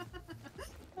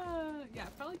 Yeah,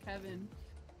 probably Kevin.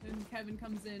 And Kevin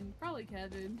comes in. Probably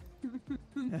Kevin.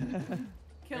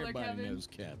 Killer Everybody Kevin. knows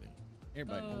Kevin.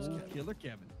 Everybody knows Kevin. Killer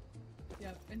Kevin.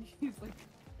 Yep, and he's like,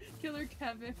 Killer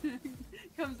Kevin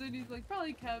comes in. He's like,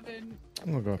 probably Kevin.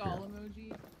 I'm gonna go up Skull here.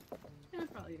 emoji. Yeah,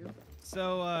 probably you.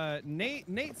 So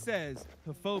Nate says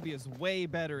Hophobia is way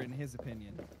better in his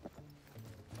opinion.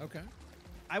 Okay.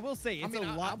 I will say it's a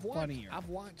lot I've watched, funnier. I've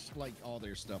watched like all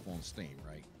their stuff on Steam,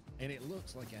 right? And it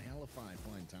looks like a hell of fun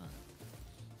time.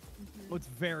 Oh, it's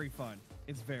very fun.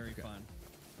 It's very Okay. fun.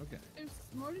 Okay. There's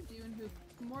more to do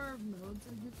in more modes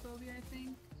in Hoopphobia, I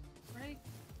think. Right?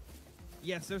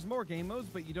 Yes, there's more game modes,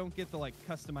 but you don't get the like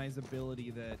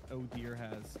customizability that Oh Dear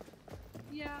has.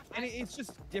 Yeah. And it's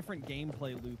just different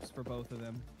gameplay loops for both of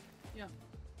them. Yeah.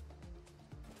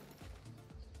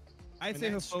 I'd And say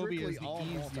that's Hophobia strictly is the all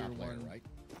easier multiplayer, one. right?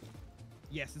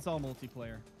 Yes, it's all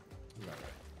multiplayer. Right.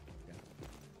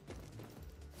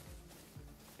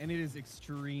 And it is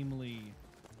extremely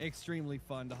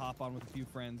fun to hop on with a few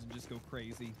friends and just go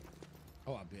crazy.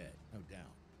 Oh, I bet. No doubt.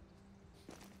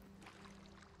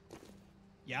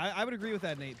 Yeah, I would agree with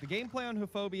that, Nate. The gameplay on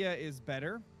Hophobia is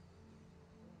better.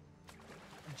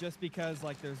 Just because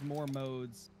like there's more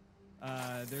modes.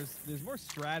 There's more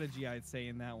strategy, I'd say,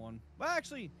 in that one. Well,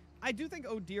 actually, I do think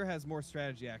Oh Dear has more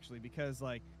strategy, actually, because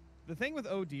like the thing with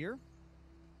Oh Dear,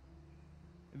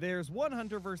 there's one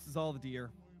hunter versus all the deer,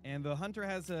 and the hunter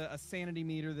has a sanity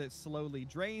meter that slowly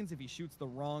drains. If he shoots the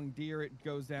wrong deer, it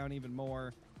goes down even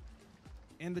more.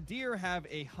 And the deer have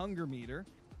a hunger meter.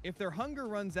 If their hunger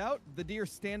runs out, the deer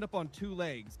stand up on 2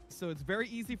 legs. So it's very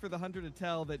easy for the hunter to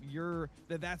tell that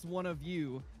that's one of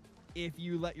you if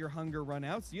you let your hunger run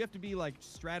out. So you have to be like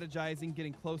strategizing,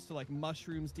 getting close to like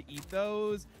mushrooms to eat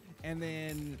those. And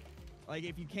then like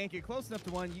if you can't get close enough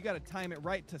to one, you got to time it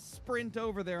right to sprint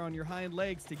over there on your hind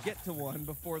legs to get to one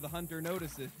before the hunter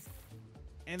notices.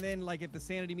 And then, like, if the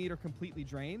sanity meter completely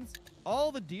drains,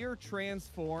 all the deer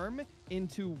transform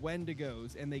into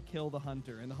Wendigos, and they kill the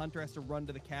hunter. And the hunter has to run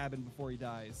to the cabin before he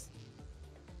dies.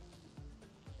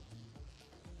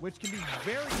 Which can be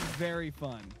very, very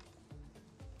fun.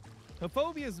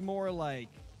 Phobia is more like,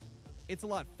 it's a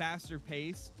lot faster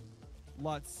paced, a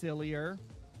lot sillier,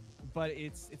 but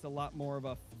it's a lot more of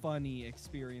a funny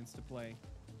experience to play.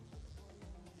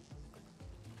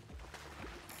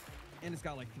 And it's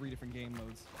got like 3 different game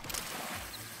modes.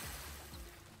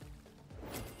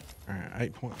 All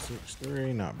right,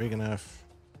 8.63, not big enough.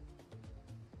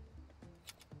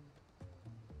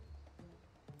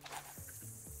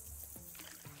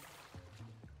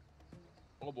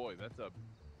 Oh boy, that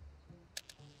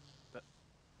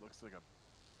looks like a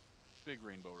big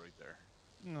rainbow right there.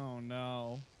 Oh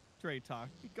no. Dre Talk,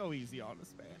 go easy on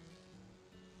us,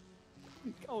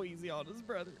 man. Go easy on us,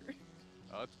 brother.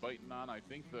 It's biting on, I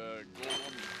think, the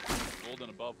gold and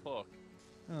above hook.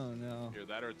 Oh no. Here,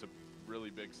 that or it's a really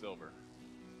big silver.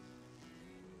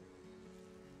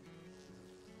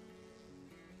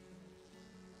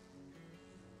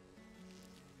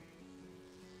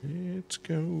 Let's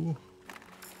go.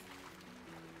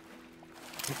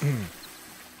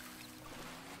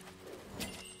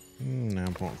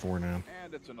 9.49.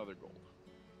 And it's another gold.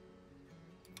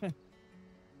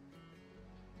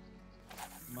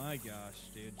 My gosh,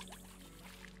 dude.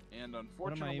 And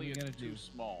What am I unfortunately, even gonna it's too do?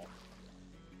 small.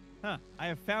 Huh, I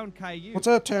have found Caillou. What's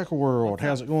up, Tackle World? What's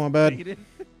How's up, it going, bud? Faded?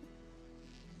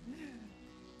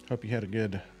 Hope you had a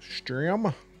good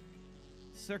stream.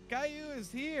 Sir Caillou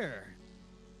is here.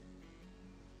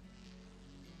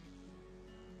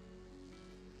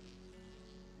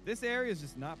 This area is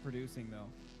just not producing, though.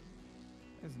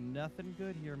 There's nothing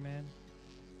good here, man.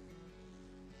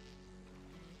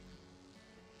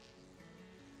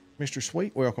 Mr.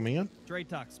 Sweet, welcome in. Dre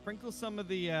Talk, sprinkle some of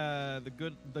the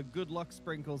good luck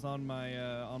sprinkles on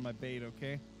my bait,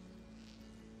 okay?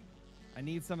 I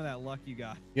need some of that luck you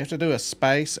got. You have to do a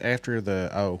space after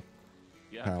the O.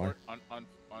 Yeah, Tyler.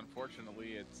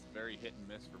 unfortunately, it's very hit and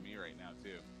miss for me right now,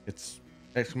 too. It's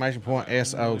exclamation point I'm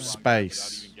SO going space.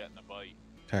 without even getting a bite.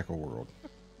 Tackle World.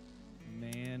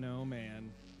 Man, oh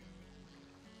man.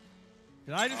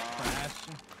 Did I just crash?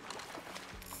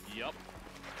 Yep.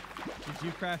 Did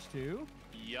you crash too?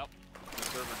 Yep. The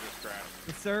server just crashed.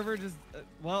 The server just,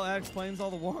 well, that explains all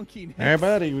the wonkiness. Hey,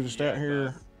 buddy, we're just Yeah, out it here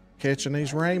does. catching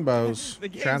these rainbows, The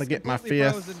game's trying to get my completely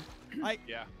fifth, frozen.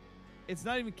 Yeah. It's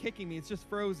not even kicking me, it's just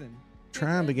frozen.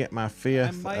 trying to get my I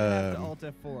fifth, might have to Alt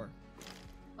F4.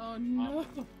 Oh no.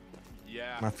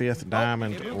 Yeah. my fifth Oh,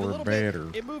 diamond it moved a or little bit. better.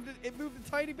 It moved a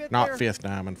tiny bit Not there. fifth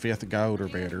diamond, fifth gold or Not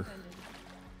even better. intended.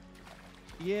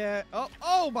 Yeah.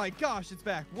 Oh my gosh, it's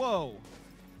back. Whoa.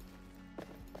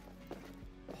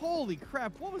 Holy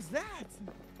crap, what was that?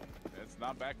 It's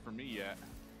not back for me yet.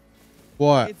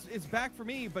 What? It's back for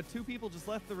me, but 2 people just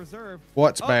left the reserve.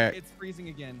 What's Oh, back? it's freezing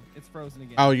again. It's frozen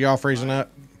again. Oh, y'all freezing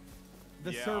up?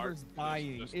 The Yeah, server's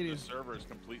dying. The server is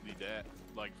completely dead.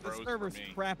 Like, The froze server's for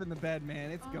me. crap in the bed,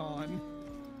 man. It's gone.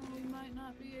 Oh, we might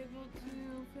not be able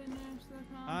to finish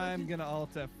the combat. I'm gonna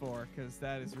Alt F4 because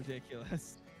that is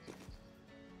ridiculous.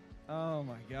 Oh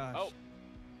my gosh. Oh,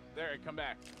 there, come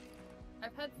back.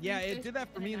 I've had Yeah, 3 it fish did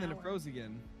that for in me an and then it hour. froze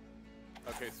again.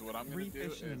 Okay, so what I'm going 3 to do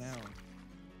fish is in an hour.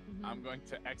 Mhm. I'm going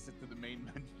to exit to the main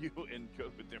menu and go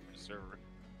to a different server.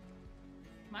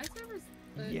 My server's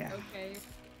Yeah. okay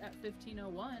at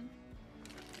 1501.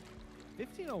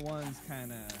 1501's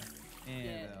kind of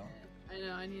Yeah, though. I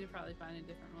know. I need to probably find a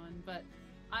different one, but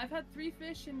I've had 3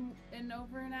 fish in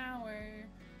over an hour.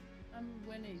 I'm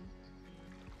winning,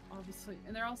 obviously,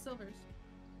 and they're all silvers.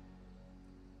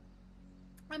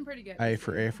 I'm pretty good. A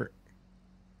for effort.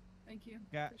 Thank you.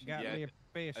 Got Yeah, me a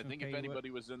fish. I think okay, if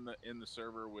anybody was in the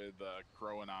server with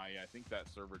Crow and I think that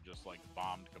server just like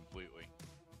bombed completely.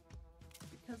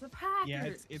 Because of hackers. Yeah,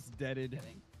 it's deaded.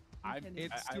 Kidding. I'm kidding.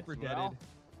 It's super well,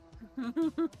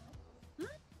 deaded.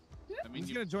 I mean, He's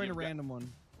you- gonna join a you've got- random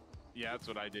one. Yeah, that's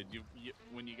what I did.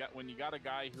 When you got a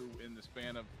guy who, in the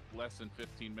span of less than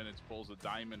 15 minutes, pulls a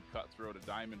diamond cutthroat, a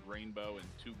diamond rainbow, and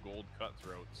 2 gold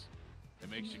cutthroats, it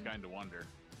makes you kind of wonder.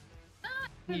 I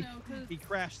He, know, 'cause he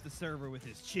crashed the server with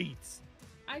his cheats.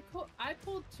 I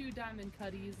pulled 2 diamond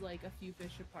cutties like a few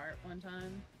fish apart one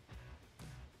time.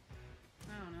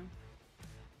 I don't know.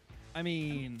 I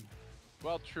mean,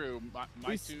 Well, true.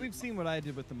 we've seen what I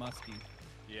did with the muskie.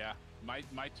 Yeah, my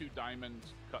 2 diamond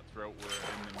cutthroat were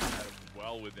in the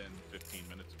well within 15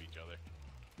 minutes of each other.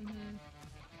 Mhm.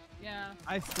 Yeah.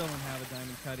 I still don't have a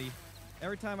diamond cutty.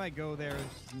 Every time I go there,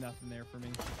 there's just nothing there for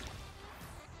me.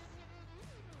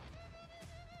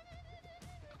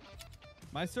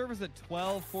 My server's at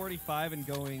 12:45 and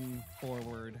going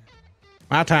forward.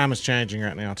 My time is changing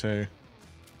right now too.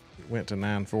 It went to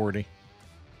 9:40.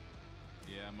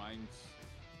 Yeah, mine's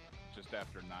just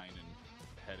after 9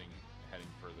 and heading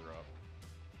further up.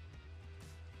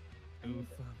 Oof.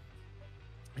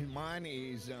 And mine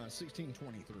is 16:23.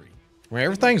 Well,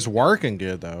 everything's working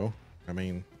good though. I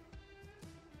mean,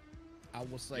 I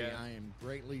will say Yeah. I am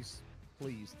greatly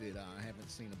pleased that I haven't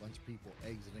seen a bunch of people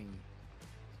exiting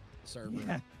the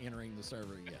server, entering the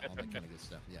server, all that kind of good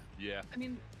stuff. Yeah. Yeah. I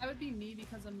mean, that would be me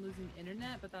because I'm losing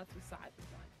internet, but that's beside the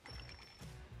point.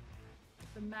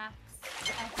 The max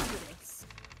exodus.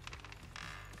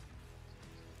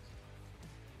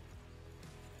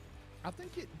 I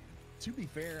think it, to be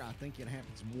fair, I think it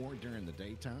happens more during the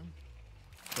daytime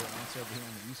for us over here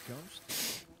on the East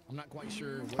Coast. I'm not quite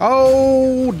sure. What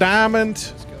oh, diamond,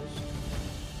 West Coast.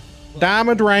 But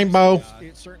diamond rainbow.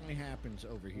 it certainly happens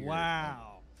over here.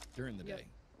 Wow. During the Yep. day.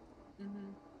 Mm-hmm.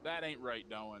 That ain't right,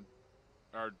 Doan.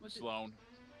 Or What's it- Sloan.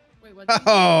 Wait, what?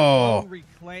 Oh,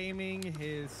 Reclaiming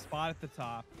his spot at the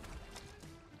top.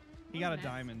 He got a Nice.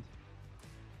 diamond.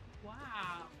 Wow.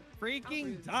 Freaking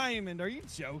rude. diamond. Are you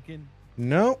joking?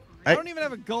 nope. I don't even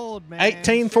have a gold, man.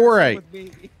 1848. Share some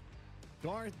with me.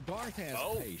 Darth has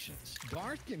Oh. patience.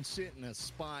 Darth can sit in a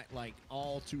spot like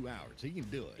all 2 hours. He can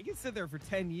do He it. can sit there for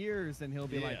 10 years and he'll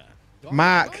be like, Darth-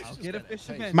 Mike. Darth's I'll just get a got fish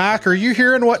patience. event. Mike, are you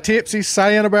hearing what Tipsy's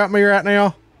saying about me right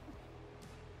now?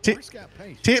 Darth's got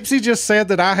patience. Tipsy just said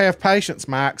that I have patience,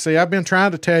 Mike. See, I've been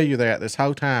trying to tell you that this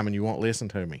whole time, and you won't listen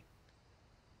to me.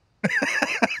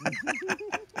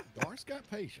 Darth's got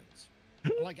patience.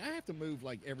 Like I have to move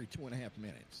like every 2.5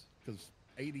 minutes because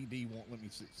ADD won't let me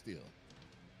sit still.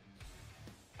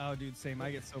 oh, dude, same. I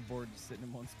get so bored just sitting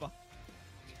in one spot.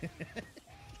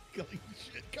 Holy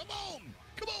shit. Come on,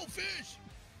 fish.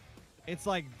 It's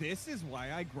like, this is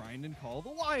why I grind and call the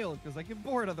wild, because I get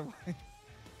bored otherwise.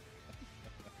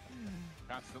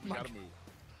 Constantly My- gotta move.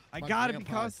 I My gotta be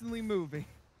grandpa- constantly moving.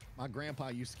 My grandpa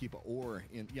used to keep an oar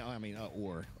in,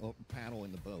 paddle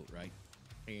in the boat, right?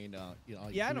 And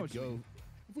like, Yeah, I if know we'd what you mean.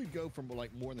 If we'd go from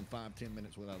like more than 5-10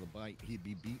 minutes without a bite, he'd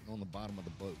be beating on the bottom of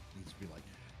the boat. He'd just be like,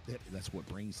 that's what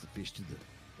brings the fish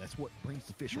that's what brings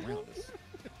the fish around us.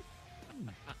 I'm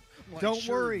like, Don't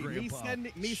 "Sure, worry, Grandpa,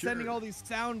 sending sure." all these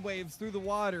sound waves through the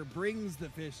water brings the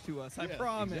fish to us. I Yeah,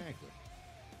 promise. Exactly.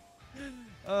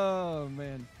 Oh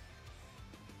man.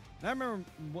 And I remember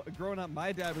growing up,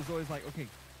 my dad was always like, "Okay,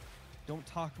 don't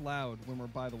talk loud when we're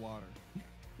by the water."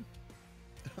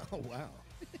 Oh wow.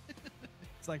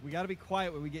 It's like we got to be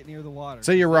quiet when we get near the water.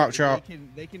 See you, So Rock they Chalk.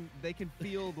 They can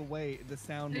feel the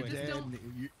sound They waves. just don't-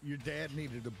 Your dad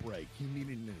needed a break. He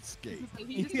needed an escape.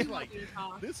 He just Yeah. didn't want you to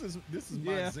talk. This is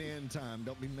my Yeah. Zen time.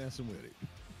 Don't be messing with it.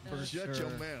 For Shut your sure.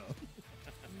 mouth.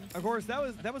 Of course, that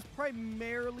was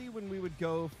primarily when we would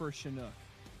go for Chinook.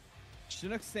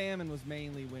 Chinook salmon was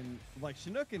mainly when, like,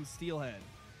 Chinook and steelhead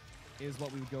is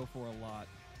what we would go for a lot.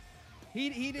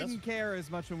 He didn't care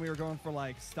as much when we were going for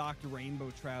like stocked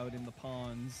rainbow trout in the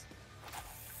ponds.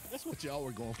 That's what y'all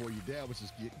were going for. Your dad was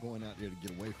just going out there to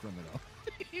get away from it all.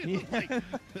 Yeah.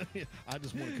 I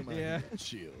just want to come out Yeah. here and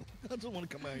chill. I just want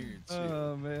to come out here and chill.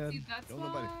 Oh man. See, that's Don't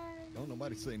why.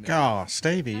 nobody say nothing. God,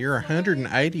 Stevie, you're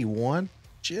 181.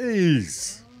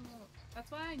 Jeez.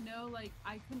 That's why I know, like,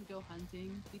 I couldn't go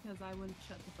hunting because I wouldn't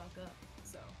shut the fuck up.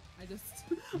 So I just,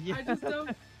 Yeah. I just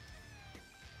don't.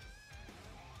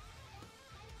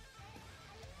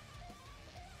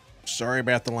 Sorry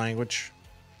about the language.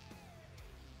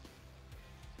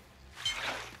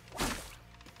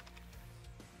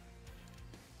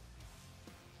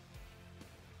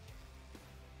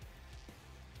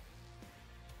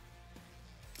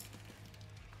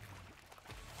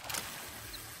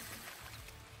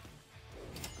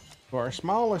 Well, our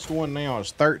smallest one now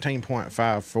is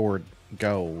 13.54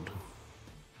 gold.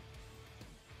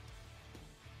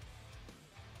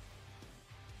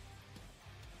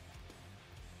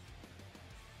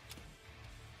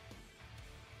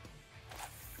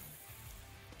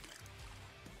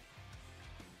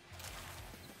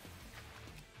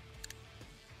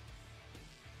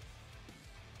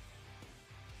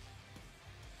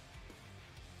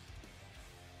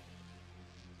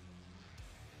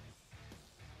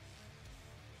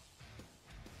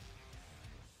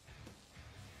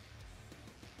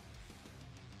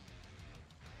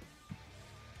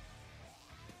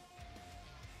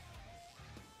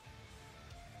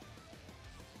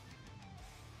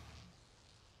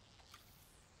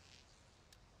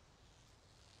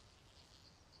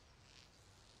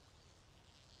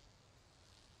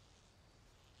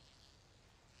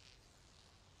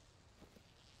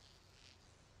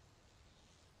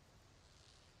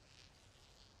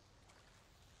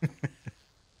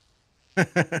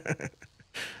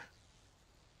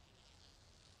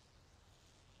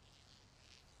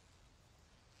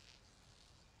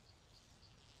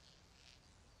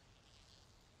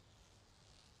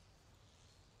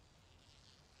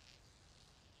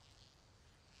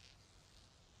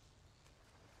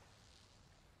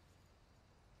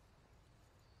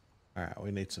 All right,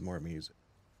 we need some more music.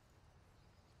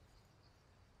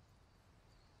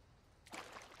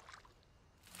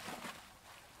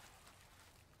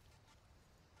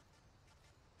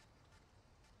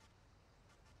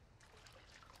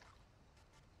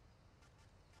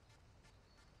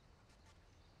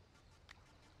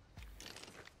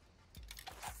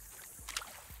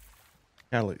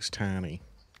 That looks tiny.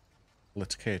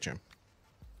 Let's catch him.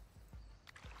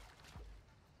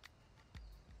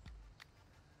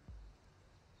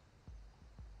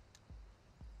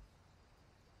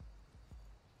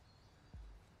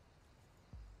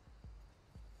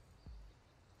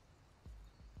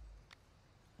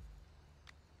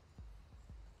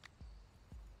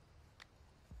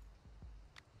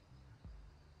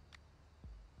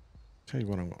 Tell you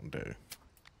what I'm going to do.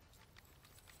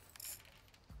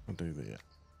 I'll do that.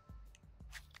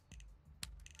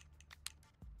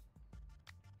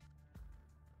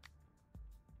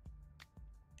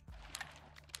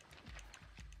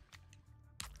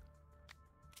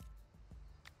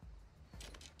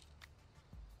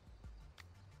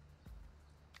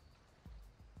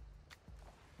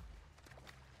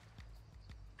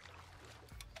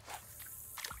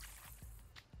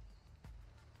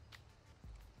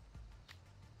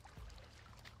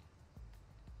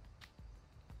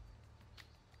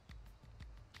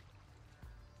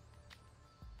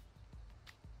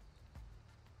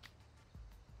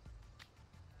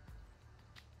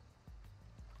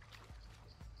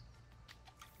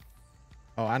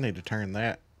 Oh, I need to turn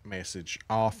that message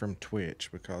off from Twitch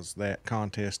because that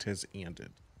contest has ended.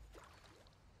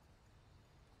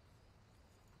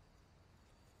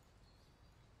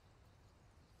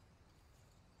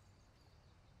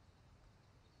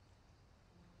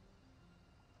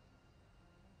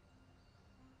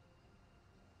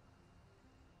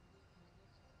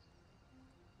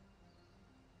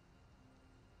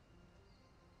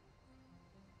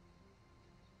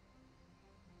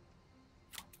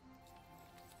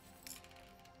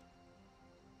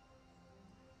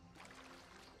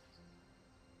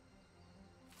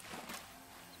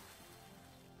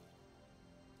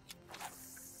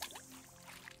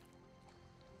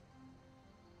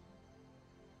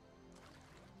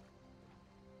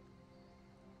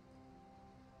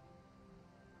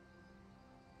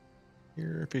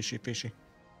 You're fishy, fishy.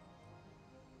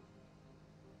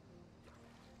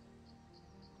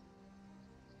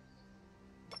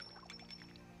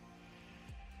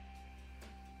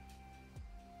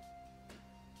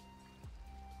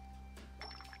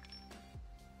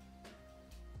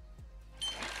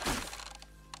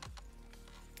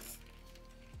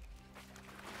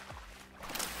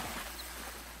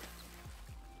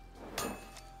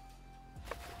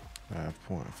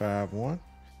 .51.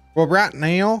 Well, right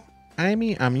now,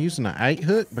 Amy, I'm using an 8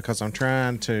 hook because I'm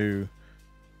trying to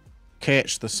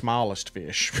catch the smallest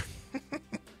fish.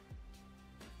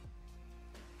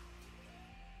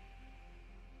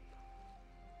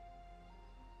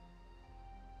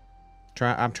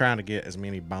 I'm trying to get as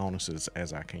many bonuses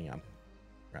as I can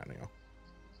right now.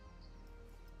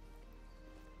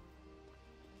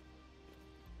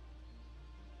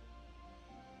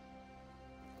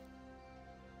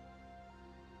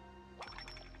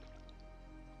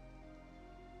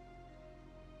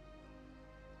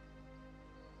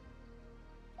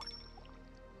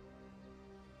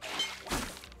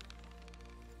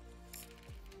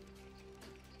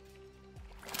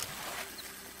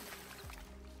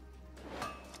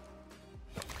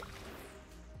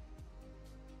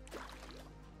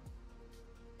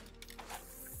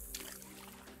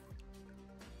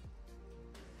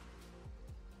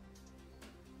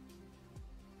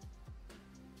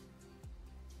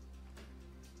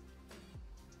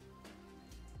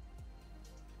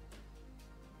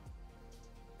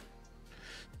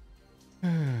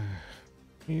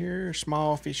 Here,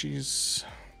 small fishies.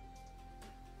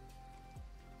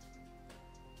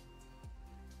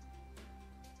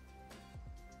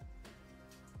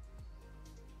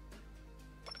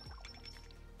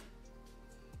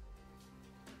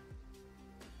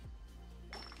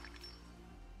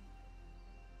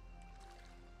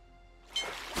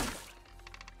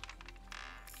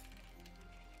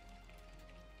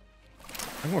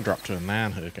 I'm gonna drop to a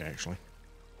 9 hook actually.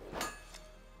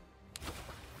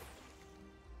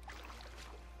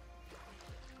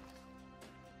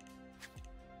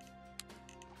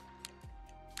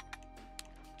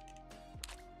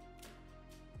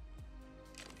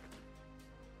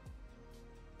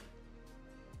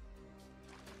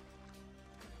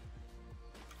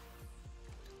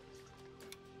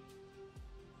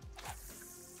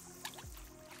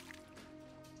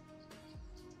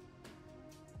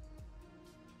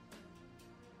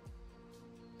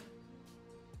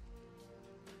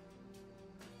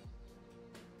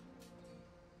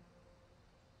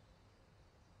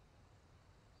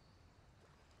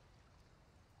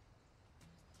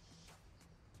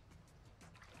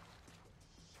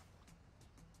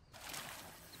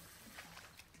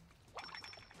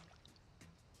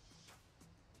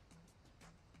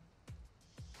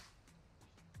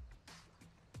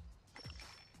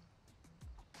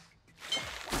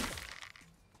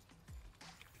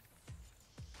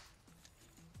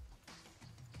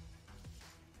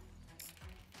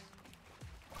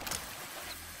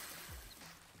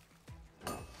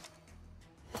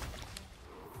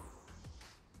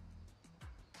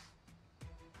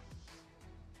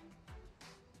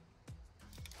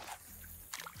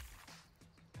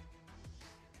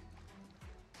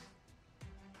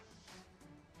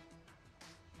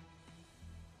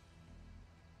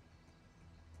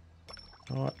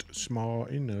 Not small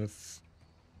enough.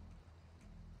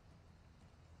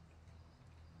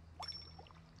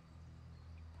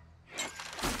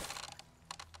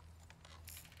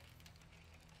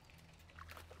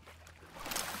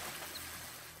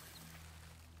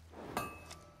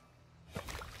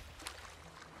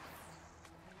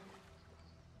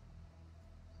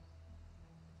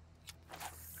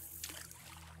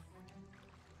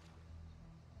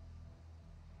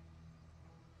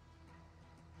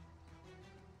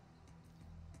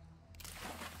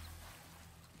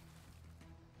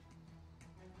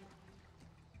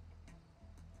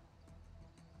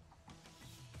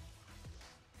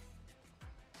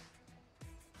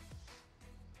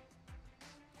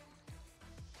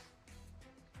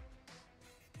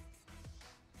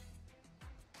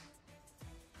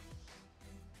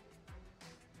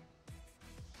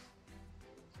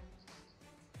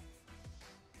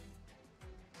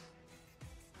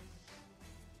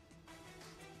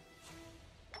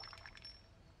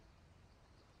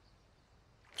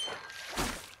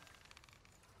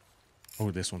 Oh,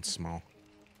 this one's small.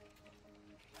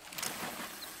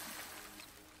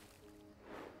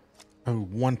 Oh,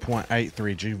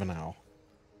 1.83 juvenile.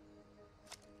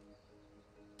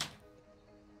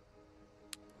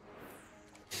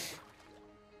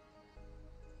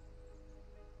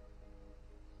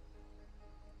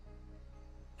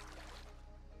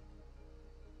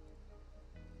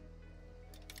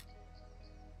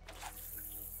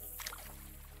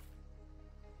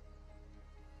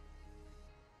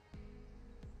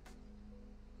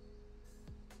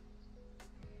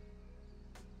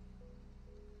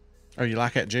 Oh, you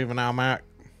like that juvenile, Mac?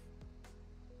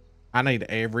 I need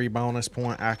every bonus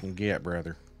point I can get,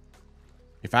 brother.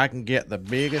 If I can get the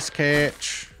biggest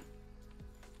catch,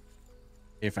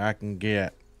 if I can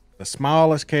get the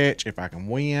smallest catch, if I can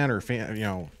win or, you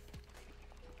know,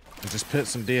 just put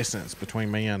some distance between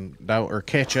me and Doe, or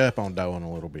catch up on Doan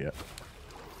a little bit.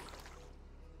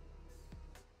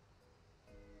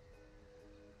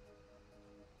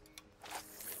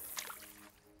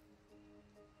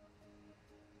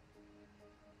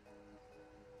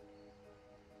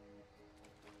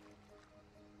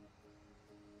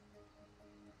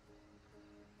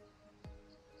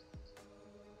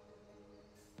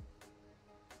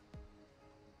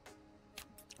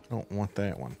 I don't want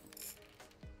that one.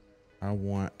 I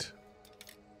want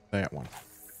that one.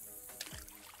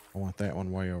 I want that one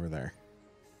way over there.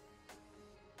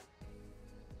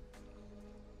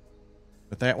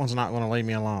 But that one's not going to leave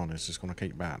me alone. It's just going to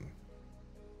keep biting.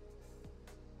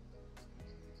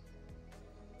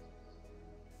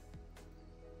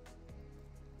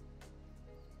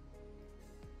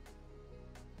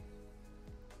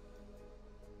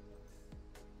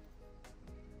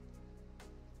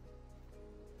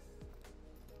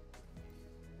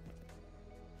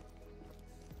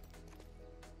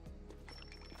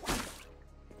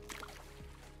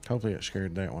 Hopefully it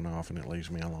scared that one off and it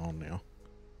leaves me alone now.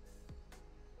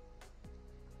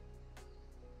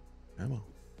 Come on.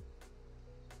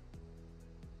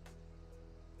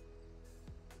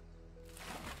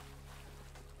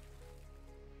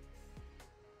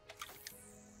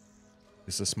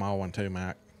 It's a small one too,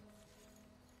 Mac.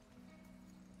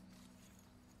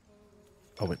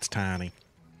 Oh, it's tiny.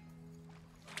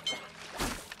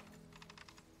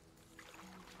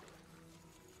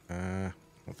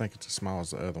 I think it's as small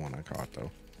as the other one I caught, though.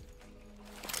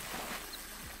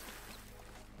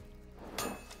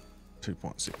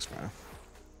 2.65.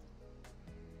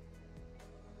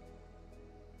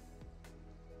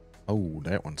 Oh,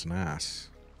 that one's nice.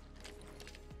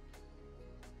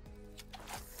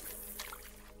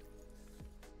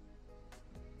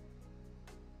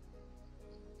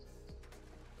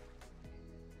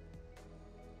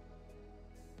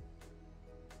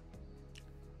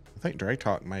 I think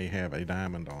Draytalk may have a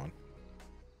diamond on,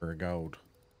 or a gold.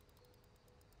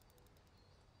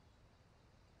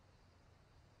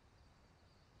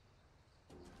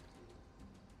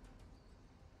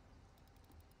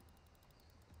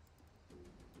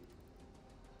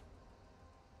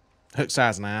 Hook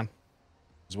size 9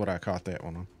 is what I caught that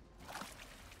one on.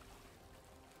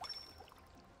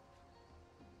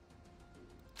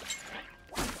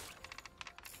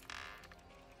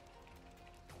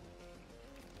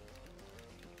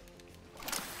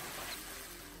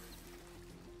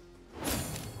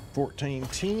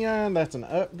 $14.10, that's an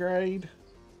upgrade.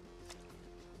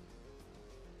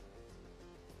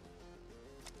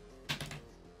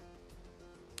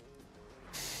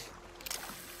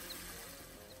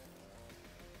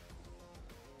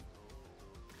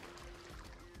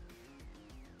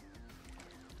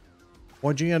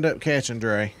 What'd you end up catching,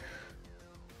 Dre?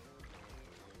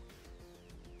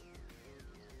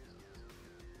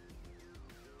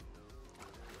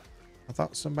 I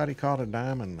thought somebody caught a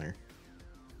diamond there.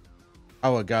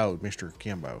 Oh, a gold, Mr.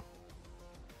 Kimbo.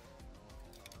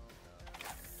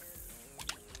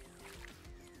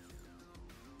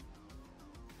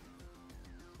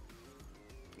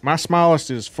 My smallest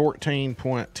is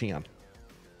 14.10.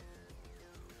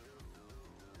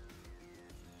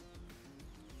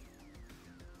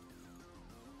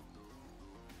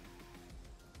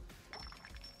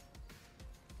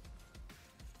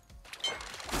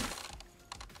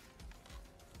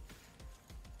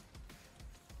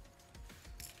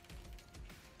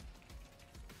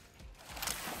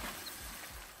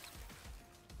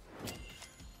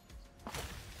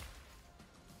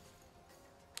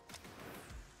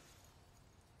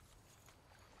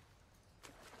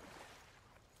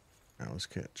 Now let's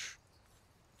catch.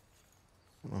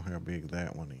 I don't know how big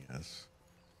that one is.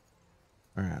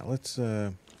 All right, let's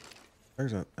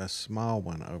there's a small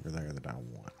one over there that I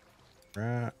want.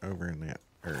 Right over in that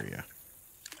area.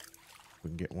 We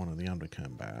can get one of them to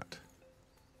come bite.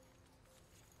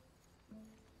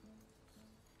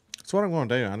 So what I'm going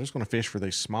to do, I'm just going to fish for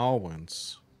these small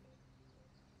ones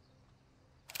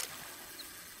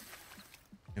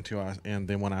and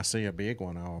then when I see a big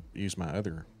one, I'll use my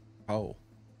other pole.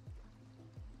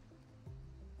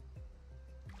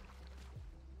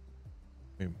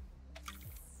 Boom.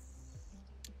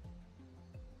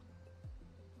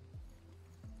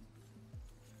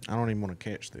 I don't even want to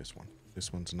catch this one.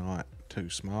 This one's not too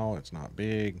small. It's not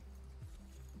big.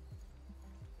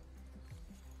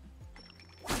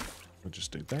 We'll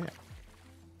just do that.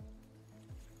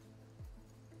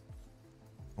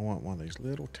 I want one of these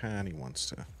little tiny ones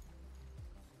to.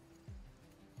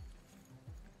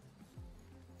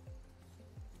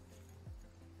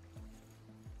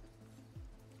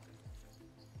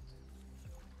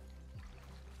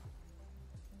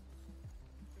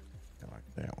 I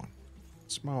like that one.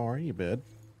 Small, are you, bud?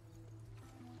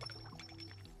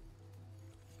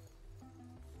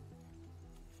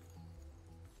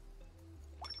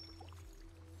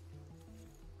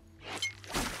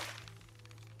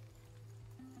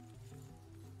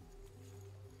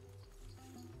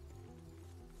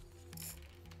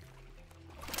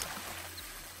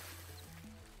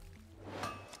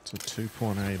 It's a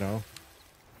 2.80.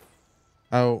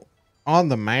 Oh, on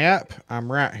the map, I'm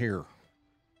right here.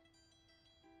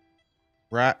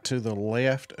 Right to the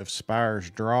left of Spire's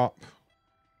Drop.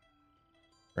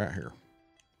 Right here.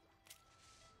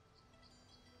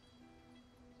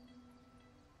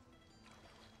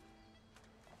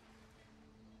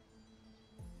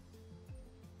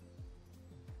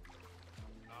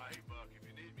 Hey, Buck, if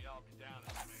you need me, I'll be down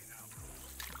at the main outpost.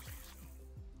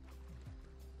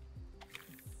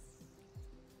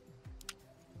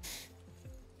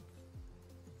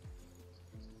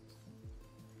 See you soon.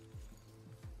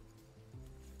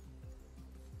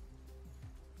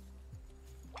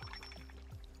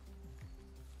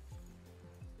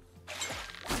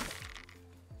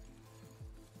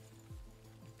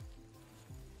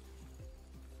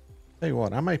 Tell you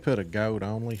what, I may put a gold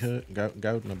only hook,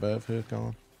 gold and above hook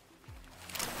on.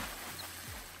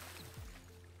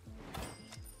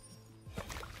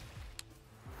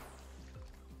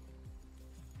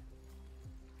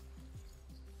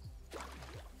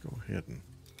 Go ahead and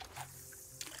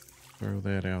throw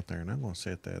that out there, and I'm going to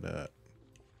set that up.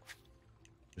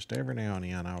 Just every now and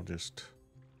then, I'll just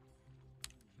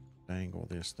dangle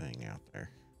this thing out there.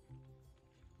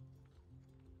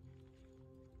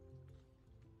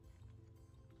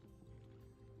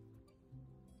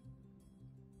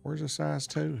 Where's a size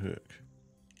 2 hook?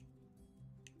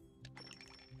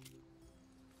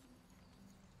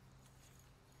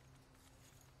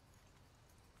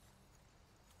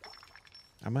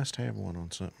 I must have one on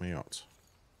something else.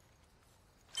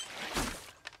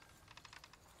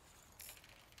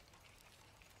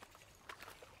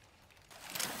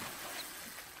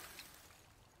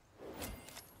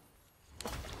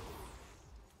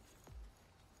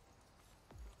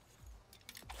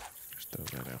 Just throw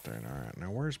that out there. All right,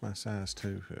 now where's my size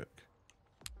 2 hook?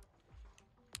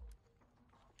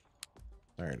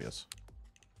 There it is.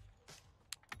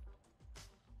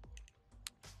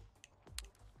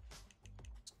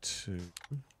 To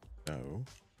go.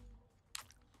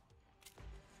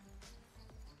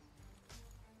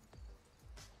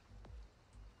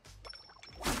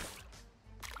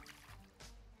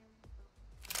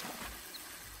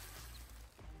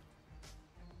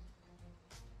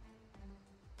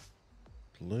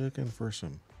 Looking for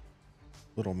some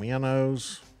little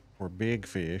minnows or big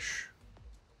fish,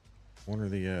 one or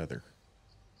the other.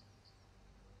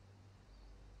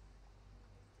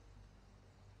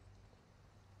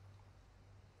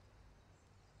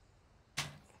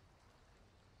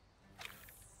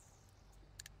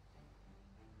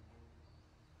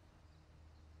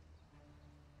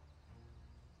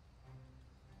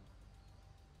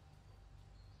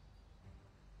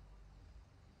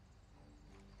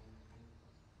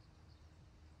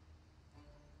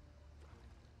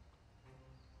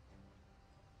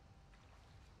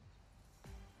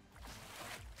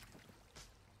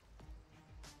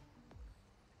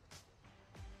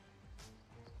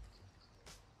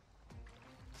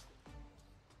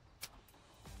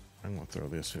 throw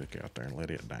this hook out there and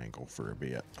let it dangle for a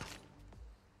bit.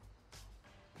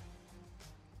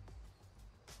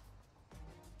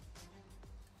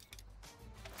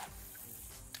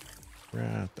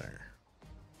 Right there.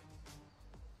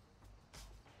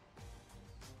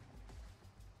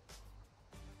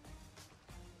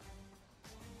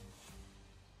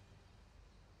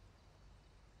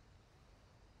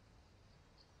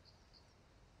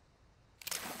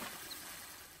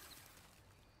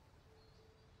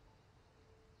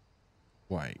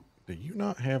 Wait, do you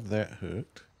not have that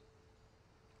hooked?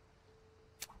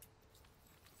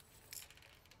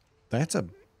 That's a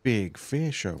big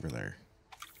fish over there.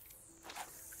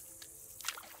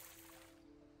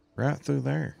 Right through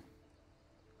there.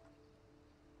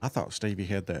 I thought Stevie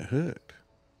had that hooked.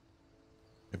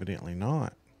 Evidently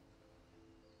not.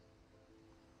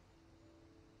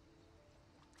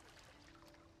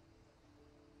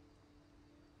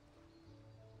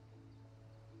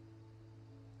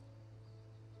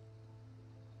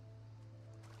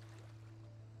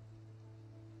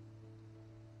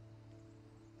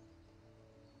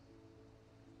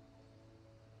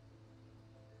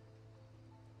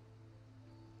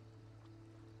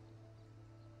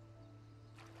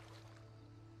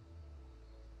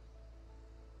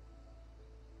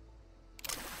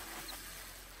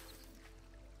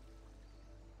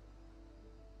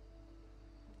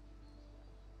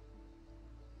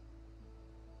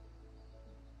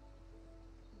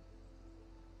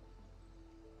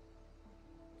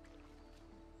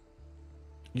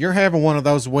 You're having one of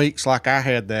those weeks like I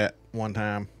had that one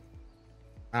time.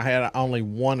 I had only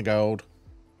one gold.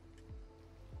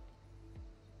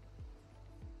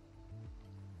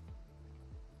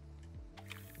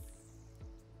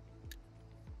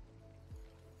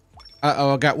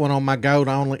 Uh-oh, I got one on my gold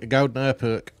up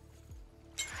hook.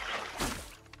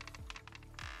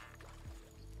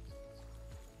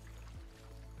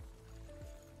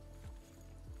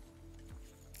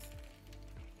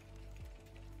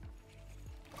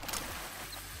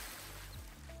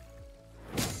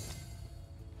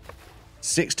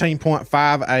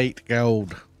 $16.58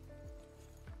 gold.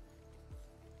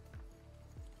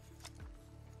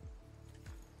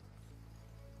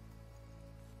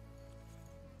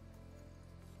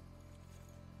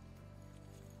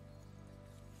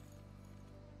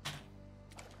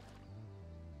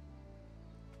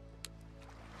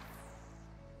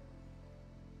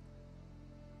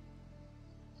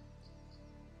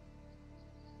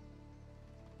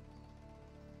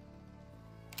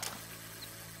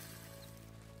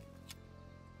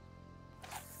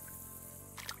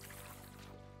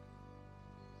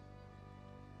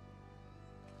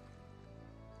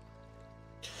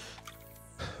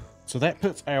 So that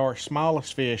puts our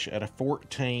smallest fish at a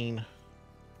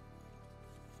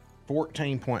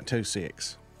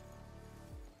 14.26.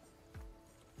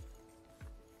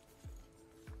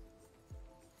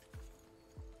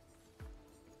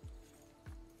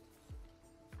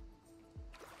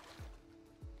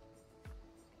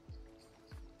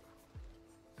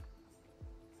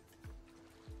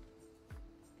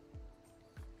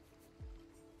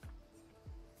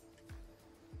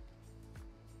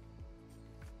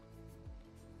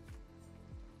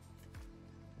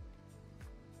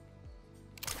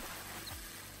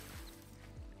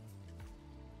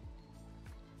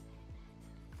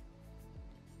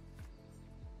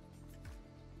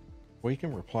 We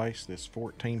can replace this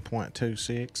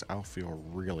 14.26. I'll feel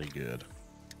really good.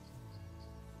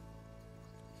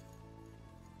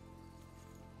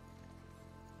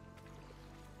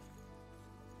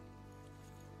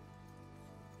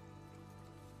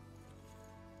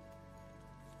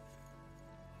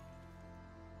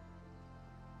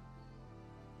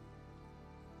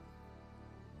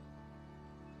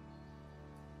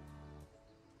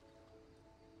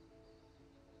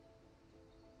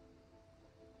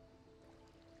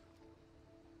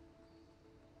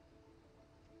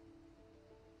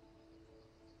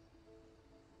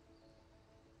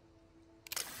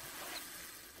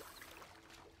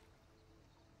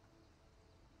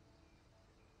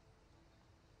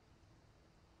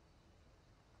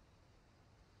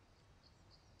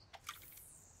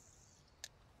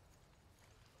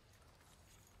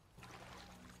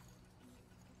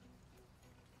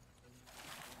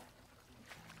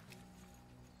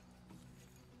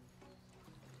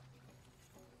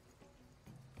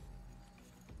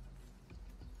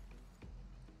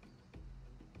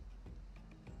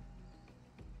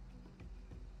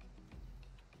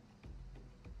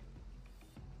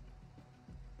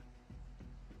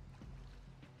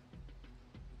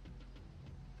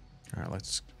 All right,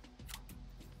 let's.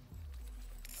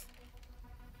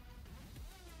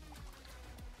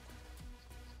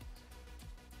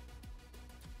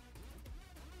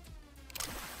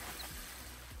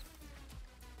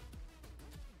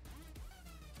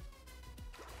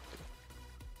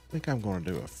 I think I'm going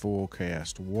to do a full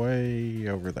cast way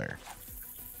over there.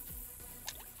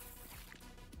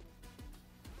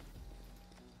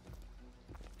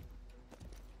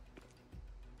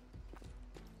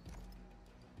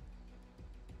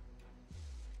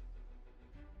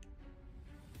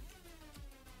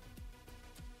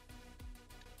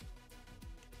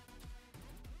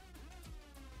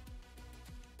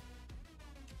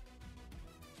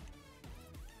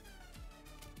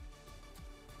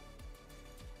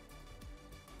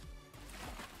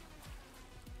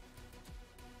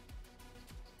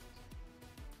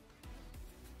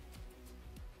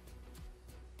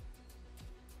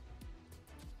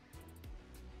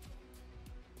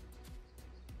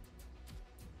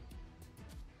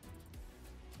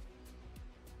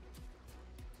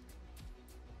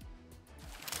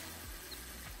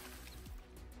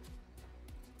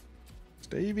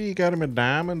 Stevie, you got him a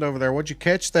diamond over there. What'd you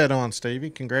catch that on,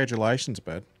 Stevie? Congratulations,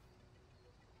 bud.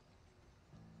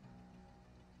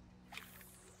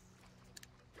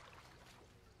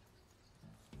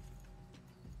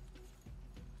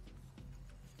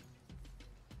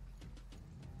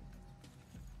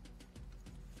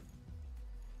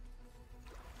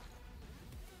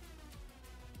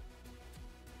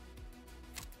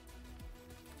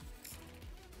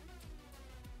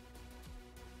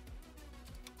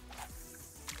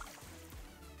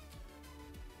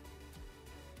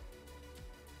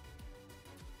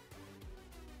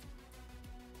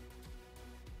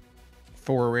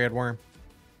 For a red worm.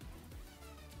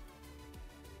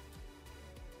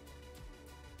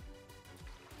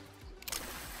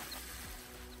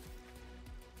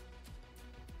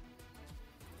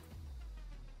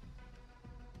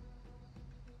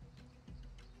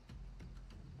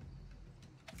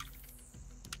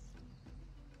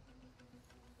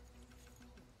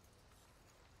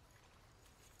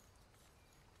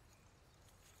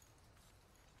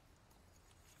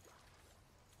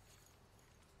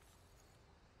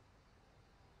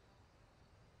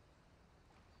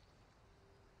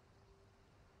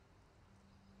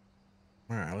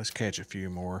 All right, let's catch a few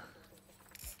more.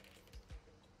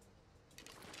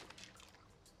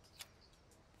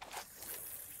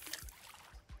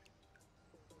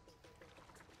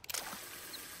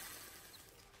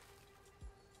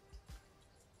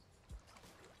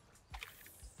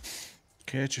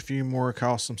 Catch a few more,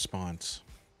 cost some spawns.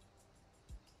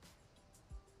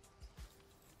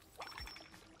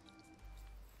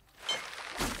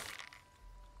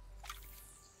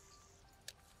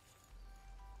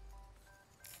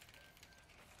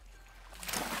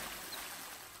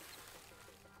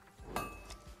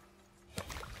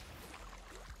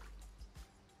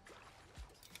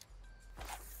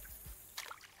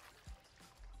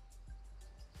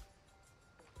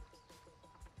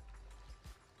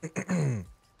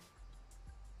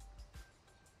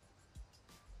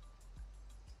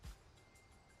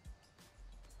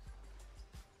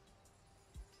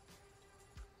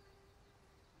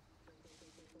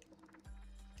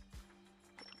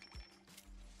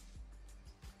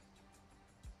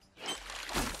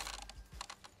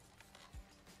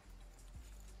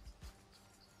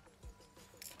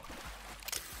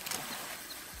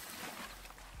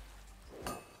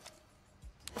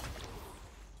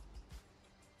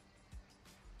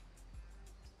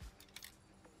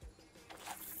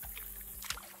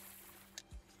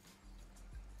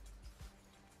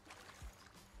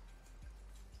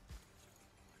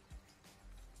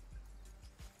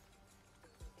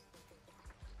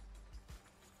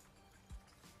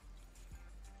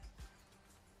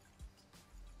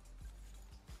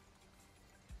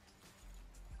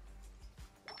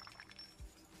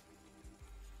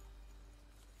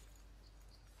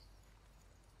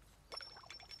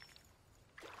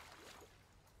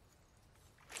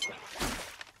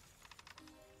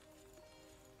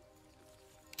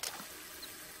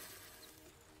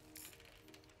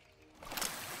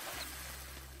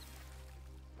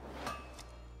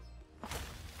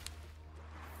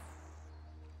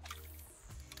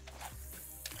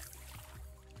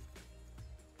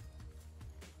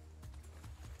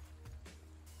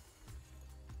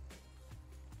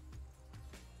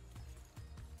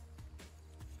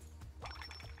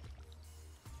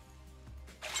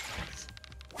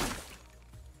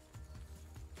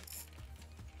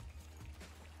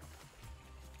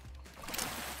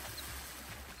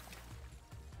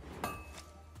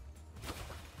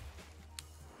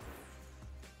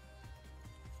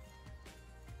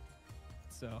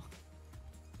 So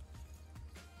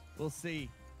we'll see.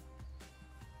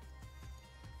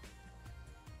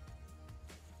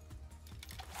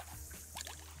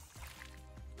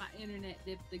 My internet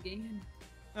dipped again.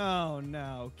 Oh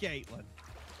no, Caitlin.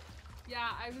 Yeah,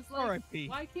 I was like, R.I.P.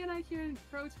 why can't I hear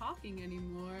Crow talking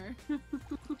anymore?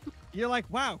 You're like,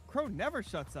 wow, Crow never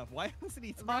shuts up. Why wasn't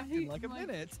he talking Right? like a Like-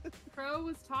 minute? Crow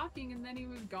was talking and then he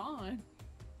was gone.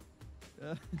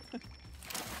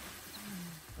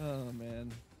 Oh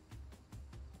man.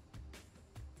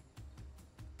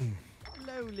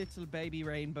 Hello, little baby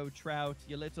rainbow trout,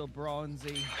 you little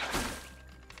bronzy.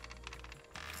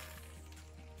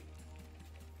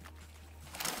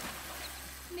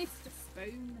 Mr.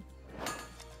 Spoon.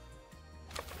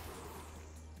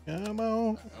 Come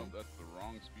on. Oh, that's the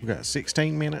wrong speed. We got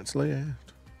 16 minutes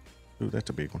left. Ooh, that's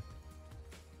a big one.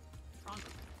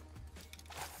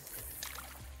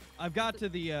 I've got to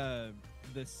the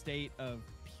state of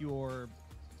pure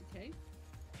Okay.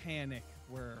 panic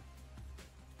where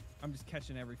I'm just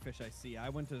catching every fish I see. I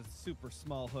went to super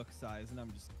small hook size and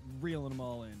I'm just reeling them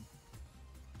all in.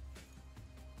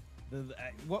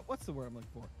 What's the word I'm looking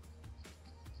for?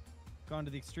 Gone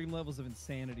to the extreme levels of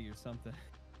insanity or something.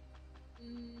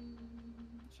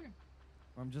 Sure.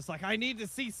 I'm just like, I need to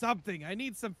see something. I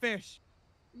need some fish.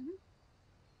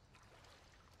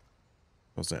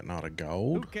 Was that not a Who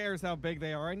gold? cares how big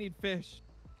they are? I need fish.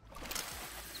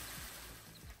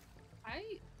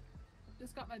 I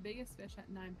just got my biggest fish at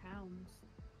 9 pounds.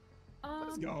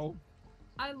 Let's go.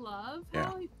 I love Yeah.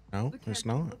 how No, the it's kids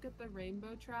not. look at the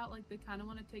rainbow trout like they kind of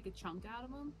want to take a chunk out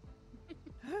of them.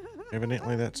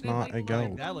 Evidently, that's They not like a look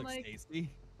gold. That I'm looks like-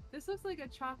 tasty. This looks like a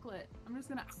chocolate. I'm just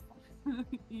gonna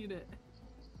eat it.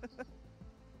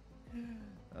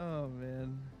 Oh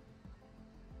man.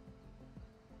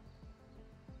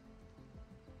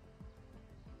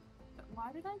 But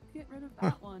why did I get rid of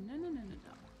that one? No.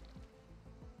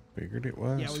 Figured it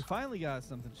was. Yeah, we finally got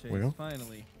something, Chase. Well.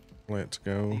 Finally. Let's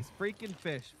go. These freaking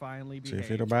fish finally See behaved.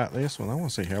 if it'll bite this one. I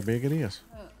want to see how big it is.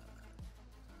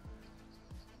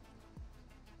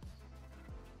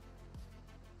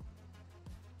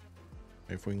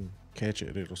 If we can catch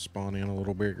it, it'll spawn in a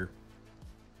little bigger.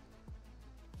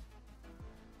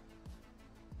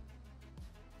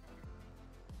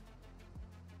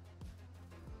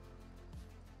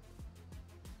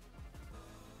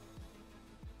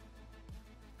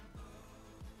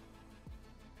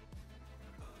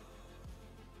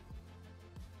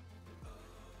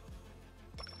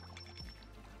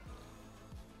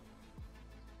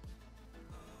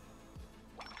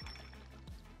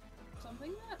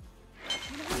 Something that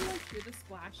you know how you like hear the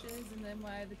splashes and then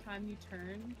by the time you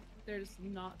turn, they're just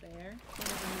not there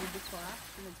whenever you need the splash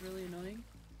and it's really annoying.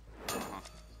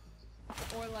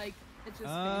 Or like it's just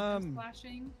phantom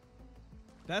splashing.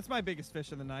 That's my biggest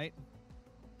fish of the night.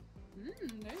 There you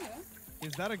go.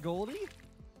 Is that a goldie?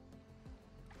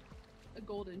 A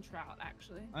golden trout,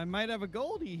 actually. I might have a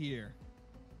goldie here.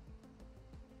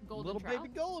 Golden Little trout.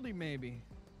 baby goldie, maybe.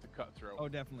 It's a cutthroat. Oh,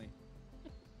 definitely.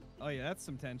 Oh yeah, that's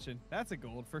some tension. That's a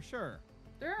gold for sure.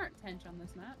 There aren't tench on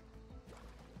this map.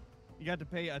 You got to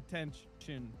pay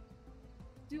attention.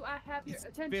 Do I have your It's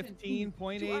attention?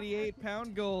 15.88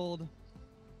 pound gold.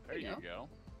 There you go.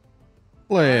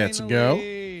 Let's go.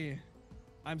 Finally.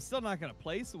 I'm still not gonna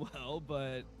place well,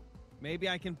 but maybe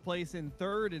I can place in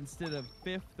third instead of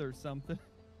fifth or something.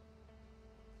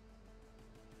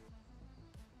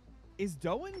 Is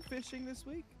Doan fishing this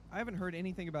week? I haven't heard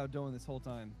anything about Doan this whole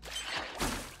time.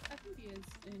 I think he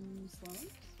is in Slone.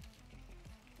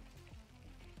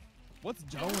 What's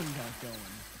Doan got going?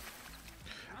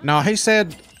 No, he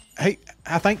said I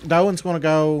think Doan's going to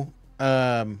go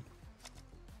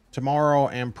tomorrow,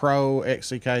 and Pro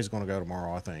XCK is going to go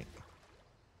tomorrow. I think.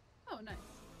 Oh, nice.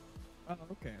 Oh,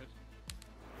 okay.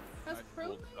 Has Nice Pro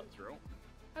little made, cutthroat.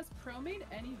 has Pro made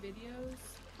any videos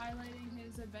highlighting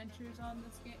his adventures on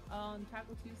this game on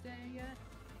Tackle Tuesday yet?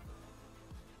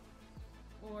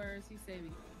 Or is he saving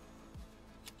them?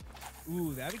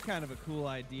 Ooh, that'd be kind of a cool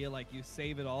idea. Like you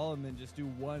save it all and then just do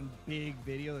one big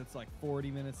video that's like 40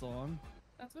 minutes long.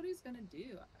 That's what he's gonna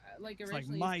do. Like It's like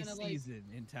originally, my he's gonna season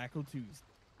in Tackle Tuesday.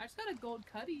 I just got a gold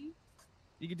cutty.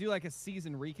 You could do like a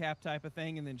season recap type of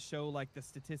thing and then show like the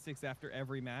statistics after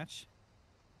every match.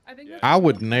 I think Yeah. that's I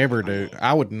would gold never cutty. do.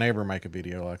 I would never make a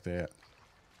video like that.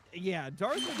 Yeah,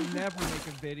 Darth would never make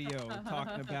a video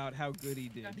talking about how good he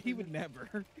did. He would never.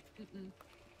 Mm-mm.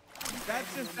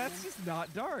 That's just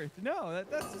not Darth. No,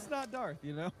 that's just not Darth,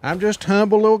 you know? I'm just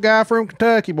humble little guy from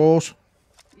Kentucky, boys.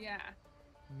 Yeah.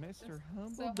 Mr. Just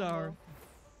Humble so Darth. humble.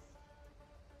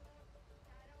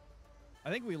 I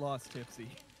think we lost Tipsy.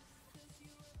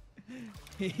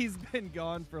 He's been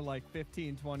gone for like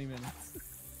 15, 20 minutes.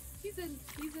 He's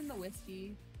in the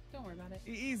whiskey. Don't worry about it.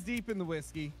 He's deep in the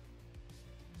whiskey.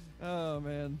 Oh,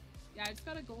 man. Yeah, I just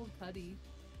got a gold cutty.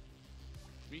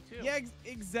 Me too. Yeah,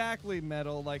 exactly,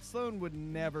 Metal. Like, Slone would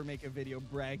never make a video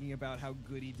bragging about how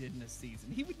good he did in a season.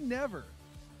 He would never.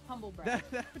 Humble brag.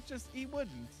 That would just, he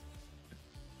wouldn't.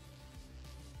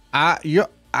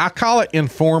 I call it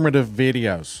informative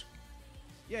videos.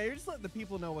 Yeah, you're just letting the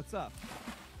people know what's up.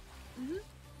 Mm-hmm.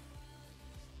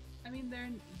 I mean,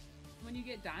 when you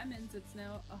get diamonds, it's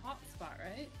now a hot spot,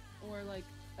 right? Or like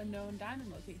a known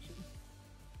diamond location.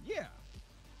 Yeah.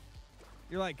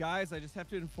 You're like, guys, I just have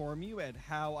to inform you at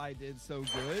how I did so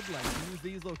good. Like, use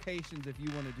these locations if you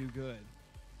want to do good.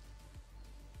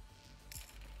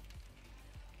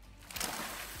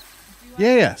 Do I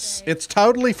Yes, say- it's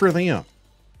totally for them.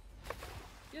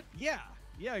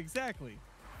 Yeah, exactly.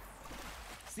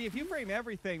 See, if you frame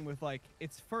everything with, like,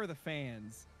 it's for the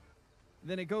fans,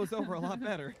 then it goes over a lot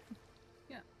better.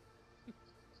 Yeah.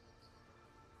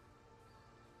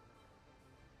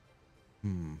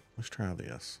 Let's try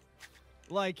this.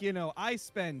 Like, you know, I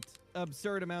spent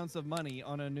absurd amounts of money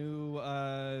on a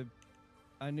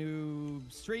new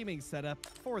streaming setup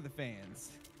for the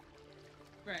fans.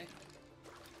 Right.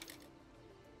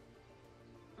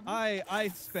 I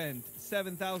spent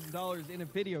 $7,000 in a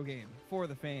video game for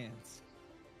the fans.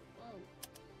 Whoa.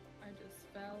 I just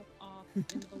fell off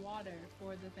into the water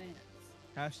for the fans.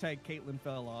 Hashtag Caitlyn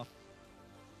fell off.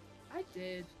 I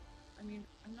did. I mean,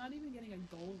 I'm not even getting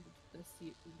a gold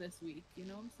this week. You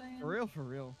know what I'm saying? For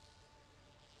real.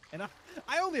 And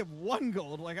I only have 1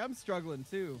 gold. Like, I'm struggling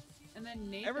too. And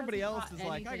then Nate. Everybody hasn't else caught is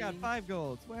like, I got anything. 5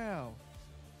 golds. Wow.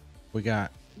 We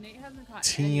got Nate hasn't caught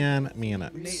 10 anything.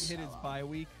 minutes. Nate hit his bye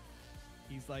week.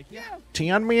 He's like, yeah.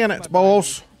 10 minutes,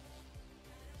 boys.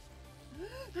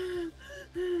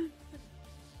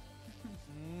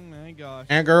 My gosh.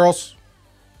 And girls.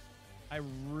 I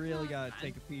really gotta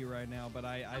take a pee right now, but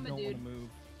I I'm a don't want to dude. move.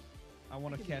 I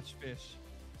want to Take a catch fish.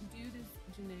 Dude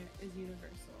is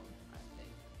universal, I think.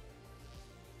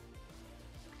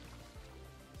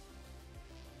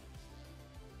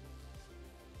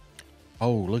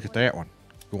 Oh, look at that one.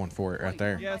 Going for it right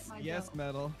there. Yes, my yes, goat.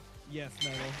 Metal. Yes,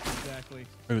 Metal. Exactly.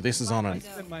 Ooh, this is on I a...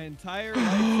 spent my entire life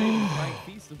saving buying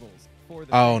feastables for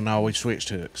the. Oh, fans. no, we switched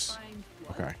hooks. Find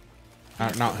what? Okay.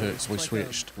 Not hooks, we It's like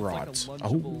switched it's like a rods. Oh,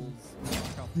 Lunchables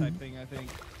knockoff type thing, I think.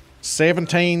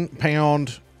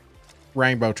 17-pound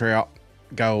rainbow trout,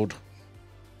 gold.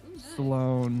 Ooh, nice.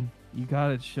 Slone, you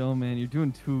gotta chill, man. You're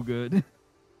doing too good.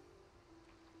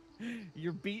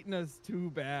 You're beating us too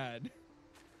bad.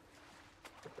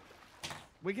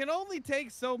 We can only take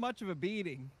so much of a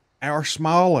beating. Our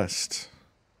smallest.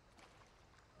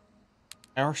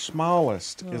 Our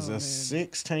smallest is Oh, a man.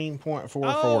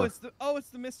 16.44. It's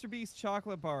the Mr. Beast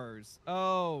chocolate bars.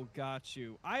 Oh, got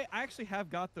you. I actually have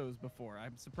got those before.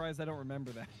 I'm surprised I don't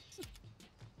remember that.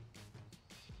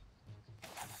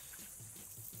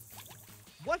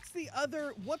 What's the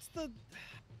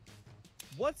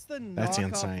That's knockoff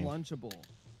insane. Lunchable?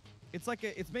 It's like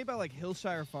it's made by like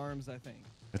Hillshire Farms, I think.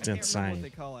 That's I can't remember insane. what they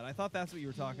call it. I thought that's what you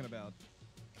were talking about.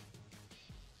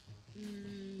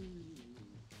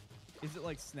 Is it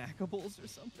like snackables or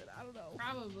something? I don't know.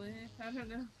 Probably. I don't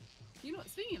know. You know,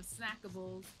 speaking of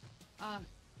snackables,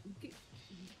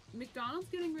 McDonald's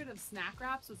getting rid of snack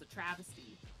wraps was a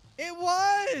travesty. It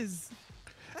was.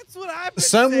 That's what I've been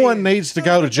Someone saying. needs to That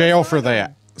go was to the jail best for item.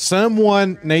 that.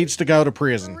 Someone needs to go to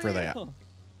prison for that. real.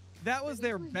 That was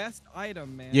their best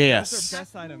item, man. Yes. That was their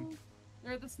best item.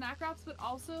 Or the snack wraps, but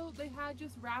also they had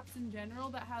just wraps in general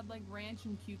that had like ranch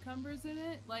and cucumbers in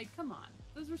it. Like, come on,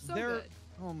 those were so They're- good.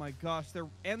 Oh my gosh, they're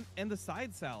and the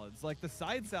side salads. Like the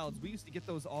side salads, we used to get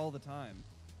those all the time.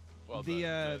 Well,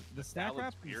 the snack salads,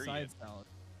 wrap and period. side salad.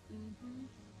 hmm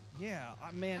Yeah,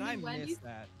 man, I I mean, miss Wendy's-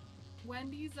 that.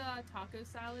 Wendy's taco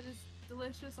salad is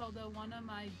delicious, although one of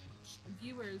my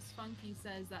viewers, Funky,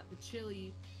 says that the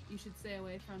chili you should stay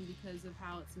away from because of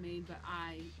how it's made, but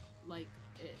I like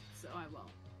it, so I won't.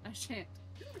 I shan't.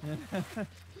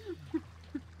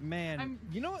 Man, I'm-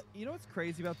 you know what's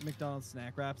crazy about the McDonald's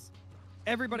snack wraps?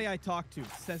 Everybody I talk to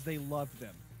says they loved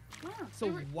them. Yeah, So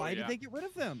they were- why yeah. did they get rid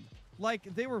of them? Like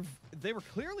they were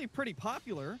clearly pretty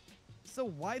popular. So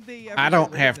why'd they ever I get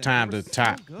don't rid of have them? time They to were so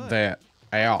type good. that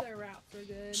out, their wraps are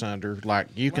good. Sunder. Like,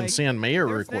 you can Like, send me a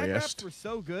Their snack wraps request. were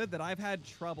so good that I've had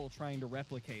trouble trying to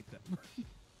replicate them.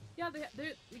 Yeah, they're Or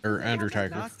because they had, like, Undertaker.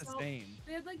 that Not the salt- same.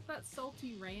 They had like that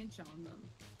salty ranch on them.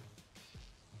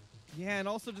 Yeah, and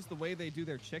also just the way they do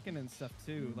their chicken and stuff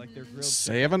too, like their grilled.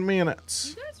 7 Do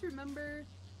minutes. you guys remember?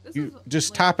 This You was,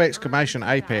 just like, type early exclamation 2000s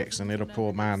Apex and it'll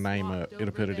pull whenever my they name swapped up. It'll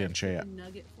over put it their in chat. chicken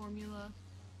nugget formula.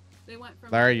 They went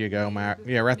from, There like, you go, plain Mac. with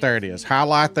Yeah, right there it is. mincemeat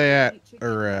Highlight to that white chicken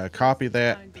or nuggets, copy kinda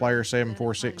that. gross, Player then it kinda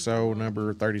 7460 gone. number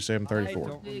I 3734.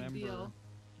 don't Big remember deal.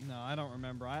 No, I don't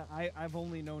remember. I've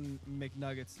only known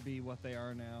McNuggets to be what they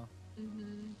are now.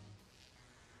 Mm-hmm.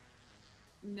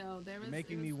 No, there was. You're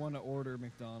making it me was, want to order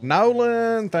McDonald's.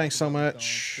 Nolan, Let's thanks talk so about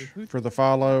much McDonald's. for the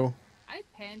follow. I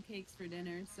had pancakes for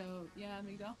dinner, so yeah,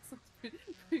 McDonald's looks pretty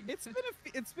good.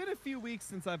 It's been a few weeks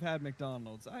since I've had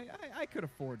McDonald's. I could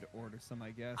afford to order some,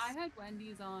 I guess. I had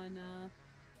Wendy's on.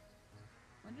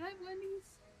 When did I have Wendy's?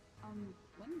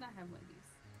 When did I have Wendy's?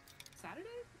 Saturday?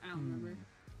 I don't remember.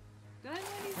 Did I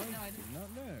have Wendy's? No, I didn't.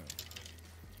 Not know.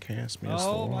 Cast me as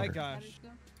Oh the my water. gosh. Saturday ago?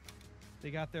 They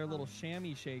got their little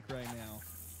chamois shake right now.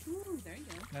 Ooh, there you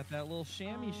go. Got that little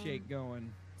chamois shake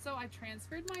going. So I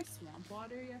transferred my swamp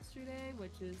water yesterday,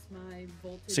 which is my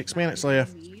voltage. 6 minutes Mountain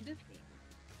left. Dew mead.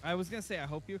 I was gonna say, I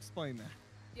hope you explain that.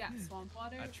 Yeah, swamp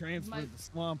water. I transferred the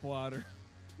swamp water.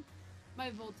 my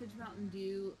voltage Mountain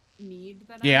Dew mead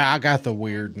that Yeah, I made, got the and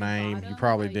weird the name. You bottom,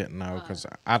 probably like, didn't know because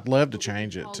I'd love to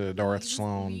change it called to Darth Lees-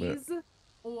 Slone, but Lees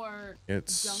or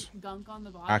it's gunk on the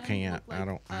bottom. I can't. look like, I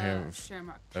don't. I have.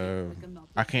 Shamrock cake, Uh, like a melted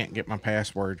I can't get my shamrock cake.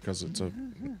 password because it's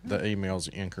the email's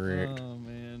incorrect. Oh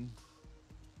man.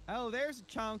 Oh, there's a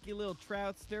chunky little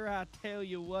troutster. I tell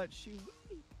you what, she.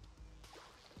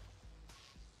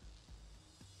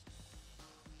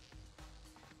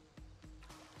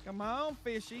 Come on,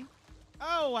 fishy.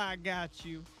 Oh, I got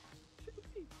you.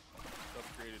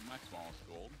 Upgraded my smallest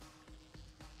gold.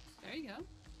 There you go.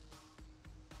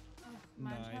 Oh,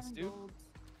 mine's Nice, having dude. gold.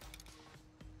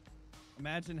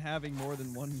 Imagine having more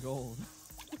than one gold.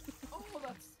 Oh,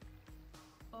 that's.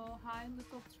 Oh, hi,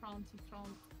 little Tronty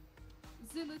Tront.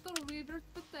 The little river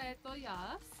potato,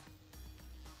 yes.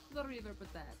 The river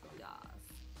potato, yes.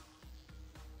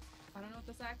 I don't know what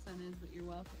this accent is, but you're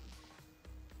welcome.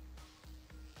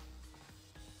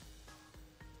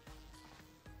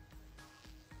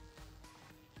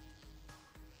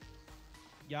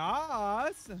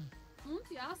 Yes.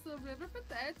 Yes, the river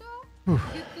potato.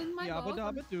 Get in my Yabba boat.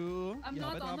 dabba doo. I'm Yabba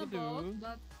not on a dabba boat, doo.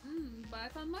 but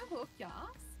bite on my hook, yes.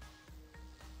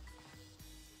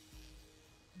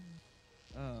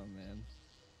 Oh man.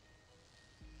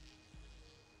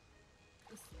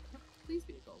 Just, please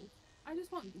be a gold. I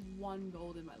just want one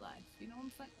gold in my life. You know what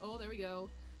I'm saying? Oh, there we go.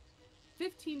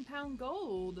 15-pound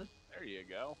gold. There you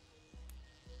go.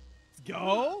 Let's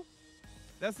go.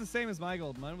 That's the same as my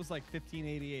gold. Mine was like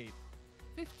 1588.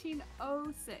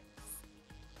 1506.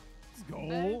 Let's Better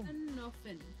go. than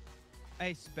nothing.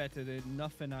 It's better than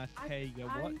nothing, I tell you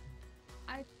what.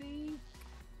 I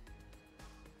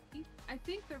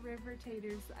think the River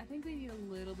Taters, I think they need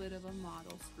a little bit of a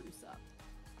model spruce up,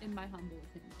 in my humble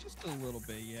opinion. Just a little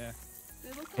bit, yeah. They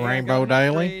look Hey, I Rainbow got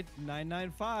an Daily? upgrade,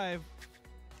 995.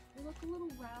 They look a little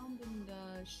round and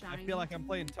shiny. I feel like I'm to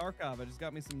playing me. Tarkov. I just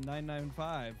got me some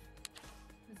 995.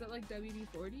 Is that like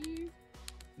WD-40?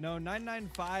 No,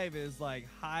 995 is like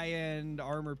high-end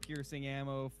armor-piercing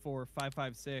ammo for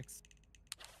 5.56.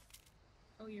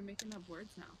 Oh, you're making up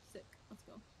words now. Sick. Let's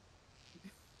go.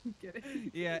 Get it?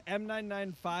 Yeah,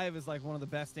 M995 is like one of the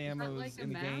best ammos like a in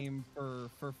the map? game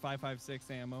for 5.56 Is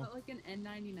ammo. that like an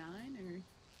N99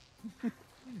 or?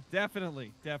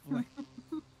 Definitely.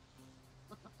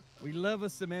 We love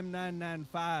us some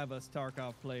M995, us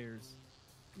Tarkov players.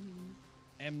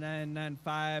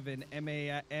 M995 and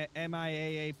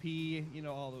MIAAP, you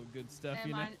know, all the good stuff,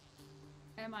 you know.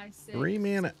 MI6. 3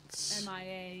 minutes.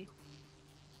 MIA.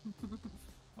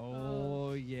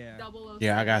 Oh, yeah. 007.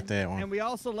 Yeah, I got that one. And we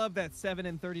also love that 7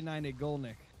 and 39 at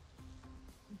Golnick.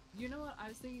 You know what? I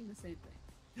was thinking the same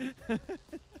thing.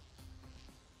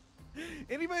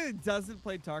 Anybody that doesn't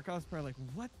play Tarkov is probably like,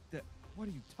 what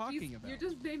are you talking about? You're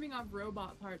just naming off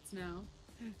robot parts now.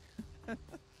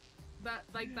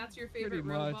 That's your favorite Pretty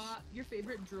much. robot, your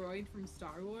favorite droid from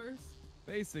Star Wars.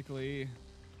 Basically,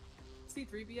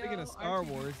 C-3PO. Speaking of Star R2D2.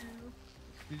 Wars,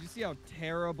 did you see how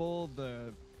terrible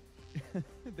the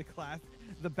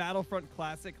the Battlefront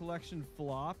Classic Collection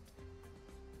flopped?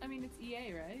 I mean, it's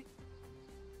EA, right?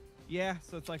 Yeah,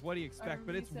 so it's like, what do you expect? Are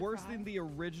But we it's worse than surprised?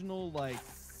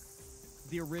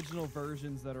 the original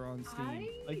versions that are on Steam.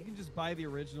 Like, you can just buy the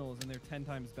originals and they're 10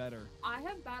 times better. I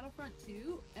have Battlefront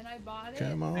 2, and I bought it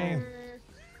Come on. for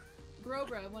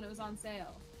Grobra when it was on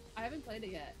sale. I haven't played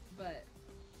it yet, but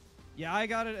Yeah, I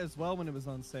got it as well when it was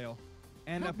on sale.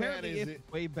 And How bad apparently is it's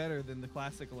it? way better than the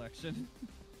Classic Collection.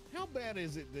 How bad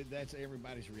is it that that's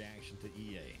everybody's reaction to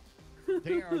EA?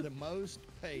 They are the most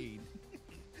paid,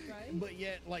 right? but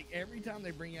yet, like every time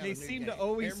they bring out They a new seem game, to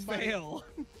always everybody- fail.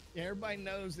 Everybody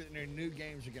knows that their new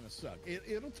games are going to suck.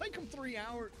 It'll take them 3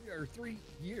 hours or 3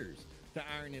 years to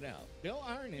iron it out. They'll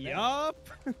iron it out.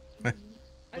 Yup.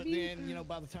 But then, you know,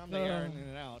 by the time they iron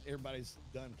it out, everybody's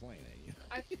done playing it. You know?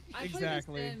 I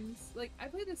Exactly. play The Sims. Like, I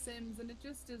play The Sims, and it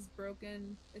just is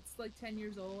broken. It's like 10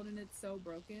 years old, and it's so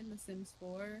broken. The Sims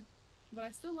 4, but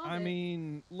I still love it. I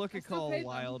mean, look I at still Call of pay the them.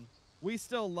 Wild. We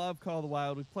still love Call of the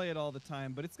Wild. We play it all the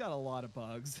time, but it's got a lot of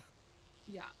bugs.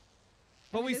 Yeah.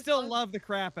 But I mean, we there's still bugs- love the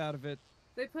crap out of it.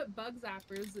 They put bug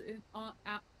zappers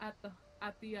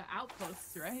at the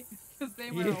outposts, right? Because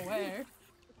they were Yeah. aware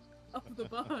of the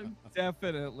bug.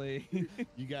 Definitely.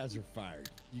 You guys are fired.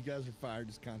 You guys are fired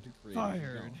as content creators. You're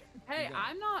Fired. gone. Hey, You're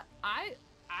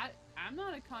gone. I'm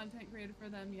not a content creator for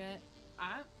them yet.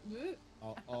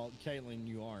 Caitlin,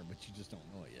 you are, but you just don't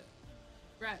know it yet.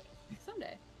 Right.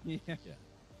 Someday. Yeah.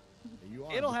 You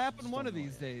are. It'll but you happen just one don't of know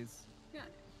these it yet. days. Yeah.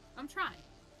 I'm trying.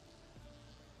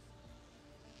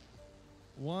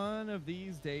 One of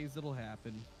these days it'll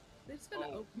happen. They're just gonna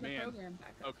Oh, open the man. program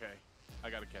back up. Okay, I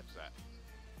gotta catch that.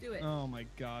 Do it. Oh my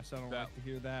gosh, I don't That- like to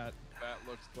hear that. That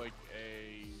looks like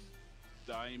a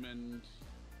diamond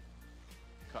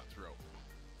cutthroat.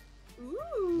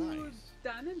 Ooh. Nice.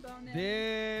 Diamond bonus.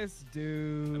 This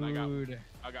dude. And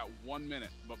I got 1 minute,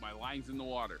 but my line's in the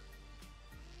water.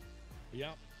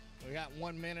 Yep. We got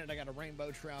 1 minute. I got a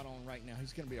rainbow trout on right now.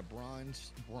 He's going to be a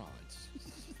bronze.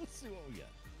 Let's see what we got.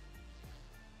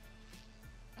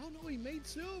 Oh, no, he made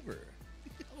silver.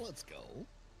 Let's go.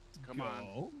 Come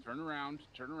on, turn around.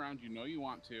 You know you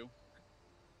want to.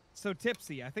 So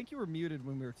Tipsy, I think you were muted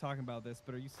when we were talking about this,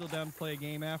 but are you still down to play a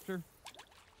game after?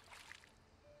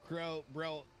 Crow,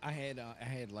 bro, I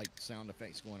had like sound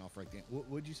effects going off right then.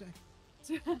 What'd you say?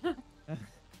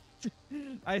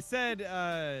 I said,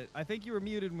 I think you were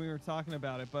muted when we were talking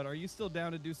about it, but are you still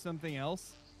down to do something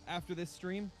else after this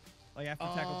stream? Like after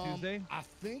Tackle Tuesday? I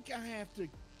think I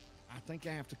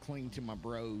have to cling to my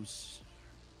bros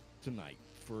tonight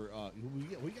for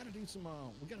we got to do some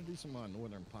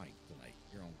Northern Pike tonight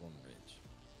here on Golden Ridge.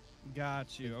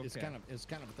 Got you. Okay. It's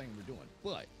kind of a thing we're doing,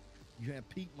 but you have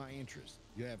piqued my interest.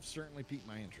 You have certainly piqued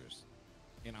my interest,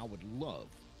 and I would love,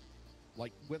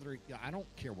 like, I don't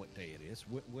care what day it is,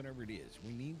 whatever it is,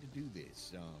 we need to do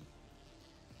this.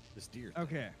 This deer thing.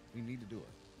 Okay. We need to do it.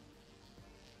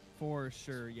 For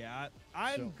sure, yeah.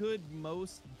 I'm So- good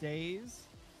most days,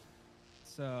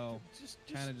 so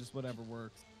kind of just whatever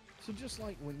works. So just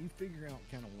like when you figure out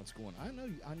kind of what's going on,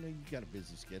 I know you got a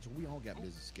busy schedule. We all got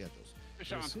busy schedules. Fish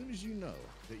But on. as soon as you know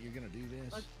that you're gonna do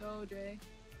this, Let's go, Jay.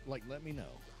 like let me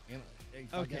know. And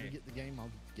if I gotta Okay. get the game, I'll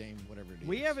get the game, whatever it is.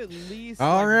 We have at least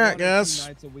All right, 1 or 2 guys.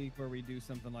 nights a week where we do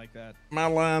something like that. My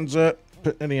line's up.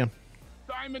 Putting it in.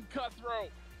 Diamond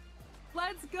cutthroat.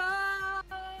 Let's go. I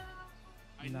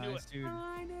knew Nice, it. dude.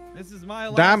 Diamond. This is my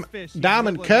last Diamond, fish. He's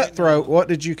diamond nibbling right cutthroat. now. What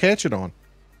did you catch it on?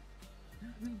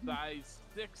 Size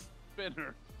 6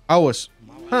 spinner. Oh, it's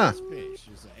My huh. last fish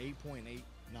is an 8.89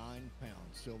 pound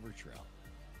silver trout.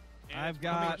 And I've it's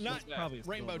got commercial not size. probably a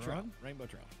Rainbow silver, trout. huh? Rainbow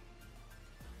trout.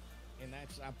 And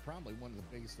that's probably one of the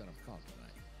biggest that I've caught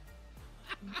tonight.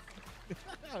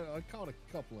 I caught a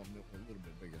couple of them that were a little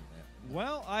bit bigger than that.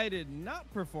 Well, I did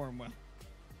not perform well.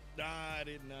 I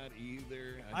did not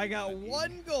either. I did got not either.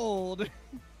 1 gold.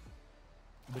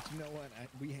 But you know what?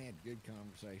 We had good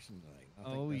conversation tonight. I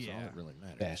think Oh, that's yeah. all that really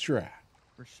matters. That's right.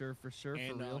 For sure, And for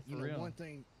real, you for know, real. one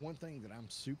thing that I'm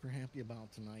super happy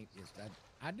about tonight is that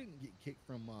I didn't get kicked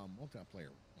from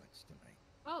multiplayer once tonight.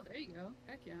 Oh, there you go.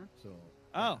 Heck yeah. So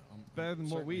Oh, I'm better than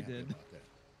what certainly we happy did. about that.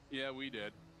 Yeah, we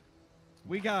did.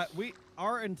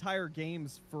 Our entire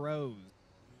games froze.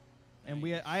 And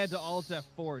I had to alt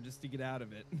F4 just to get out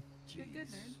of it. Good, good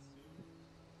Jeez. nerds.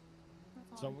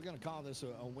 That's So all. we're gonna call this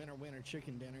a winner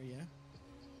chicken dinner, yeah?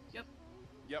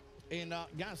 Yep. And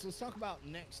guys, let's talk about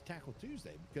next Tackle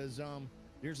Tuesday because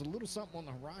there's a little something on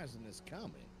the horizon that's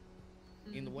coming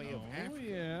in the way of Oh, Africa.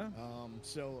 yeah.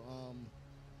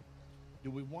 Do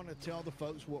we want to tell the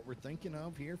folks what we're thinking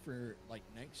of here for like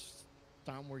next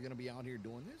time we're gonna be out here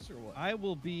doing this or what? I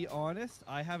will be honest,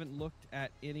 I haven't looked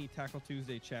at any Tackle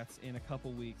Tuesday chats in a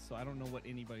couple weeks, so I don't know what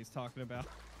anybody's talking about.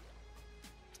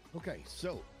 Okay,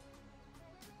 so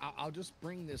I'll just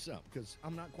bring this up because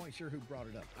I'm not quite sure who brought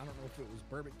it up. I don't know if it was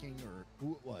Bourbon King or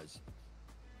who it was,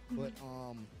 but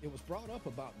it was brought up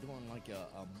about doing like a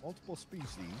multiple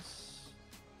species,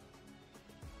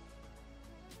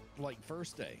 like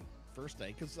first day,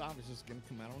 because obviously it's gonna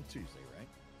come out on Tuesday, right?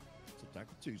 So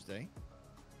Tackle Tuesday.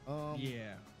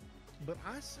 Yeah. But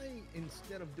I say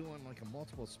instead of doing like a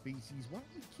multiple species, why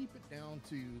don't we keep it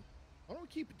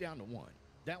down to one?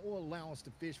 That will allow us to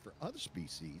fish for other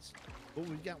species, but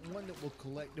we've got one that will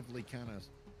collectively kind of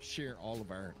share all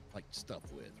of our like stuff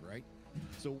with, right?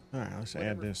 So All right, let's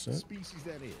add whatever this up. species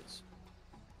that is,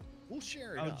 we'll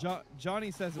share it Oh, up. Johnny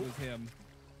says it was him.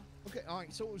 Okay, all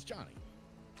right. So it was Johnny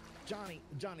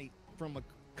from a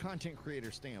content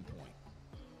creator standpoint,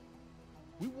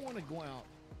 we want to go out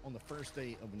on the first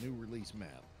day of a new release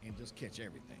map and just catch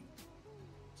everything.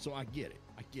 So I get it.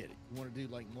 You want to do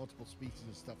like multiple species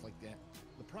and stuff like that.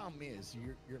 The problem is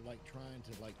you're like trying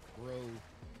to like grow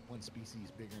one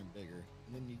species bigger and bigger,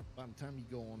 and then by the time you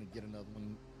go on and get another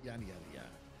one, yada yada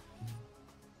yada.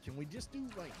 Can we just do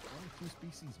like 1 or 2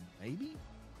 species maybe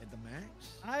at the max?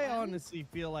 I honestly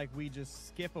feel like we just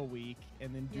skip a week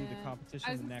and then do the I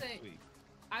competition was the gonna next say, week.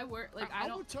 I work like I would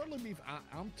don't. totally be.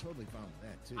 I'm totally fine with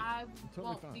that too. I I'm totally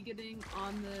won't fine. be getting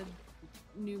on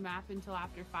the new map until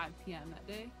after 5 p.m. that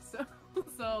day.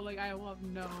 So like I will have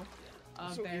no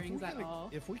So bearings at all.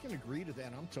 If we can agree to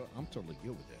that, I'm totally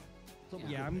good with that.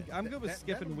 Totally Yeah, good I'm with that. I'm good with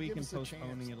skipping that'll week give and us a postponing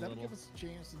chance- it a that'll little. give us a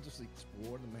chance to just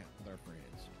explore the map with our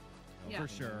friends. Yeah. For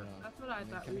and sure. then, That's what I and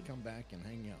then thought kinda we'd come back and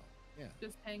hang out. Yeah.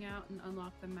 just hang out and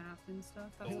unlock the map and stuff.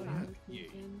 That's Oh, what yeah. I was Yeah.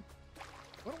 thinking.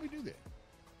 Why don't we do that?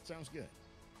 Sounds good.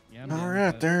 Yeah, I'm All down with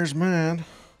right, that. there's mine.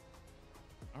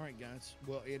 All right, guys.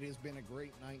 Well, it has been a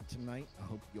great night tonight. I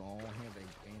hope you all have a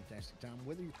fantastic time.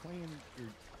 Whether you're playing your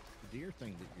deer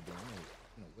thing that you're doing,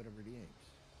 or whatever it is.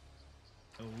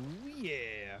 Oh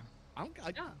yeah. Yeah,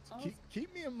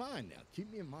 Keep me in mind now.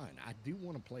 Keep me in mind. I do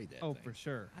want to play that. Oh, thing. for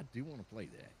sure. I do want to play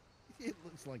that. It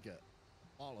looks like a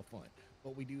ball of fun.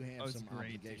 But we do have it's some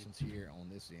great, dude. obligations here on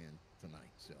this end tonight.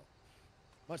 So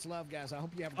much love, guys. I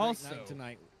hope you have a great Also- night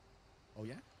tonight. Oh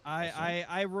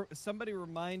yeah. Somebody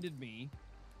reminded me.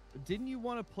 Didn't you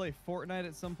want to play Fortnite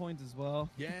at some point as well?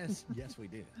 Yes, yes, we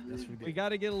did. Yes, we did. We got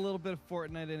to get a little bit of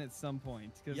Fortnite in at some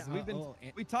point because Yeah, we've been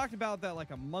and- we talked about that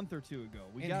like a month or 2 ago.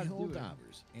 We got to do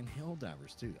it. Hell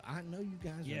divers too. I know you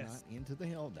guys are Yes. not into the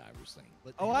hell divers thing,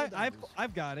 but Oh, hell I've divers-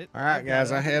 got it. All right, I've got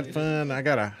guys, it. I had played it. fun. I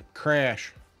got to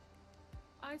crash.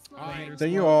 I All right, Sloan. See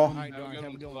you all. All right, Have a Darth, good have a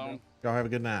one, good one, Slone. bro. Y'all have a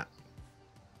good night.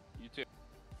 You too.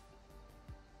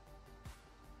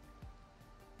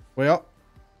 Well,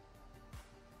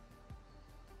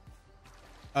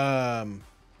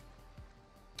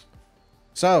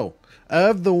 so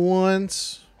of the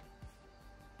ones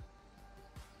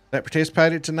that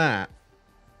participated tonight,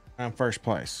 I'm first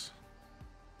place.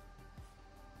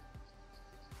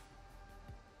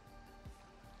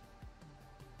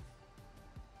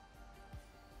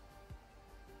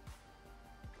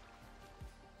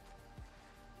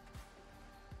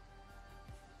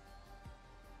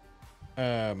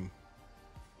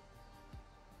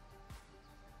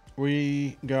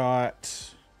 We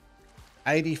got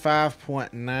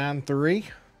 85.93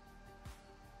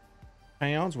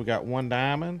 pounds. We got 1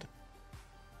 diamond.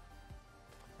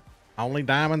 Only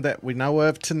diamond that we know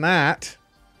of tonight.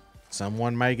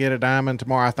 Someone may get a diamond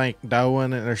tomorrow. I think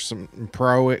Doan and there's some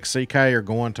pro at CK are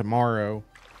going tomorrow.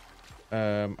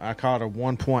 I caught a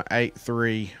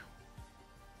 1.83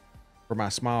 for my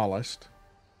smallest.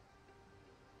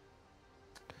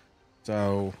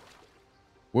 So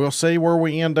we'll see where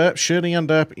we end up. Should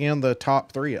end up in the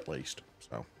top 3 at least.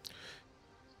 So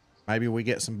maybe we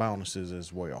get some bonuses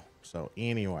as well. So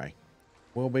anyway,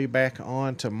 we'll be back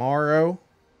on tomorrow.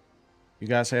 You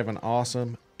guys have an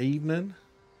awesome evening.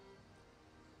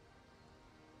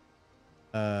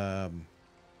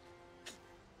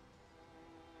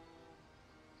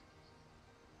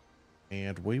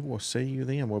 And we will see you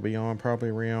then. We'll be on probably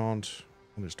around,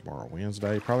 what is tomorrow?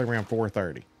 Wednesday? Probably around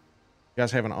 4:30. You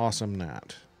guys have an awesome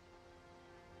night.